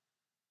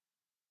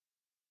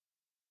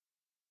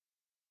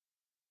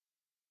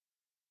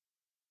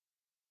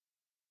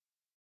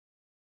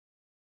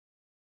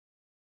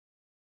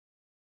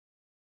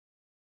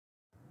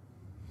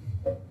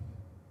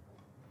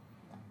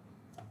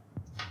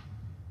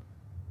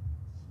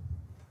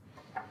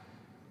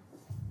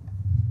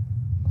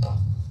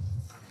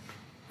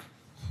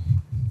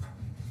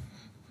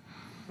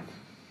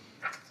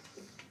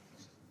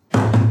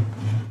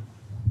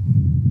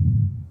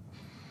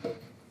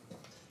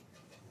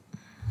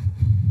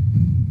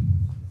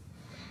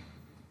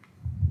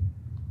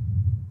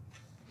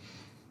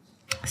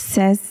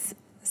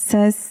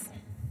 Ses.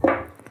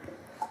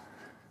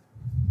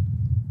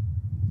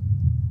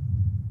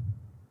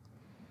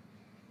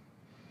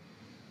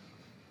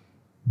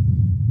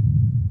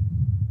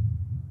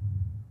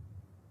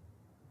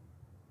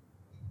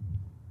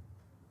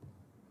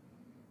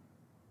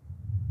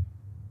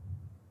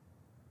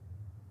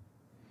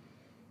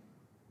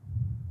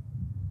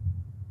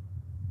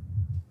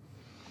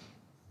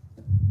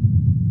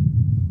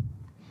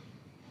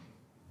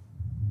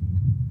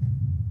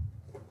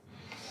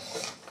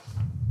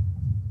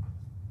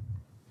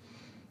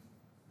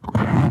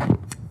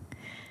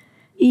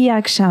 İyi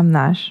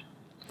akşamlar.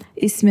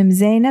 İsmim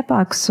Zeynep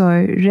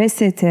Aksoy.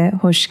 Reset'e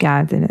hoş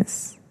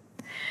geldiniz.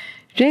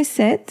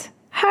 Reset,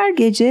 her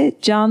gece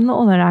canlı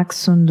olarak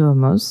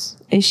sunduğumuz,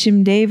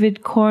 eşim David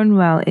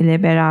Cornwell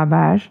ile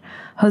beraber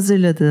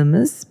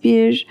hazırladığımız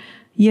bir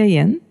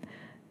yayın.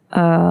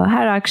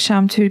 Her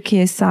akşam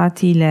Türkiye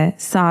saatiyle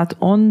saat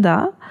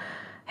 10'da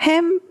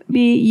hem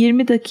bir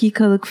 20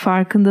 dakikalık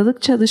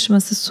farkındalık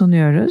çalışması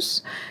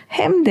sunuyoruz,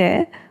 hem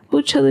de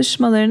bu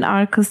çalışmaların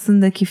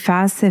arkasındaki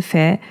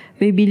felsefe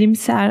ve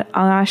bilimsel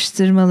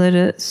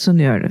araştırmaları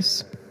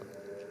sunuyoruz.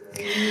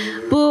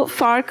 Bu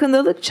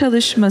farkındalık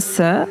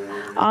çalışması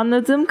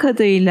anladığım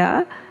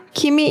kadarıyla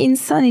kimi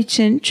insan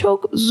için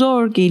çok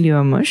zor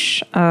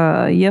geliyormuş.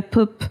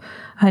 Yapıp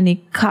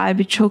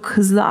kalbi çok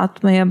hızlı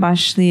atmaya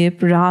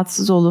başlayıp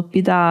rahatsız olup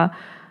bir daha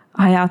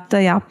hayatta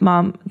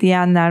yapmam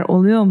diyenler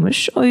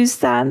oluyormuş. O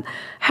yüzden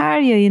her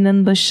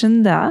yayının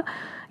başında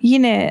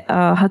yine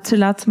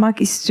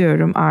hatırlatmak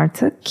istiyorum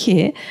artık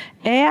ki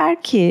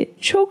eğer ki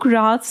çok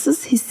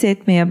rahatsız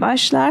hissetmeye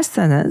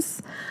başlarsanız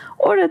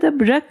orada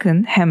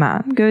bırakın,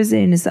 hemen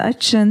gözlerinizi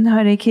açın,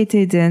 hareket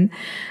edin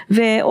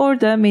ve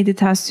orada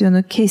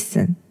meditasyonu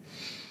kesin.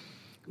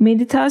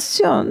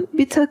 Meditasyon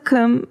bir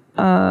takım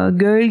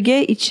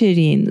gölge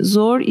içeriğin,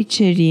 zor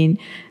içeriğin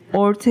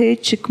ortaya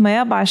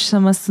çıkmaya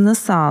başlamasını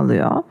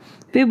sağlıyor.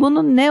 Ve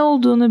bunun ne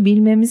olduğunu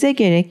bilmemize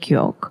gerek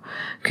yok.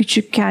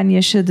 Küçükken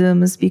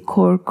yaşadığımız bir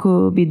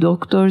korku, bir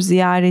doktor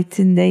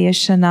ziyaretinde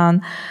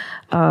yaşanan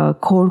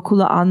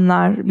korkulu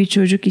anlar bir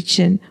çocuk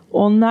için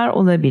onlar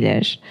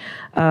olabilir.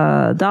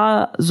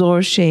 Daha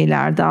zor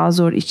şeyler, daha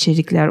zor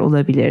içerikler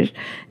olabilir.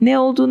 Ne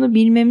olduğunu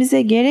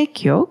bilmemize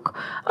gerek yok.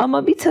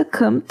 Ama bir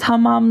takım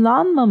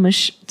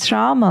tamamlanmamış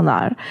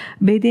travmalar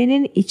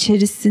bedenin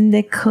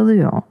içerisinde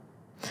kalıyor.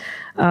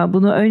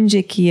 Bunu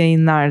önceki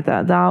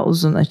yayınlarda daha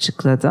uzun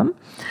açıkladım.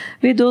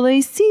 Ve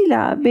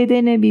dolayısıyla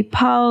bedene bir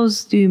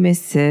pause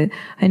düğmesi,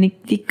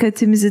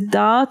 dikkatimizi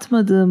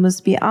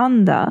dağıtmadığımız bir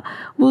anda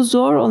bu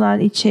zor olan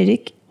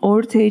içerik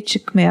ortaya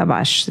çıkmaya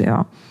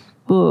başlıyor.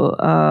 Bu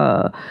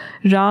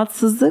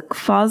rahatsızlık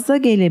fazla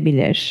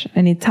gelebilir.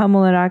 Tam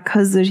olarak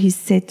hazır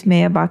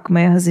hissetmeye,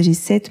 bakmaya hazır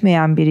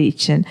hissetmeyen biri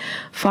için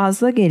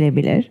fazla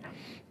gelebilir.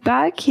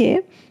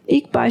 Belki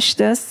ilk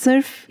başta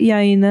sırf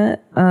yayını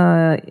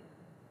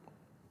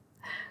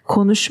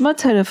konuşma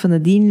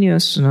tarafını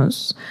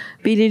dinliyorsunuz,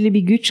 belirli bir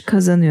güç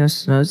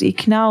kazanıyorsunuz,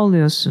 ikna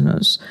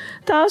oluyorsunuz.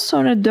 Daha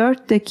sonra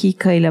 4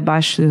 dakikayla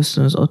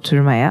başlıyorsunuz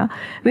oturmaya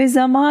ve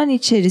zaman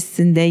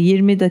içerisinde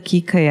 20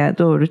 dakikaya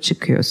doğru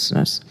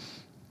çıkıyorsunuz.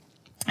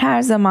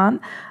 Her zaman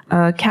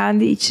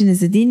kendi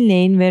içinizi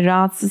dinleyin ve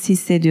rahatsız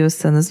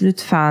hissediyorsanız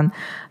lütfen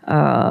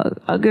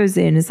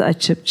gözlerinizi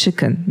açıp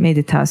çıkın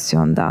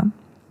meditasyondan.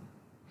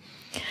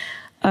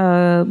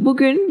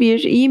 Bugün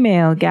bir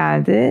e-mail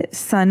geldi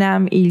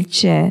Sanem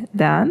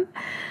İlçe'den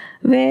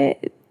ve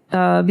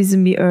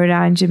bizim bir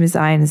öğrencimiz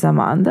aynı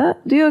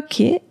zamanda. Diyor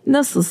ki,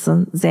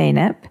 nasılsın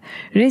Zeynep?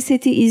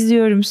 Reset'i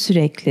izliyorum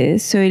sürekli.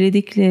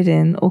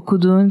 Söylediklerin,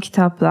 okuduğun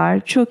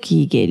kitaplar çok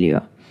iyi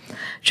geliyor.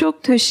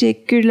 Çok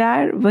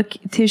teşekkürler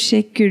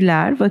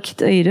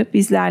vakit ayırıp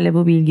bizlerle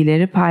bu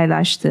bilgileri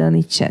paylaştığın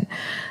için.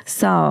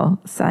 Sağ ol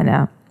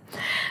Sanem.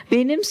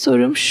 Benim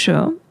sorum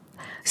şu.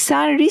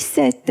 Sen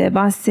Reset'te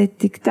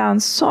bahsettikten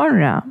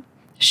sonra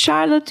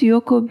Charlotte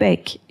Yoko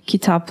Beck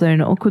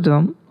kitaplarını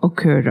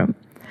okuyorum.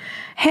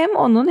 Hem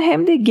onun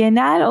hem de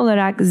genel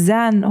olarak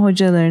Zen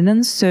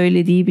hocalarının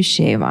söylediği bir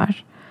şey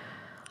var.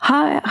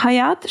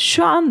 Hayat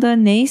şu anda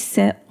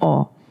neyse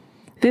o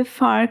ve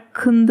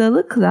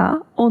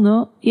farkındalıkla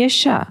onu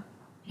yaşa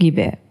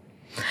gibi.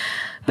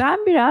 Ben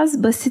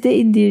biraz basite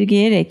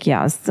indirgeyerek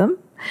yazdım.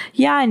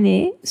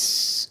 Yani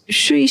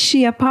şu işi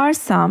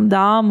yaparsam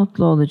daha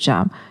mutlu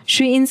olacağım,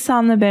 şu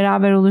insanla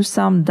beraber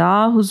olursam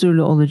daha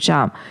huzurlu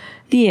olacağım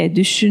diye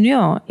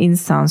düşünüyor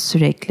insan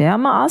sürekli.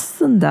 Ama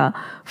aslında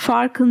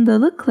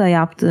farkındalıkla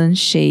yaptığın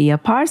şeyi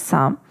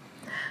yaparsam,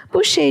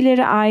 bu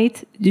şeylere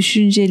ait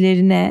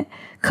düşüncelerine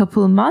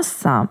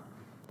kapılmazsam,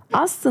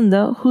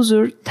 aslında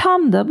huzur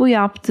tam da bu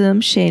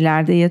yaptığım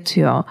şeylerde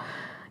yatıyor.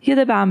 Ya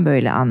da ben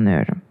böyle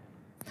anlıyorum.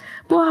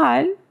 Bu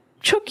hal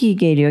çok iyi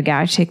geliyor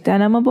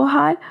gerçekten, ama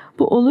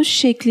bu oluş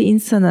şekli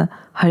insanı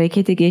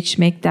harekete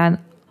geçmekten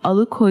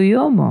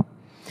alıkoyuyor mu?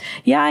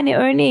 Yani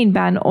örneğin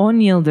ben 10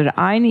 yıldır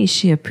aynı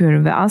işi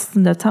yapıyorum ve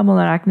aslında tam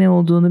olarak ne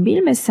olduğunu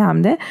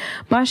bilmesem de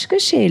başka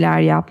şeyler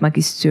yapmak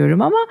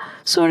istiyorum, ama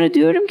sonra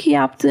diyorum ki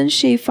yaptığın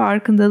şey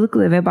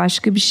farkındalıkla ve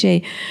başka bir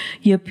şey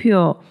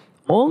yapıyor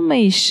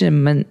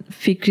olmayışımın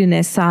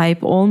fikrine sahip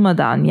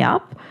olmadan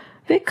yap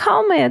ve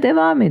kalmaya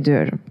devam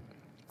ediyorum.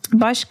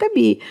 Başka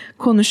bir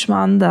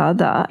konuşmanda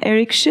da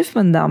Eric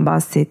Schiffman'dan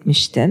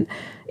bahsetmiştin.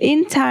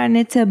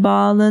 İnternete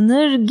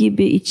bağlanır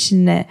gibi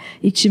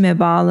içime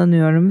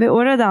bağlanıyorum ve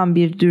oradan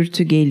bir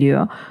dürtü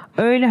geliyor.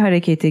 Öyle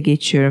harekete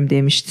geçiyorum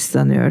demişti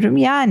sanıyorum.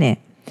 Yani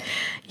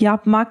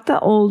yapmakta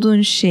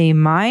olduğun şeyi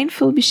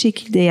mindful bir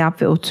şekilde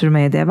yap ve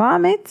oturmaya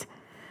devam et.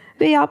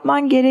 Ve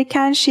yapman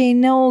gereken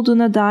şeyin ne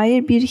olduğuna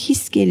dair bir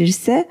his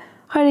gelirse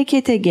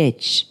harekete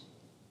geç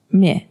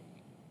mi?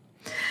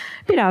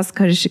 Biraz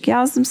karışık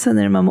yazdım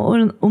sanırım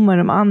ama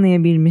umarım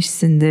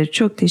anlayabilmişsindir.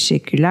 Çok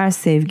teşekkürler,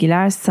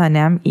 sevgiler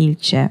Sanem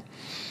İlçe.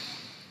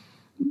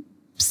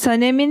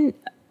 Sanem'in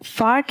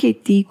fark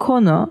ettiği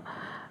konu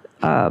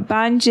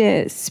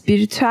bence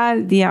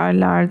spiritüel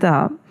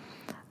diyarlarda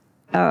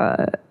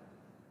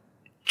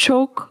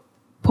çok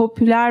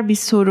popüler bir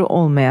soru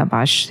olmaya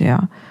başlıyor.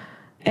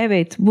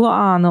 Evet, bu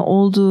anı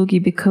olduğu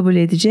gibi kabul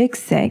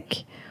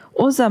edeceksek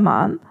o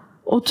zaman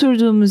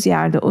oturduğumuz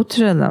yerde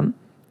oturalım,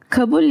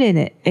 kabul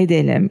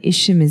edelim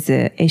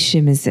işimizi,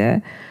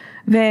 eşimizi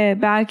ve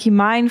belki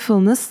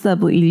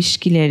mindfulness'la bu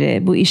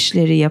ilişkileri, bu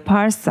işleri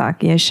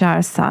yaparsak,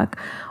 yaşarsak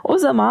o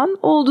zaman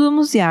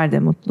olduğumuz yerde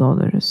mutlu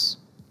oluruz.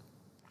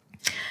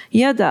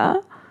 Ya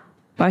da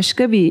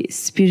başka bir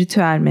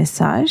spiritüel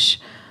mesaj,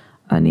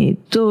 hani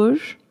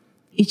dur,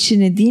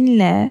 içini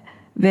dinle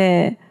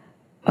ve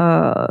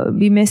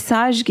bir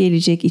mesaj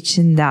gelecek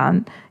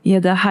içinden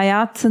ya da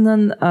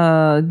hayatının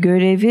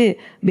görevi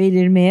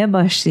belirmeye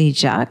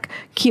başlayacak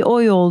ki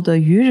o yolda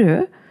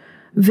yürü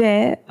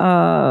ve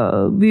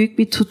büyük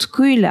bir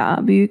tutkuyla,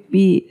 büyük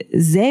bir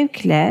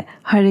zevkle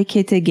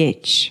harekete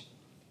geç.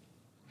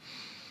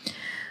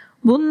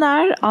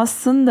 Bunlar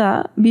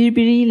aslında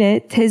birbiriyle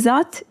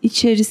tezat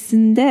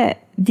içerisinde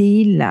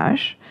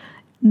değiller.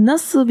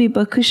 Nasıl bir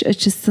bakış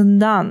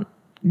açısından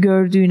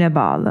gördüğüne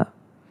bağlı.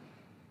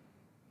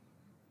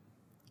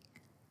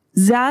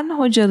 Zen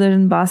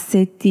hocaların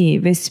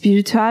bahsettiği ve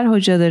spiritüel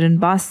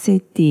hocaların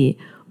bahsettiği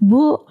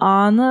bu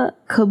anı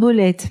kabul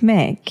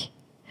etmek,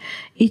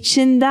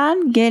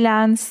 içinden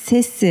gelen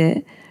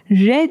sesi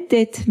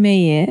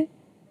reddetmeyi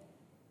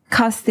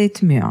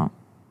kastetmiyor.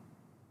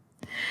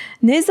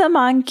 Ne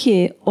zaman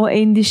ki o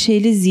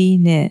endişeli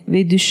zihni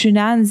ve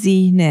düşünen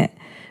zihni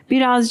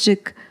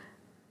birazcık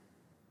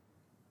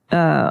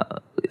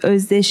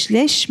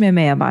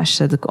özdeşleşmemeye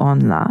başladık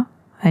onunla.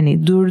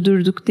 Hani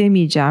durdurduk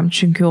demeyeceğim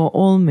çünkü o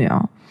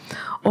olmuyor.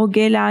 O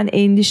gelen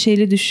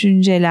endişeli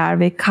düşünceler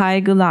ve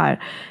kaygılar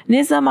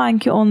ne zaman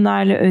ki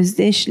onlarla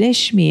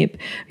özdeşleşmeyip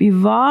bir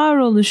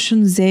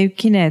varoluşun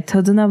zevkine,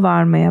 tadına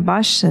varmaya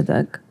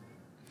başladık.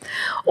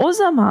 O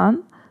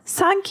zaman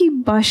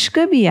sanki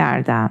başka bir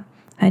yerden,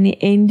 hani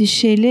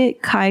endişeli,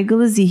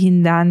 kaygılı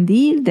zihinden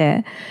değil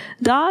de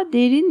daha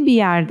derin bir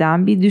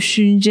yerden bir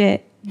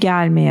düşünce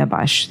gelmeye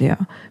başlıyor.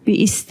 Bir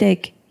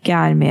istek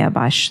gelmeye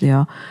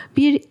başlıyor.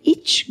 Bir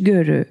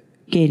içgörü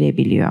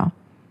gelebiliyor.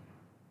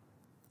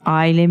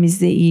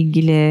 Ailemizle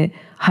ilgili,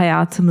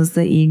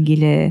 hayatımızla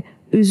ilgili,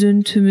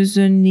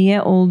 üzüntümüzün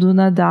niye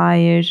olduğuna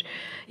dair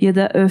ya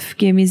da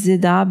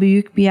öfkemizi daha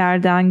büyük bir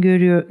yerden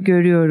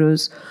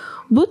görüyoruz.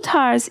 Bu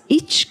tarz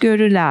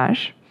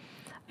içgörüler,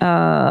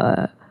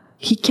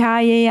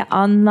 hikayeye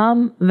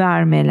anlam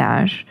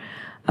vermeler,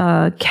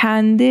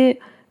 kendi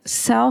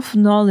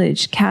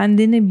self-knowledge,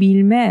 kendini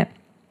bilme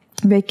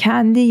ve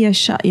kendi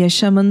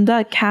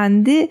yaşamında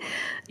kendi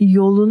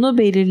yolunu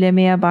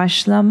belirlemeye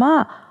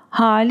başlama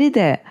hali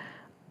de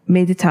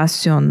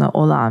meditasyonla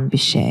olan bir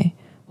şey.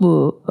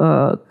 Bu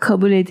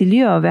kabul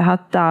ediliyor ve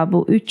hatta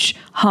bu 3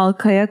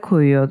 halkaya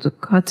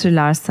koyuyorduk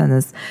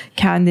hatırlarsanız.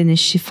 Kendini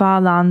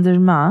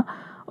şifalandırma,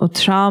 o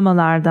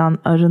travmalardan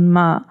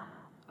arınma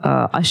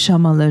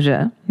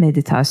aşamaları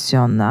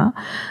meditasyonla.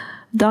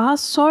 Daha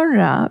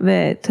sonra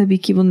ve tabii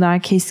ki bunlar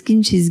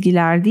keskin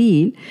çizgiler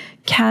değil,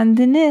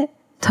 kendini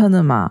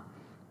tanıma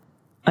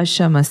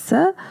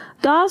aşaması,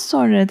 daha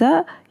sonra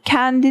da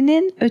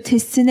kendinin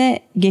ötesine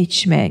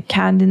geçme,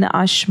 kendini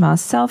aşma,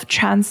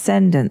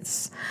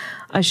 self-transcendence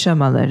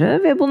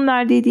aşamaları ve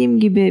bunlar dediğim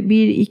gibi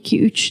 1,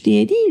 2, 3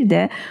 diye değil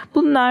de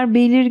bunlar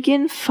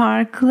belirgin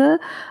farklı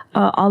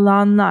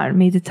alanlar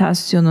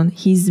meditasyonun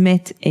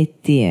hizmet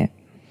ettiği.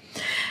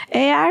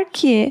 Eğer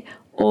ki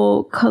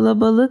o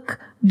kalabalık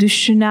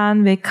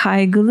düşünen ve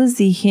kaygılı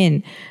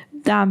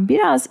zihinden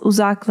biraz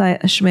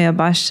uzaklaşmaya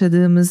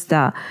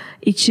başladığımızda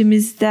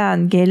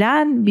içimizden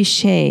gelen bir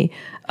şey,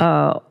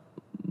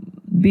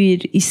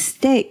 bir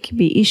istek,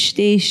 bir iş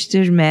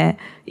değiştirme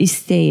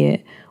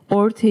isteği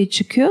ortaya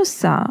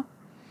çıkıyorsa,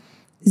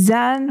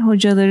 Zen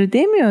hocaları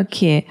demiyor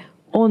ki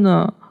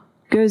onu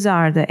göz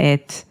ardı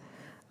et,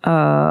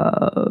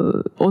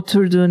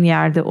 oturduğun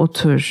yerde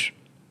otur.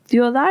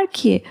 Diyorlar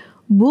ki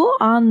bu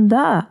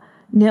anda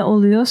ne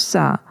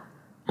oluyorsa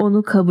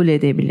onu kabul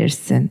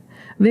edebilirsin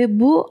ve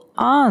bu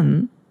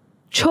an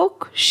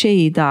çok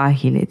şeyi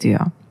dahil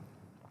ediyor.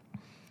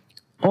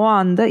 O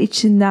anda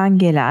içinden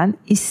gelen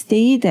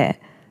isteği de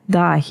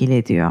dahil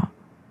ediyor.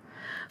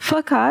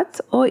 Fakat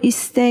o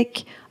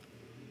istek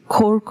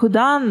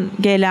korkudan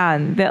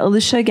gelen ve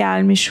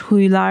alışagelmiş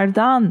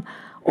huylardan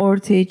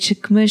ortaya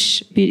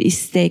çıkmış bir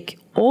istek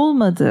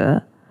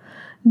olmadığı,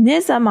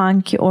 ne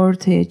zaman ki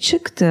ortaya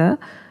çıktı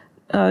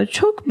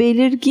çok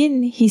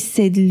belirgin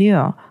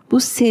hissediliyor. Bu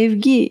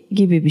sevgi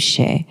gibi bir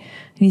şey.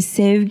 Yani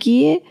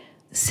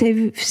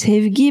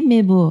sevgi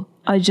mi bu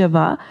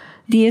acaba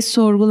diye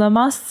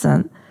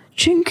sorgulamazsın.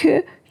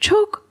 Çünkü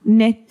çok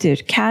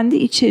nettir. Kendi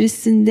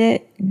içerisinde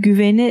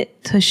güveni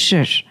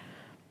taşır.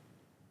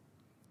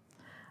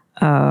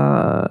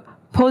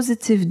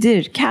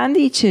 Pozitifdir. Kendi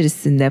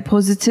içerisinde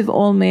pozitif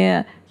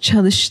olmaya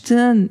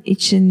çalıştığın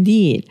için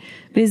değil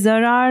ve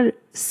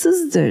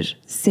zararsızdır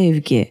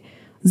sevgi.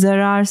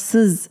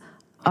 Zararsız,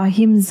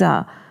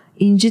 ahimsa,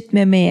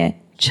 incitmemeye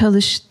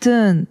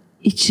çalıştığın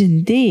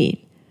için değil.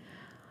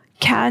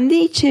 Kendi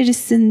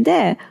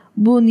içerisinde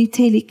bu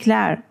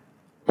nitelikler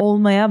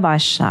olmaya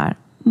başlar.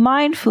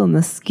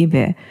 Mindfulness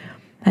gibi.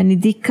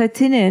 Hani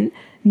dikkatinin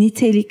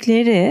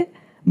nitelikleri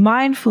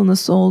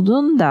mindfulness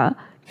olduğunda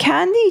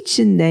kendi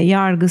içinde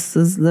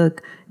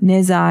yargısızlık,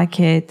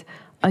 nezaket,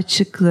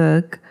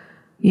 açıklık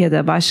ya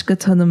da başka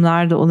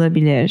tanımlar da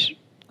olabilir.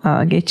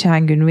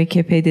 Geçen gün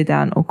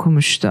Wikipedia'dan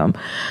okumuştum.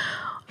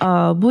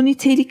 Bu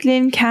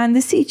niteliklerin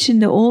kendisi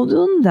içinde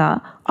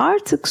olduğunda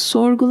artık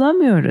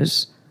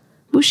sorgulamıyoruz.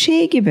 Bu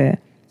şey gibi,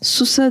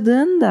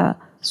 susadığında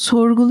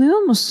sorguluyor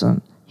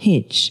musun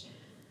hiç?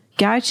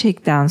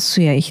 Gerçekten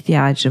suya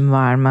ihtiyacım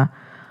var mı?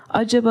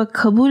 Acaba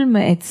kabul mü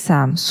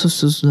etsem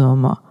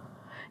susuzluğumu?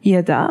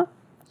 Ya da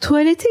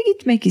tuvalete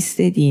gitmek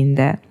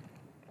istediğinde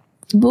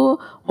bu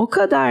o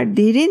kadar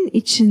derin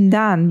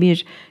içinden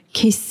bir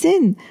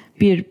kesin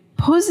bir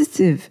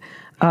pozitif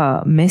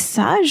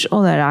mesaj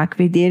olarak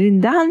ve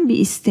derinden bir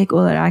istek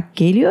olarak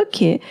geliyor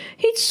ki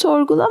hiç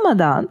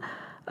sorgulamadan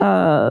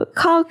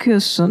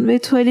kalkıyorsun ve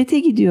tuvalete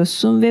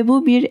gidiyorsun ve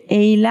bu bir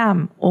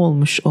eylem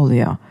olmuş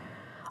oluyor.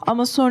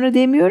 Ama sonra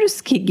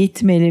demiyoruz ki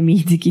gitmeli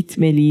miydi,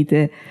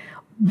 gitmeliydi.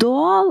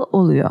 Doğal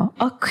oluyor,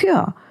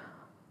 akıyor.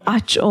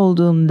 Aç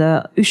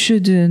olduğunda,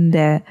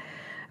 üşüdüğünde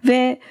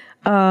ve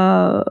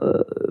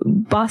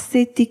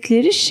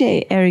bahsettikleri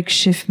şey Eric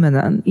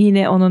Schiffman'ın,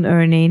 yine onun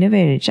örneğini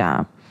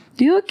vereceğim.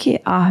 Diyor ki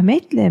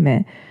Ahmet'le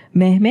mi,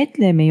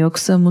 Mehmet'le mi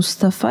yoksa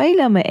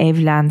Mustafa'yla mı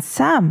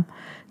evlensem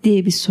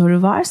diye bir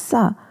soru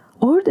varsa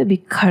orada bir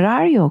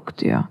karar yok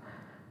diyor.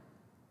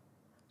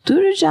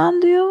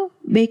 Duracaksın diyor,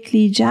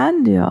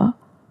 bekleyeceksin diyor.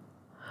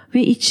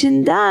 Ve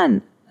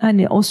içinden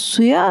hani o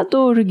suya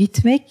doğru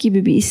gitmek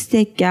gibi bir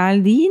istek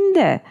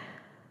geldiğinde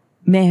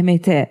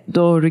Mehmet'e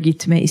doğru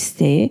gitme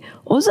isteği,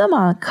 o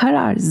zaman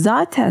karar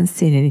zaten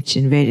senin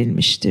için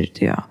verilmiştir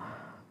diyor.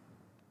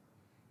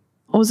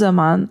 O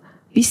zaman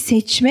bir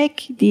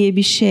seçmek diye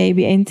bir şey,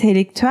 bir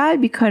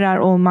entelektüel bir karar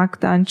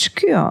olmaktan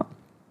çıkıyor.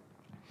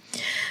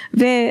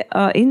 Ve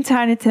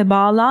internete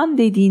bağlan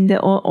dediğinde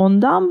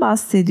ondan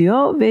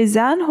bahsediyor ve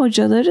Zen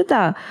hocaları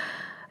da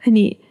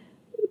hani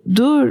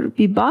dur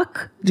bir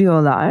bak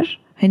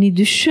diyorlar. Hani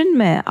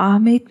düşünme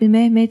Ahmet mi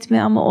Mehmet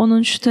mi ama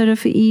onun şu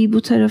tarafı iyi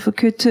bu tarafı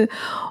kötü.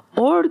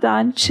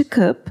 Oradan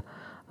çıkıp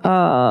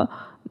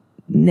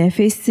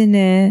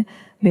nefesini,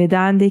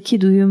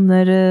 bedendeki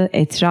duyumları,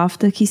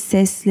 etraftaki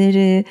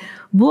sesleri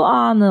bu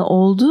anı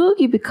olduğu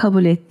gibi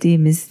kabul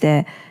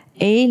ettiğimizde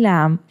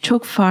eylem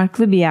çok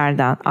farklı bir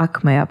yerden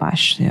akmaya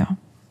başlıyor.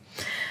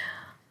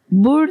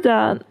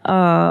 Burada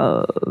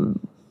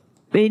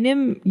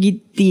benim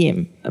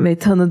gittiğim ve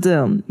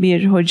tanıdığım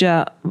bir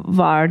hoca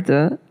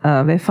vardı.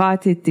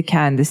 Vefat etti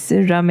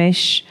kendisi.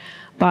 Ramesh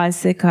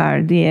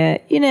Balsekar diye.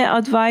 Yine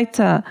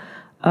Advaita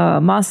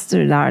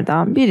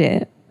Master'lardan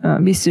biri.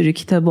 Bir sürü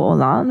kitabı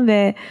olan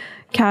ve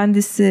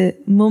kendisi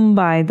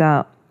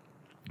Mumbai'da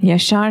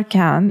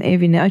yaşarken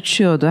evini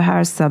açıyordu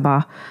her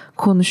sabah.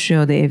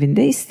 Konuşuyordu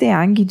evinde.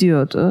 İsteyen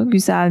gidiyordu.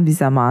 Güzel bir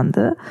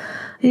zamandı.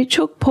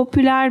 Çok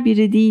popüler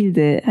biri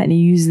değildi.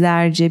 Hani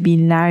yüzlerce,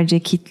 binlerce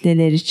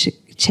kitleleri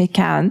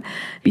çeken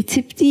bir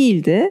tip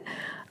değildi.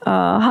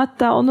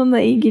 Hatta onunla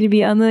ilgili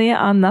bir anıyı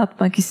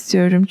anlatmak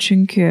istiyorum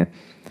çünkü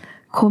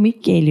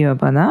komik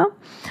geliyor bana.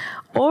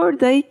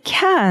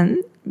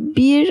 Oradayken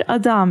bir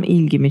adam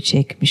ilgimi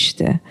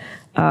çekmişti.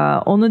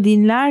 Onu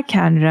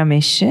dinlerken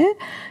Ramesh'i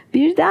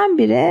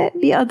birdenbire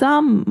bir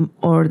adam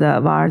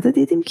orada vardı.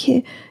 Dedim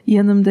ki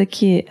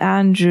yanımdaki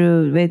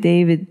Andrew ve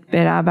David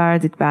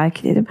beraberdik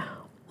belki dedim.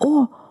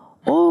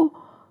 O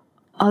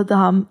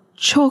adam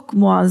çok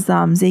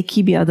muazzam,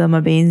 zeki bir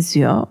adama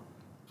benziyor.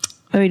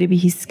 Öyle bir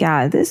his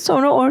geldi.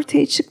 Sonra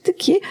ortaya çıktı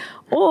ki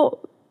o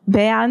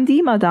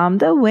beğendiğim adam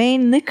da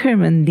Wayne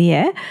Nickerman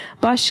diye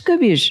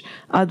başka bir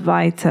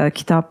Advaita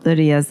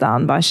kitapları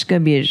yazan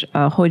başka bir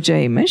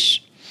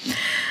hocaymış.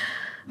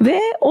 Ve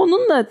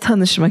onunla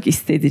tanışmak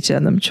istedi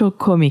canım. Çok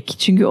komik.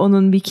 Çünkü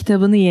onun bir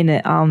kitabını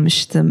yeni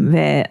almıştım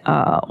ve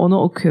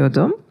onu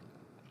okuyordum.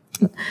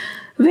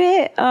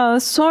 Ve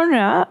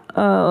sonra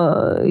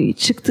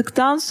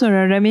çıktıktan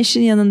sonra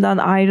Ramesh'in yanından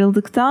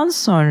ayrıldıktan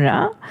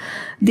sonra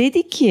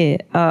dedi ki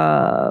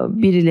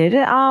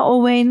birileri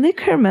o Wayne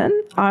Nickerman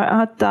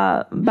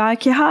hatta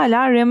belki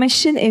hala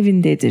Ramesh'in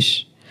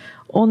evindedir.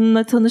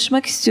 Onunla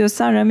tanışmak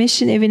istiyorsan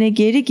Ramesh'in evine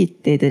geri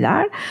git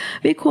dediler.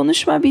 Ve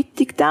konuşma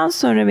bittikten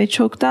sonra ve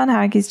çoktan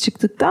herkes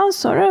çıktıktan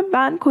sonra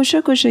ben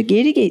koşa koşa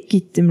geri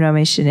gittim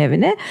Ramesh'in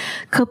evine.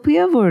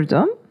 Kapıya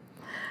vurdum.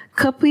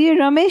 Kapıyı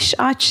Ramesh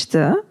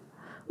açtı.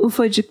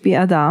 Ufacık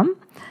bir adam.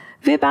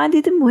 Ve ben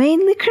dedim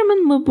Wayne Nickerman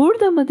mı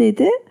burada mı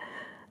dedi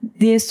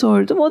diye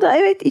sordum. O da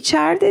evet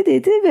içeride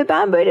dedi ve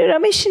ben böyle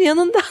Ramesh'in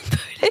yanından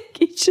böyle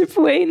geçip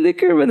Wayne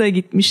Nickerman'a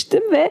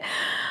gitmiştim ve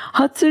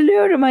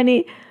hatırlıyorum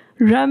hani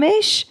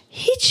Ramesh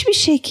hiçbir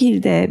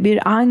şekilde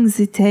bir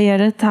anksiyete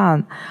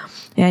yaratan,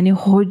 yani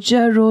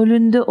hoca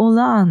rolünde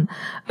olan,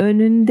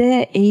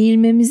 önünde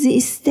eğilmemizi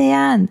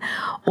isteyen,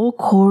 o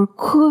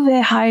korku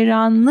ve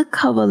hayranlık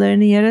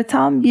havalarını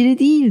yaratan biri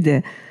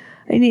değildi.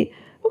 Hani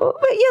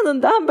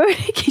yanından böyle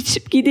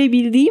geçip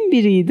gidebildiğim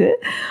biriydi.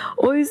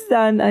 O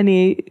yüzden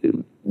hani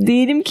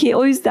diyelim ki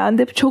o yüzden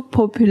de çok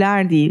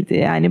popüler değildi.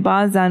 Yani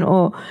bazen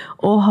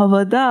o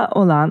havada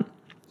olan,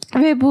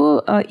 ve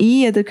bu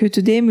iyi ya da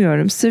kötü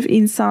demiyorum. Sırf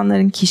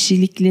insanların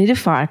kişilikleri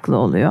farklı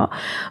oluyor.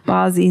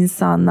 Bazı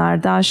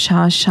insanlar daha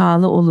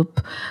şaşalı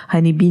olup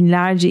hani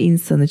binlerce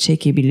insanı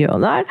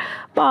çekebiliyorlar.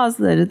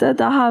 Bazıları da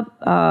daha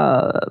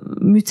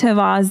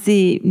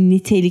mütevazi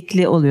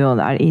nitelikli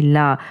oluyorlar.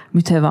 İlla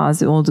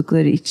mütevazi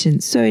oldukları için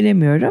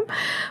söylemiyorum.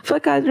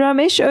 Fakat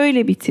Ramesh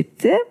öyle bir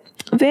tipti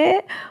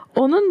ve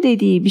onun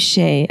dediği bir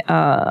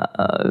şeyden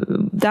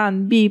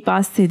bir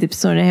bahsedip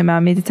sonra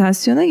hemen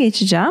meditasyona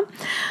geçeceğim.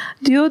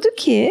 Diyordu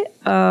ki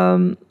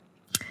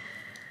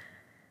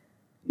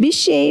bir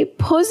şey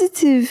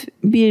pozitif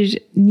bir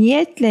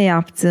niyetle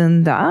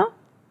yaptığında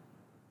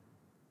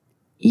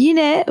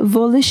yine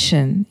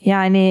volition,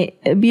 yani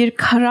bir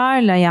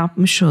kararla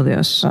yapmış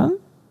oluyorsun.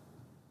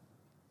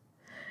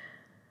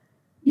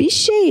 Bir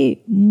şeyi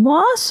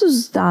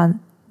mahsustan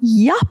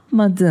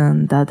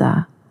yapmadığında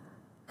da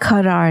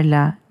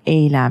kararla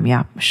eylem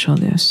yapmış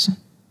oluyorsun.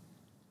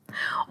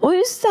 O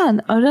yüzden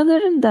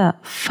aralarında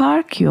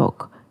fark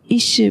yok.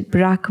 İşi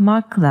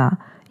bırakmakla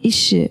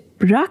işi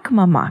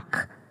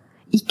bırakmamak,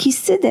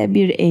 ikisi de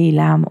bir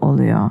eylem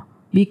oluyor,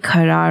 bir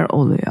karar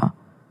oluyor.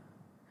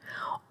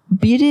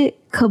 Biri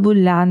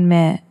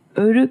kabullenme,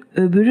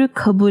 öbürü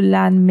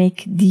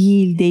kabullenmek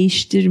değil,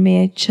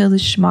 değiştirmeye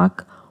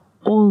çalışmak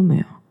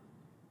olmuyor.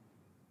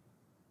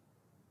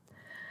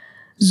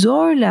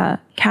 Zorla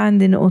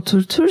kendini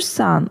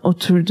oturtursan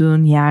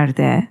oturduğun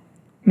yerde,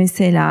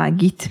 mesela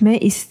gitme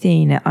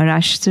isteğini,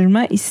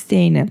 araştırma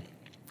isteğini,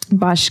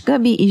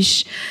 başka bir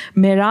iş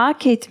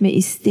merak etme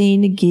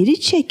isteğini geri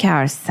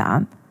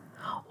çekersen,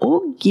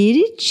 o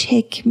geri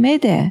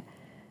çekme de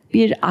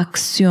bir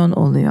aksiyon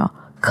oluyor,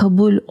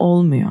 kabul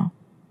olmuyor.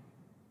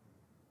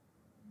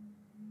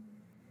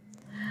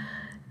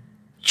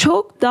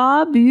 Çok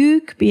daha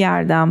büyük bir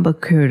yerden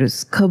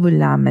bakıyoruz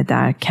kabullenme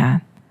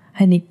derken.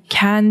 Hani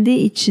kendi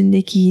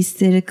içindeki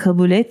hisleri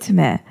kabul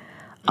etme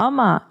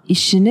ama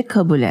işini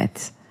kabul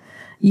et.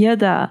 Ya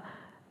da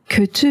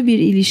kötü bir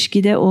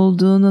ilişkide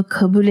olduğunu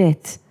kabul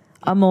et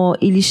ama o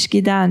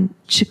ilişkiden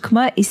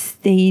çıkma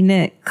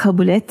isteğini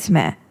kabul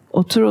etme.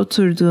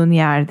 Oturduğun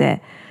yerde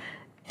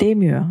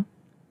demiyor.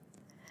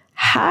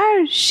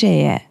 Her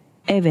şeye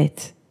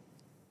evet,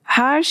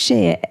 her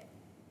şeye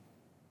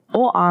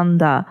o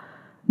anda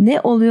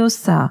ne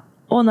oluyorsa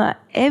ona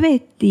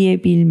evet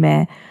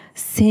diyebilme,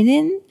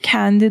 senin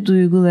kendi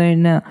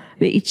duygularını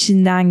ve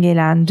içinden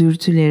gelen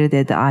dürtüleri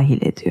de dahil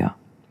ediyor.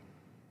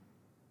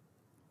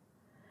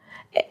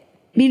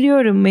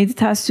 Biliyorum,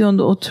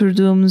 meditasyonda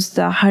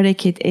oturduğumuzda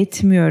hareket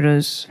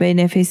etmiyoruz ve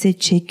nefese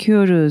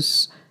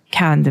çekiyoruz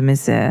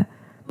kendimizi.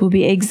 Bu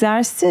bir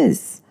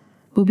egzersiz,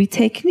 bu bir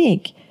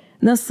teknik.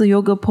 Nasıl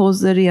yoga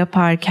pozları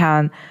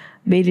yaparken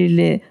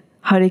belirli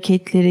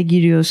hareketlere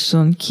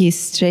giriyorsun ki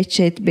stretch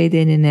et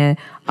bedenini,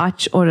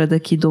 aç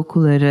oradaki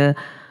dokuları,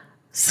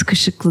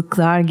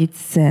 sıkışıklıklar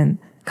gitsin,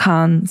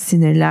 kan,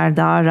 sinirler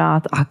daha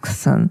rahat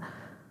aksın.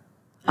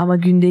 Ama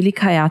gündelik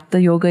hayatta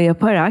yoga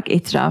yaparak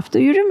etrafta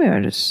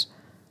yürümüyoruz.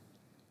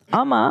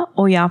 Ama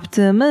o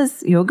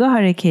yaptığımız yoga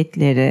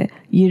hareketleri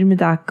 20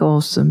 dakika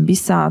olsun, 1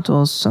 saat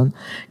olsun,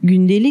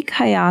 gündelik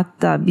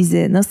hayatta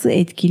bizi nasıl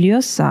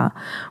etkiliyorsa,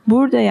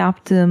 burada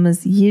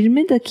yaptığımız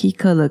 20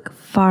 dakikalık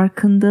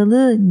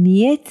farkındalığı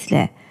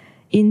niyetle,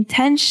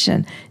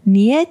 intention,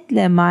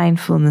 niyetle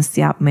mindfulness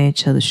yapmaya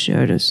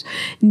çalışıyoruz.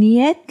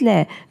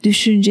 Niyetle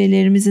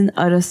düşüncelerimizin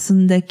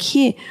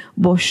arasındaki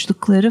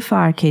boşlukları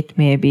fark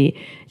etmeye bir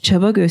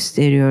çaba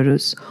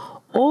gösteriyoruz.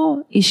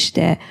 O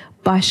işte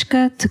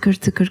başka tıkır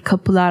tıkır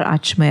kapılar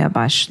açmaya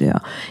başlıyor.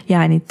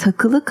 Yani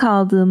takılı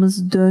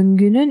kaldığımız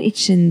döngünün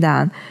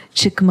içinden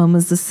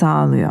çıkmamızı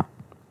sağlıyor.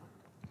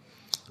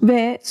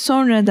 Ve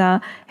sonra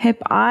da hep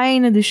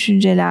aynı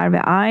düşünceler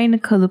ve aynı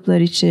kalıplar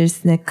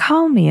içerisinde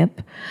kalmayıp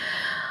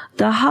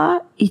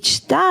daha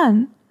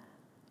içten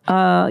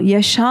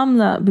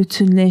yaşamla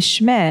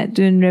bütünleşme,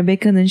 dün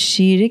Rebecca'nın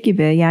şiiri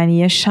gibi, yani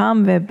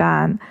yaşam ve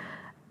ben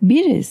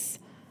biriz.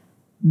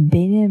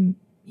 Benim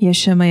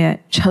yaşamaya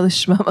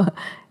çalışmama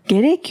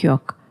gerek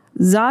yok.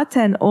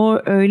 Zaten o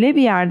öyle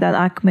bir yerden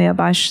akmaya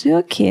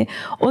başlıyor ki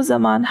o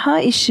zaman ha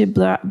işi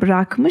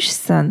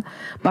bırakmışsın,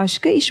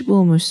 başka iş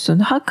bulmuşsun,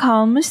 ha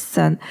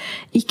kalmışsın.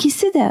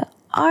 İkisi de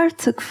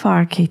artık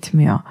fark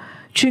etmiyor.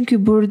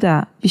 Çünkü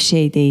burada bir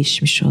şey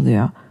değişmiş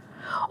oluyor.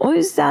 O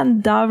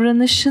yüzden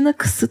davranışını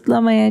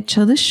kısıtlamaya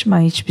çalışma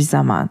hiçbir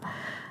zaman.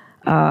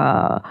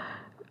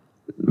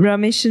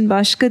 Ramesh'in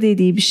başka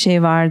dediği bir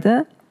şey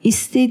vardı.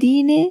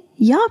 İstediğini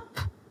yap.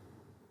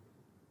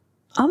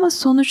 Ama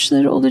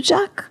sonuçları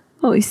olacak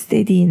o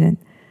istediğinin,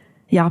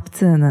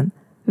 yaptığının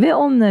ve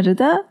onları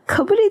da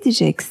kabul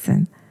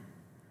edeceksin.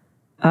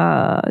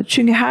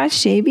 Çünkü her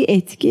şey bir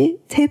etki,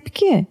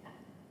 tepki.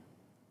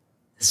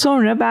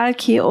 Sonra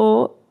belki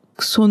o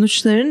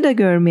sonuçlarını da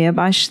görmeye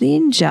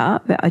başlayınca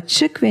ve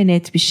açık ve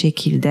net bir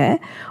şekilde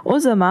o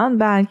zaman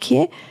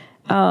belki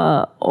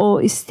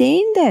o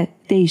isteğin de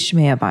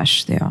değişmeye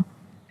başlıyor.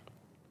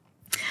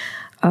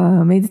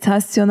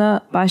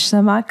 Meditasyona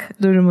başlamak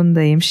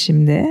durumundayım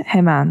şimdi.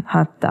 Hemen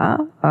hatta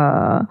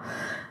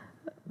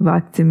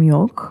vaktim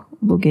yok.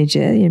 Bu gece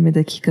 20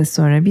 dakika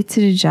sonra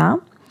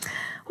bitireceğim.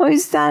 O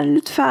yüzden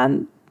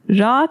lütfen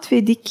rahat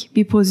ve dik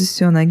bir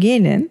pozisyona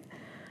gelin.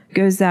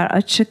 Gözler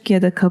açık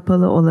ya da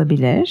kapalı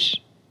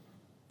olabilir.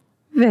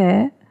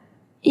 Ve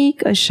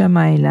ilk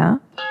aşamayla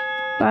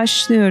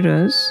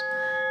başlıyoruz.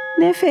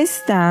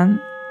 Nefesten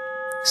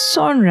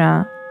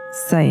sonra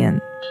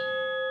sayın.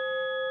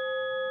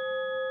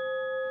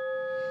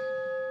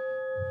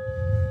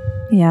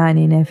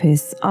 Yani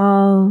nefes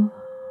al,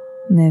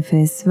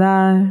 nefes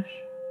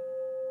ver.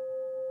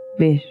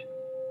 1.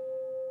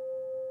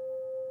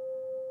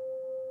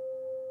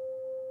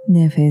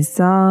 Nefes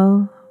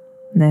al,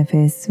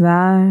 nefes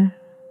ver.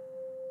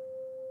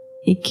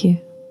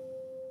 2.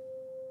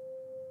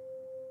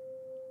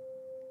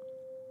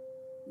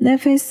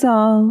 Nefes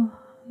al,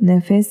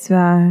 nefes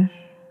ver.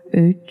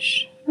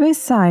 3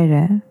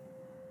 vesaire.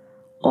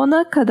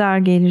 10'a kadar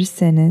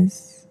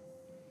gelirseniz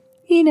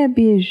yine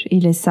 1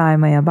 ile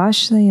saymaya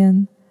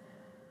başlayın.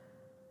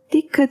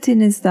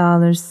 Dikkatiniz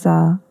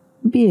dağılırsa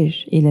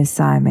 1 ile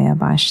saymaya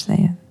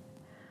başlayın.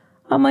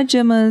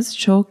 Amacımız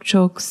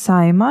çok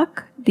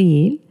saymak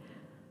değil.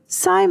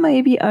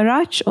 Saymayı bir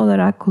araç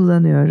olarak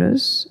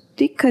kullanıyoruz.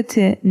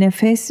 Dikkati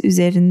nefes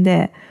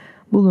üzerinde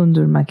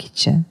bulundurmak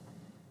için.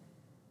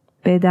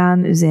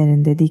 Beden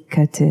üzerinde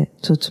dikkati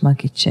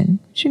tutmak için.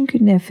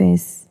 Çünkü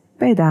nefes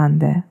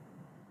bedende.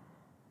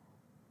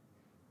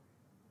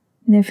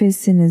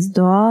 Nefesiniz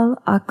doğal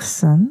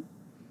aksın.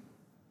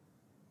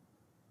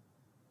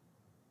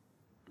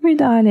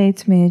 Müdahale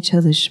etmeye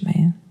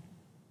çalışmayın.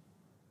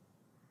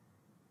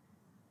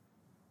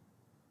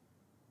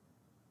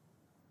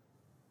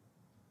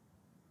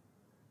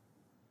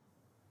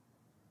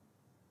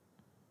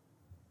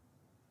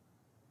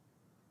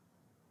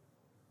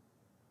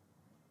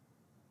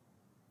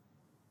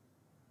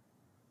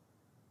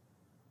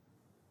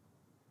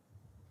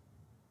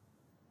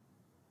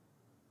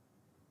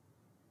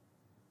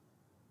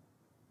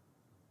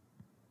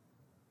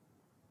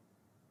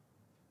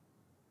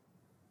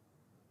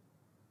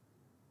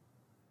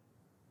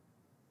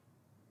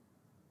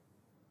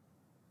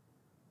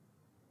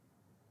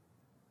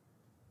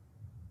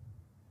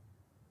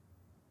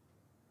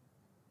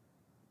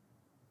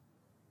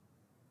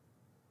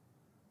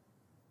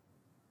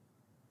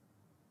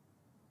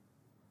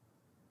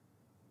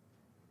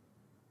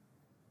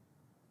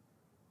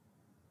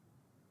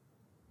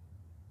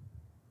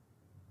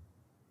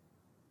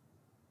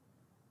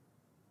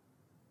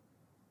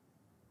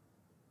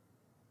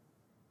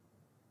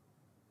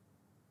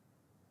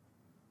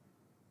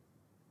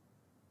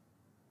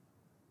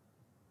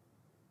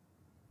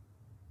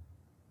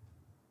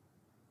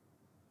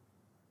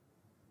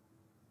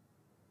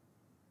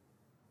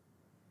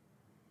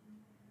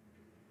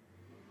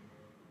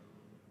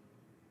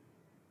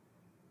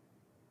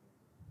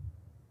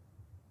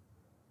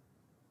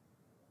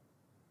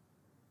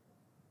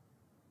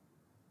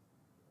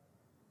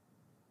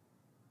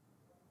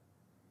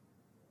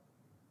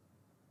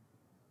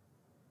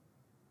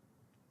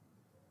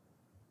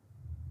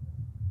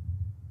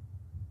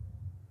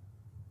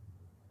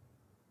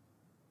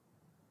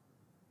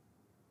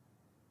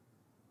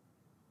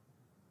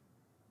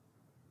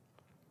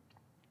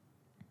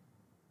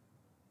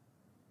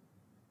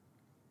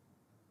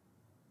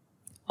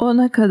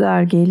 Ona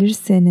kadar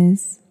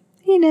gelirseniz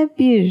yine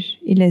 1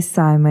 ile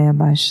saymaya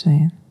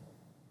başlayın.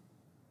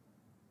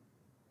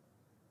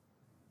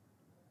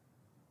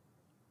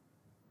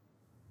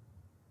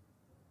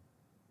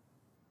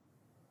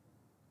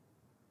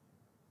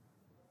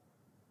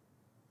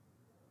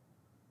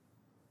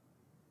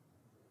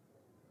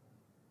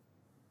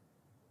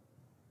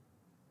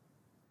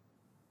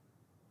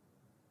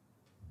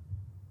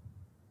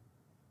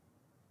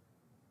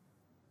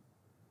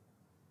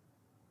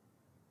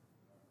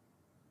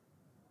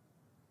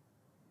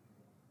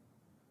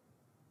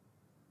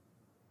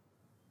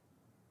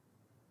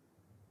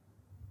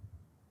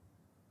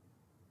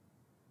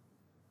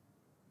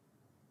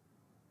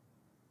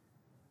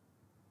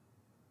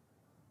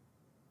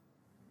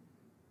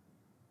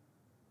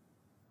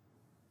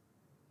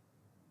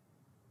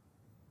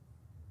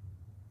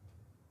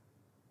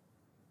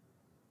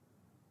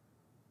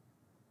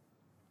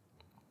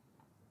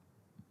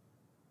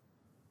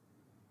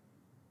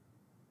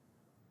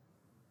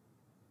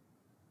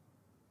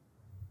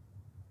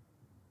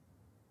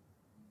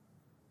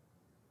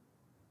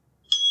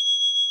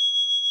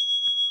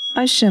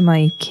 Aşama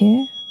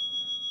 2.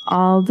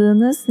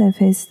 Aldığınız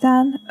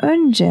nefesten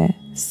önce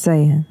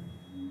sayın.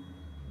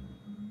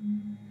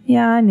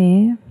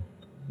 Yani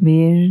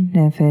 1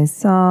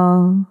 nefes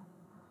al,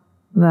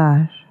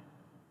 ver.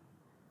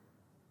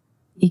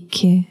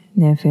 2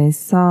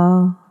 nefes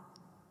al,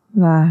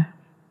 ver.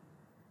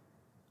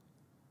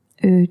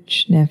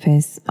 3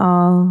 nefes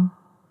al,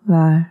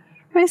 ver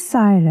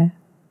vesaire.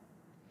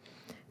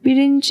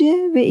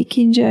 Birinci ve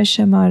ikinci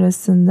aşama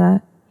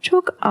arasında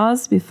çok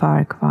az bir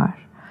fark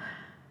var.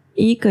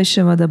 İlk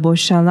aşamada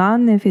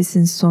boşalan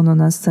nefesin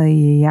sonuna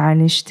sayıyı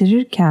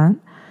yerleştirirken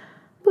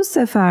bu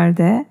sefer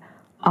de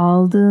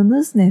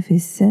aldığınız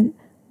nefesin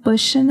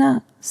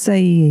başına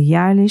sayıyı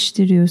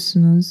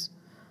yerleştiriyorsunuz.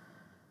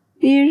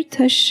 Bir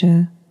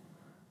taşı,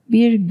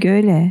 bir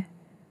göle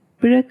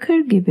bırakır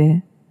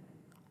gibi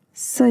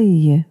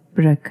sayıyı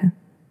bırakın.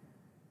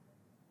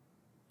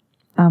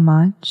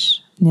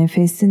 Amaç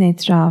nefesin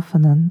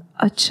etrafının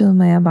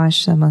açılmaya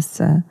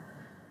başlaması,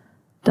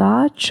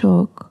 daha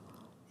çok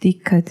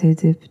dikkat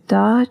edip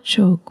daha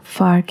çok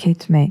fark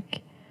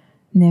etmek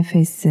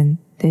nefesin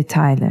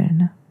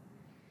detaylarını.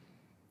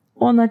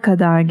 10'a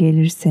kadar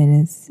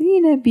gelirseniz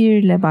yine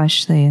 1 ile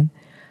başlayın.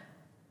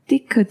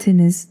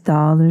 Dikkatiniz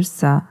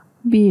dağılırsa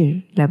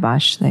 1 ile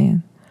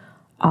başlayın.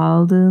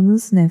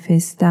 Aldığınız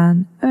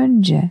nefesten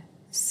önce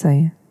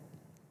sayın.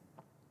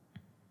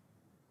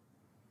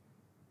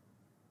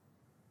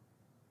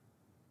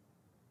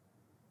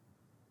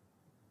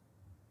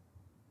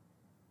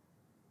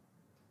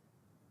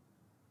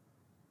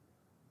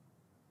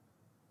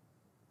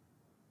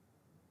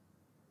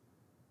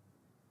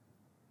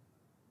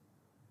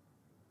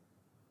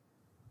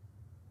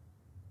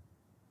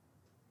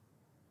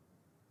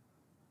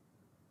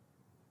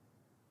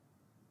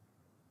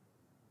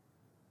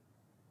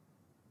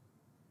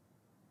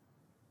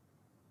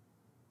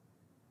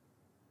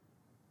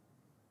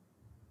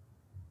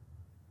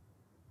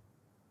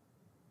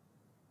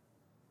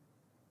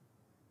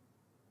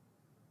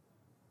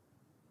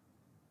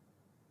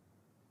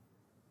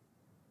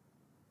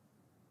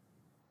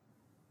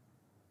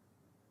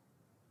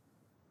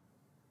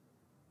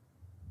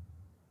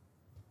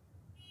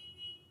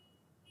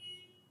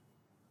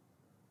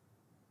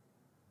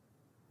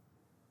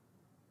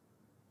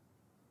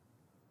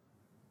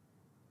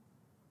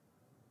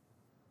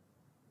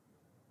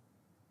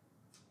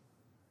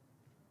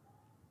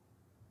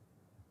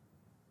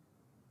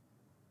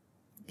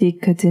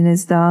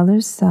 Dikkatiniz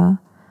dağılırsa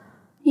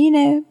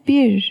yine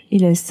 1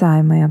 ile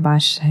saymaya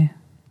başlayın.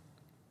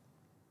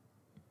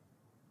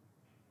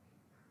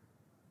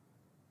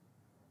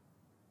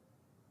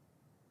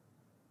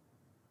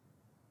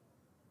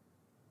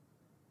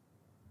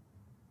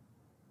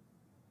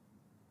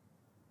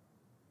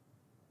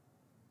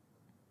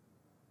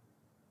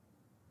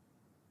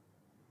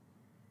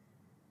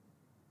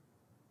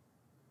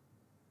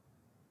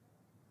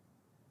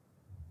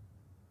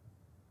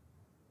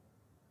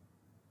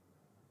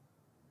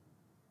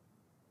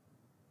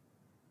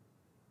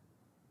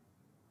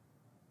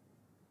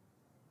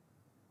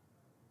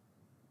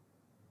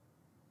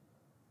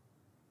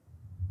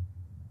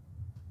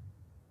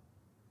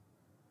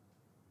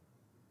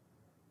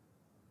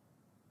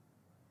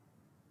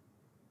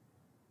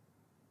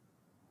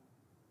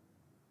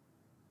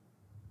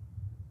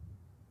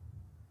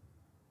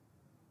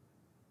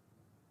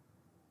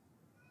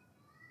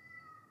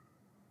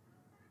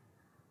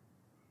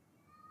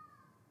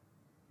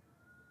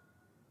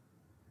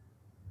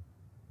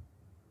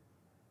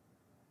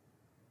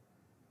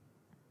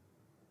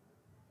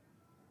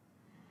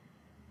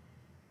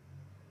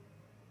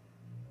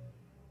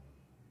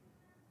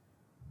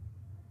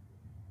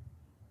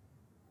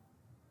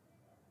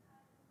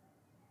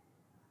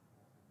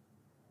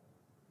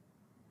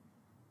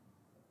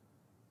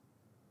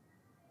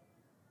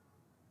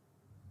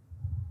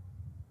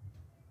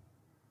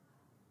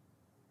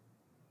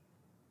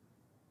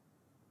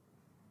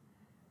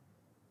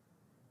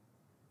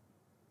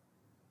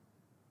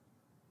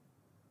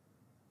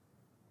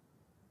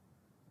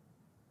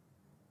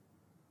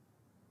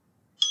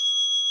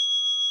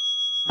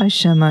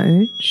 Aşama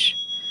 3.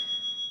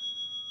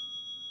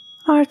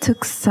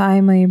 Artık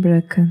saymayı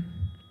bırakın.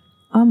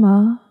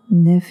 Ama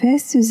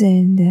nefes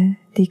üzerinde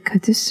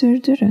dikkati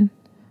sürdürün.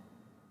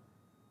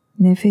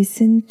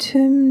 Nefesin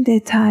tüm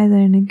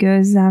detaylarını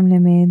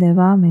gözlemlemeye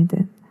devam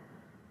edin.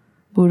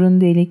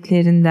 Burun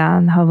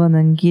deliklerinden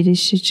havanın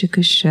girişi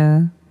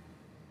çıkışı,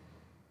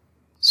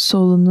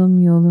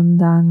 solunum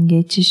yolundan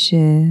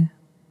geçişi,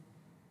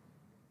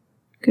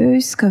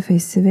 göğüs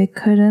kafesi ve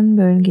karın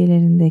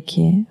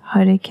bölgelerindeki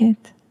hareket.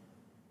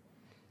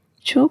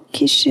 Çok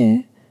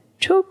kişi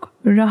çok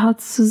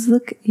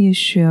rahatsızlık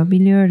yaşıyor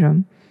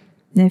biliyorum.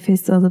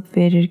 Nefes alıp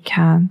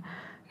verirken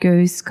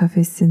göğüs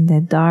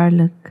kafesinde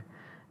darlık,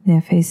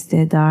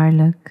 nefeste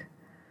darlık,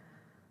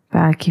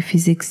 belki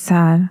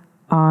fiziksel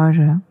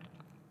ağrı.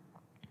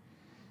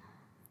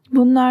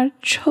 Bunlar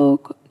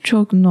çok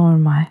çok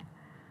normal.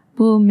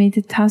 Bu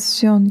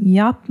meditasyon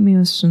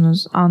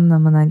yapmıyorsunuz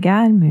anlamına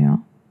gelmiyor.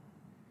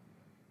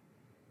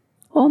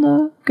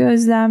 Onu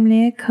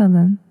gözlemleye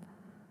kalın.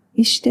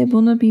 İşte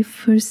bunu bir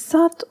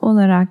fırsat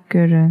olarak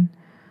görün.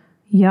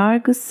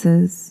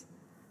 Yargısız,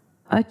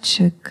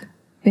 açık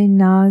ve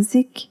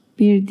nazik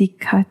bir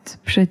dikkat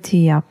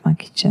pratiği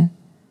yapmak için.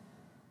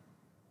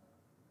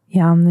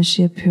 Yanlış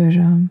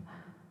yapıyorum.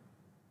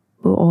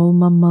 Bu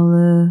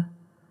olmamalı.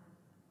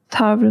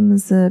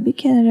 Tavrımızı bir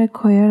kenara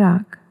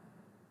koyarak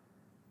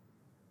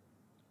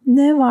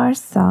Ne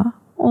varsa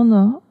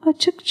onu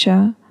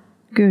açıkça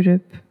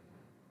görüp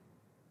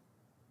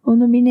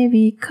onu bir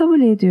nevi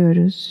kabul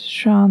ediyoruz.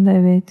 Şu anda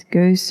evet,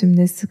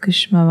 göğsümde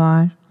sıkışma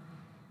var.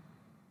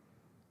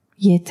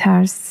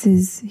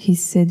 Yetersiz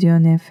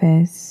hissediyor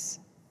nefes.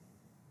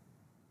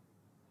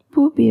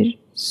 Bu bir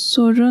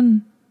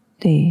sorun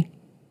değil.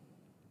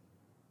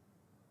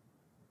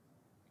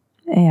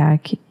 Eğer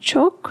ki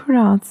çok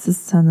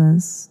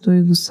rahatsızsanız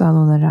duygusal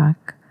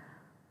olarak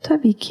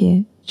tabii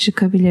ki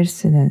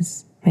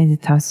çıkabilirsiniz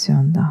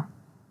meditasyondan.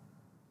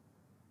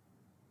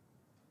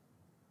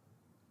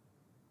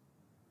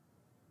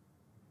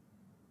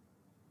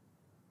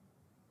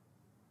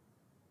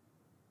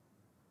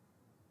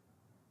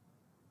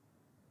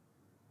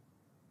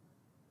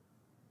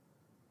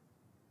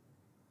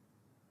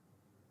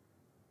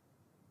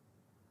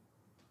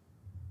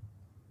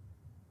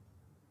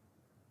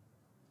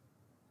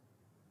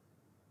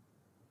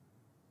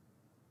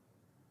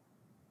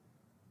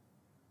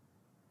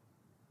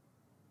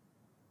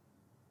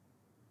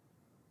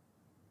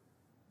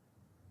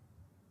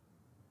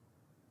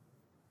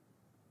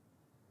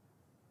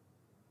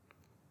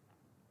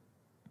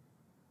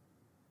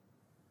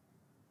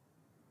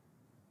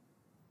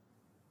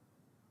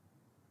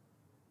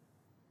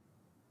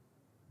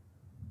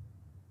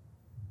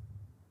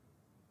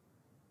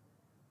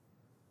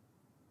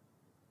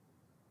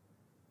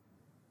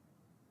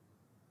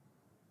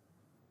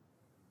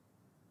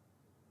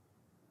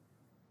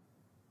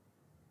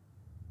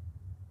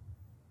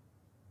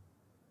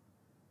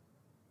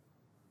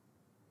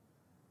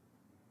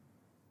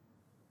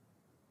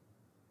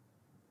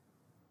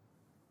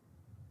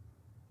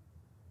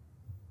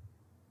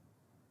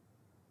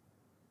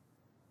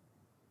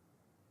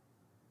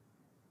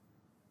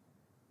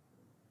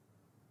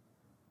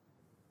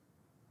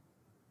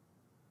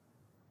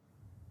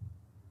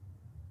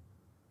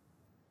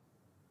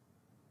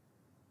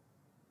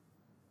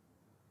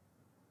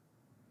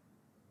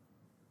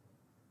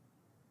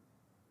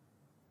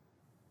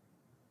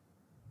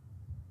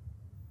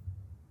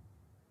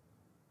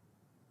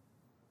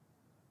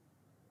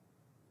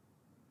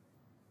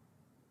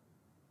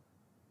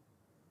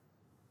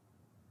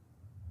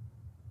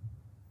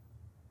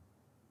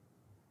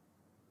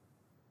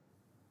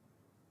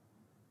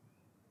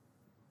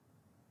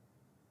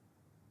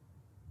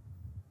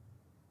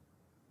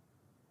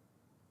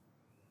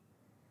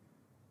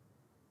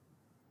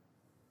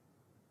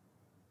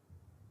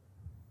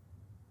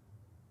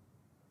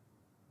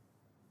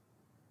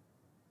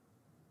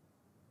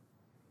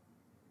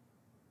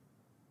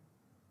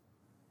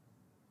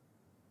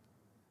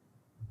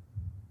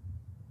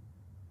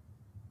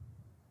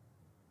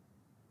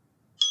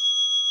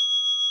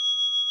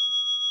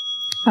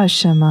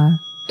 Aşama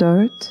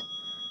 4.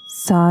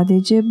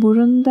 Sadece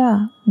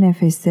burunda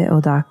nefese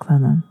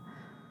odaklanın.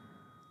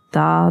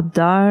 Daha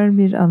dar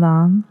bir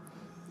alan,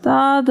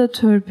 daha da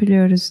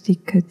törpülüyoruz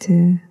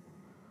dikkati.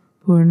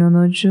 Burnun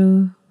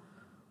ucu,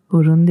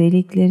 burun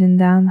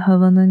deliklerinden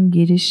havanın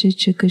girişi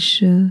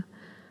çıkışı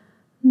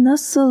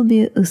nasıl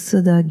bir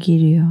ısıda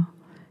giriyor.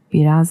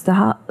 Biraz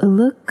daha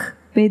ılık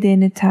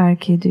bedeni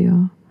terk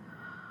ediyor.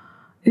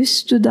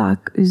 Üst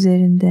dudak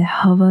üzerinde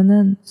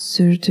havanın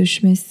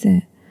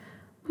sürtüşmesi.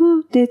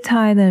 Bu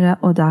detaylara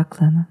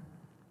odaklanın.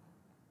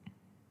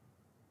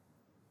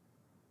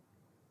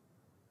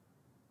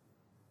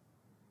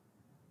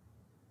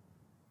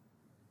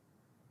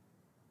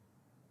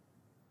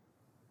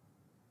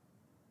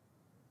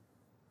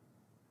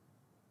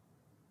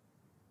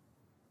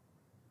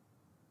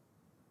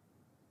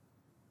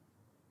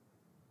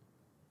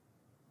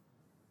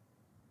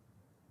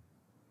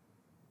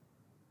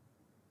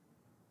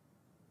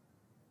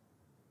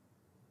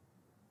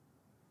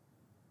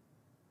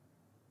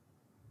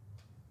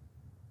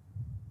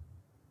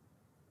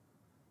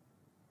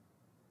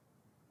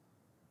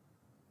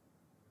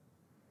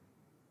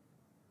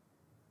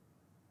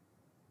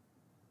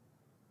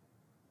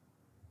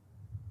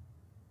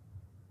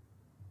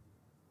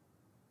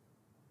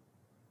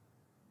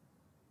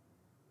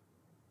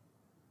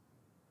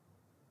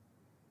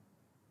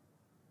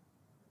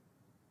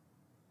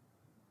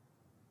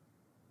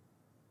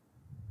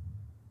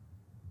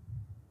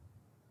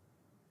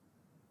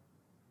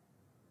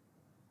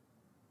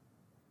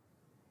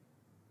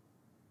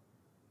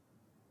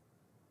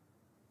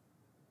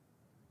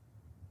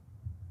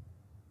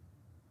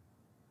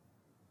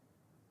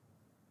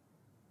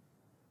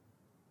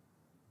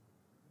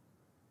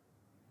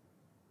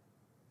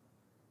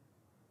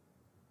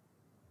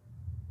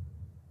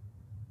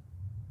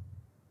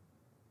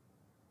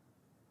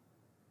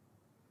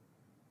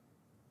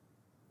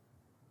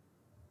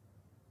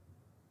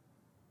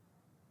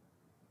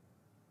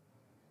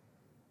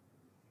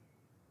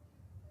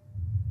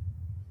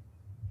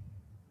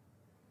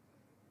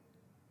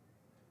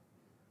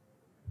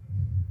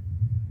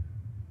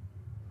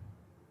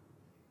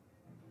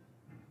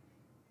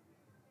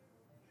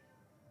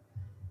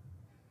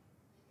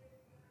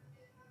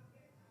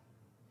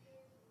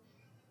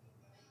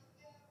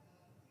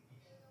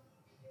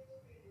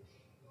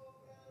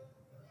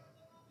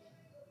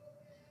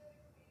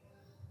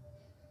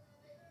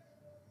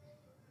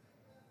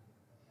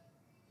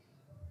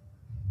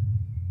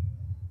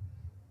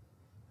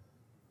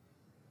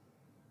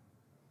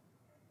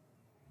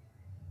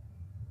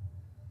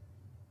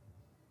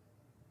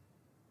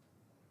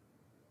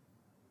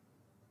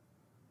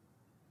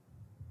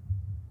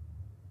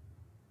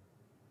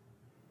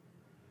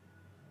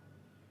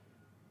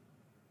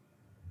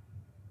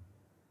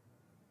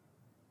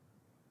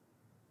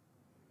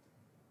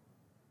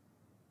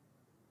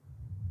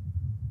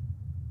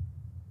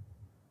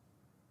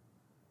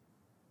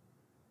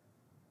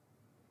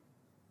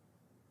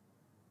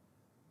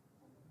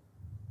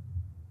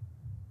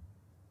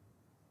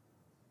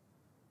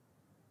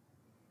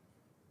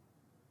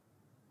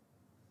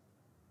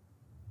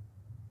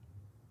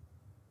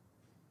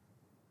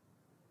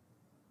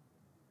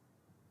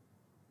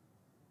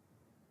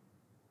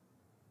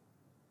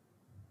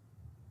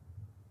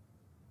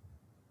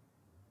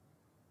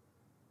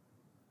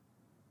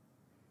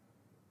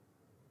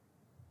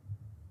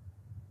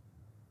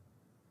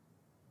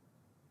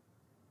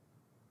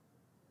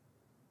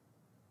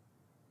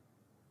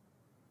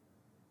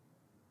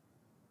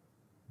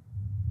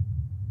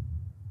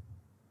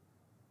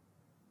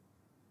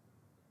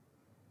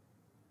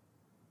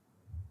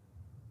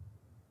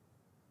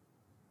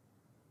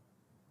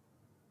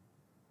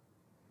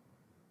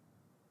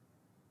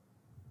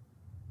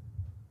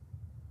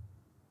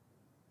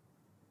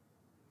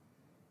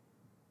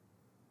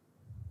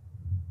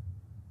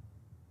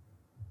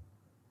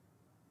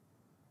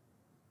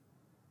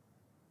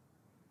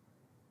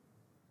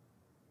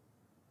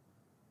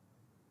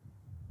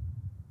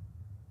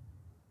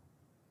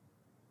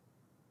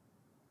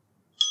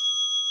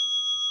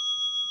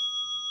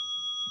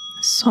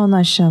 Son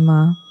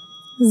aşama,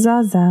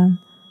 zazen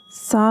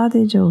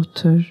sadece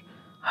otur,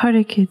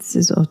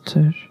 hareketsiz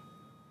otur.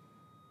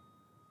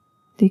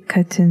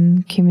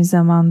 Dikkatin kimi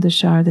zaman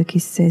dışarıdaki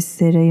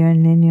seslere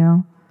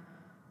yönleniyor,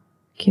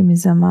 kimi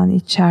zaman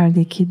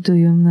içerideki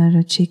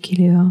duyumlara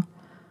çekiliyor.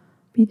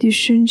 Bir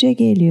düşünce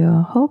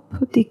geliyor,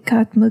 hop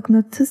dikkat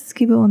mıknatıs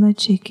gibi ona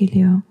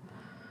çekiliyor.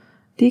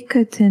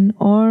 Dikkatin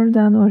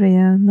oradan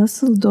oraya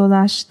nasıl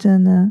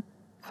dolaştığını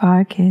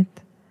fark et.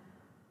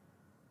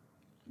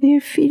 Bir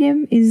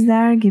film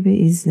izler gibi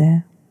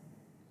izle.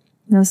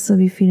 Nasıl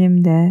bir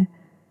filmde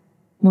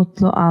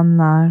mutlu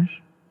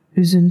anlar,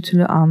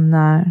 üzüntülü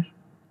anlar,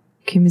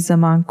 kimi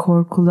zaman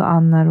korkulu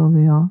anlar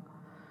oluyor.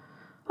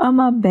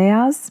 Ama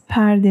beyaz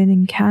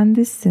perdenin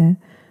kendisi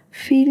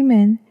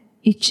filmin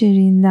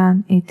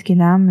içeriğinden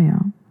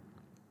etkilenmiyor.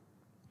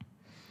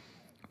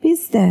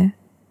 Biz de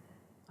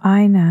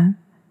aynen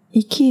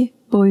iki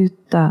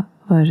boyutta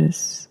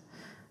varız.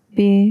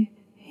 Bir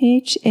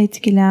hiç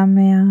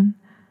etkilenmeyen,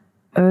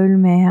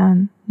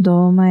 ölmeyen,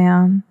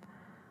 doğmayan,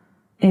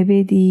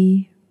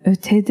 ebedi,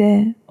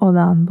 ötede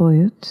olan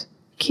boyut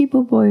ki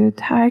bu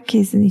boyut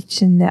herkesin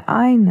içinde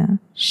aynı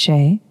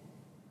şey,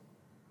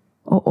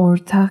 o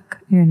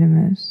ortak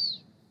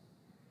yönümüz.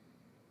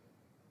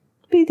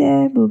 Bir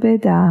de bu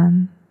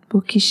beden,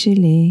 bu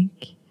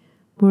kişilik,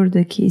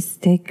 buradaki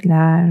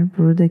istekler,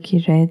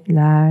 buradaki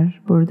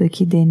redler,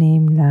 buradaki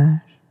deneyimler.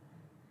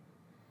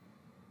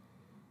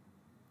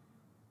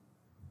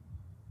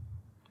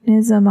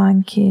 Ne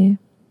zaman ki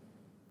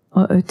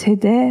o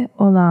ötede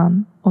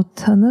olan, o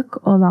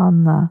tanık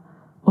olanla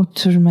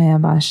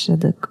oturmaya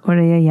başladık,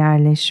 oraya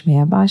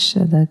yerleşmeye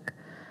başladık.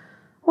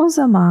 O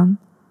zaman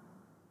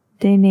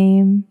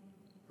deneyim,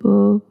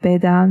 bu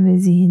beden ve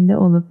zihinde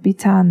olup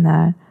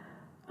bitenler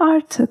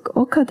artık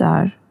o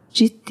kadar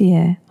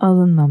ciddiye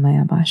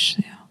alınmamaya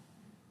başlıyor.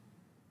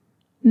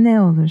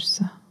 Ne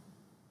olursa.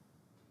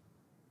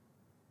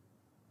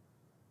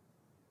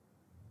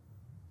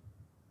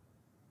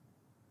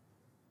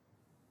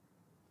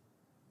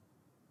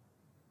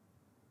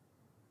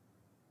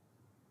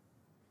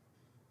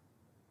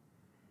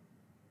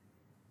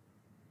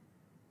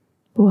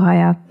 Bu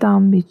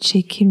hayattan bir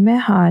çekilme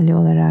hali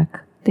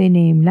olarak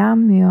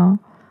deneyimlenmiyor.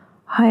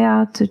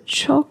 Hayatı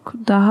çok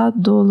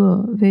daha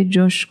dolu ve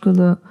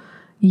coşkulu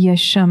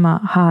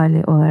yaşama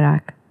hali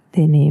olarak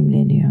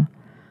deneyimleniyor.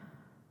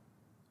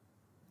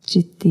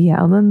 Ciddiye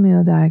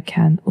alınmıyor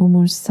derken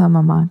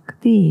umursamamak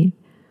değil,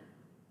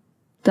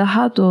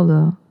 daha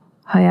dolu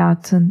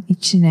hayatın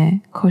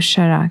içine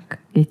koşarak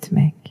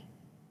gitmek.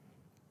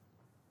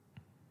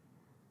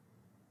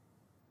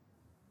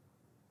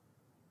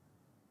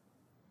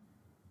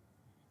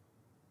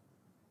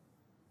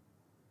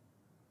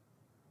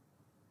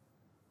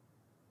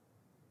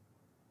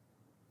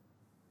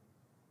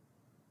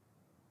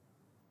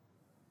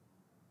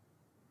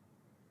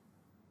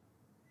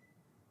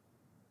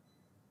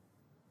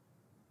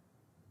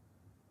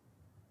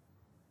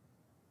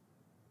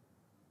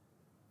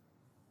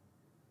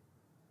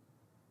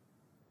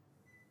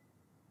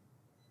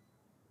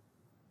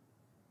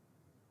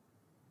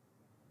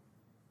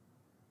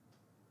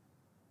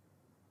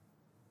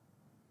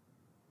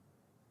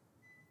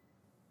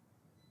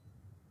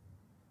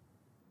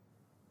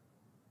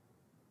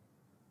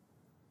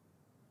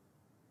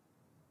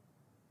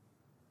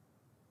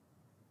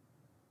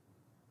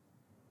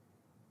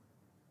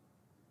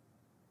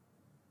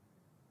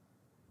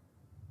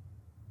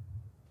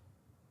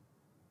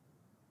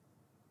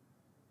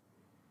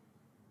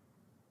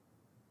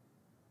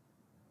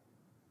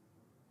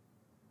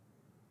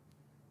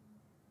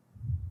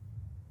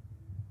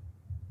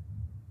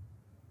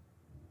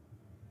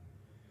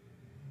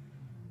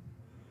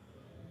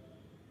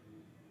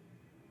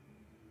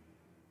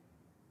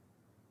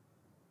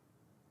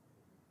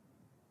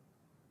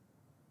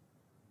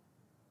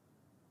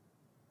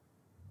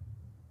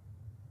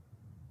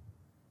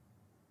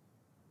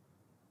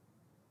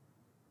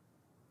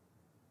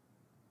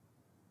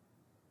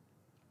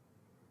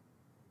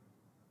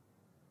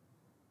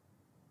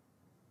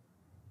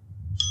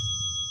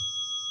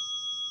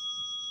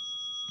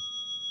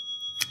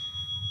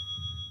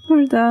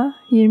 Burada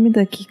 20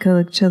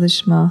 dakikalık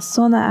çalışma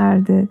sona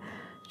erdi.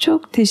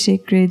 Çok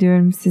teşekkür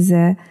ediyorum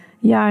size.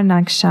 Yarın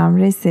akşam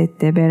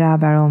Reset'te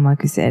beraber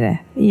olmak üzere.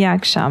 İyi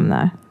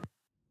akşamlar.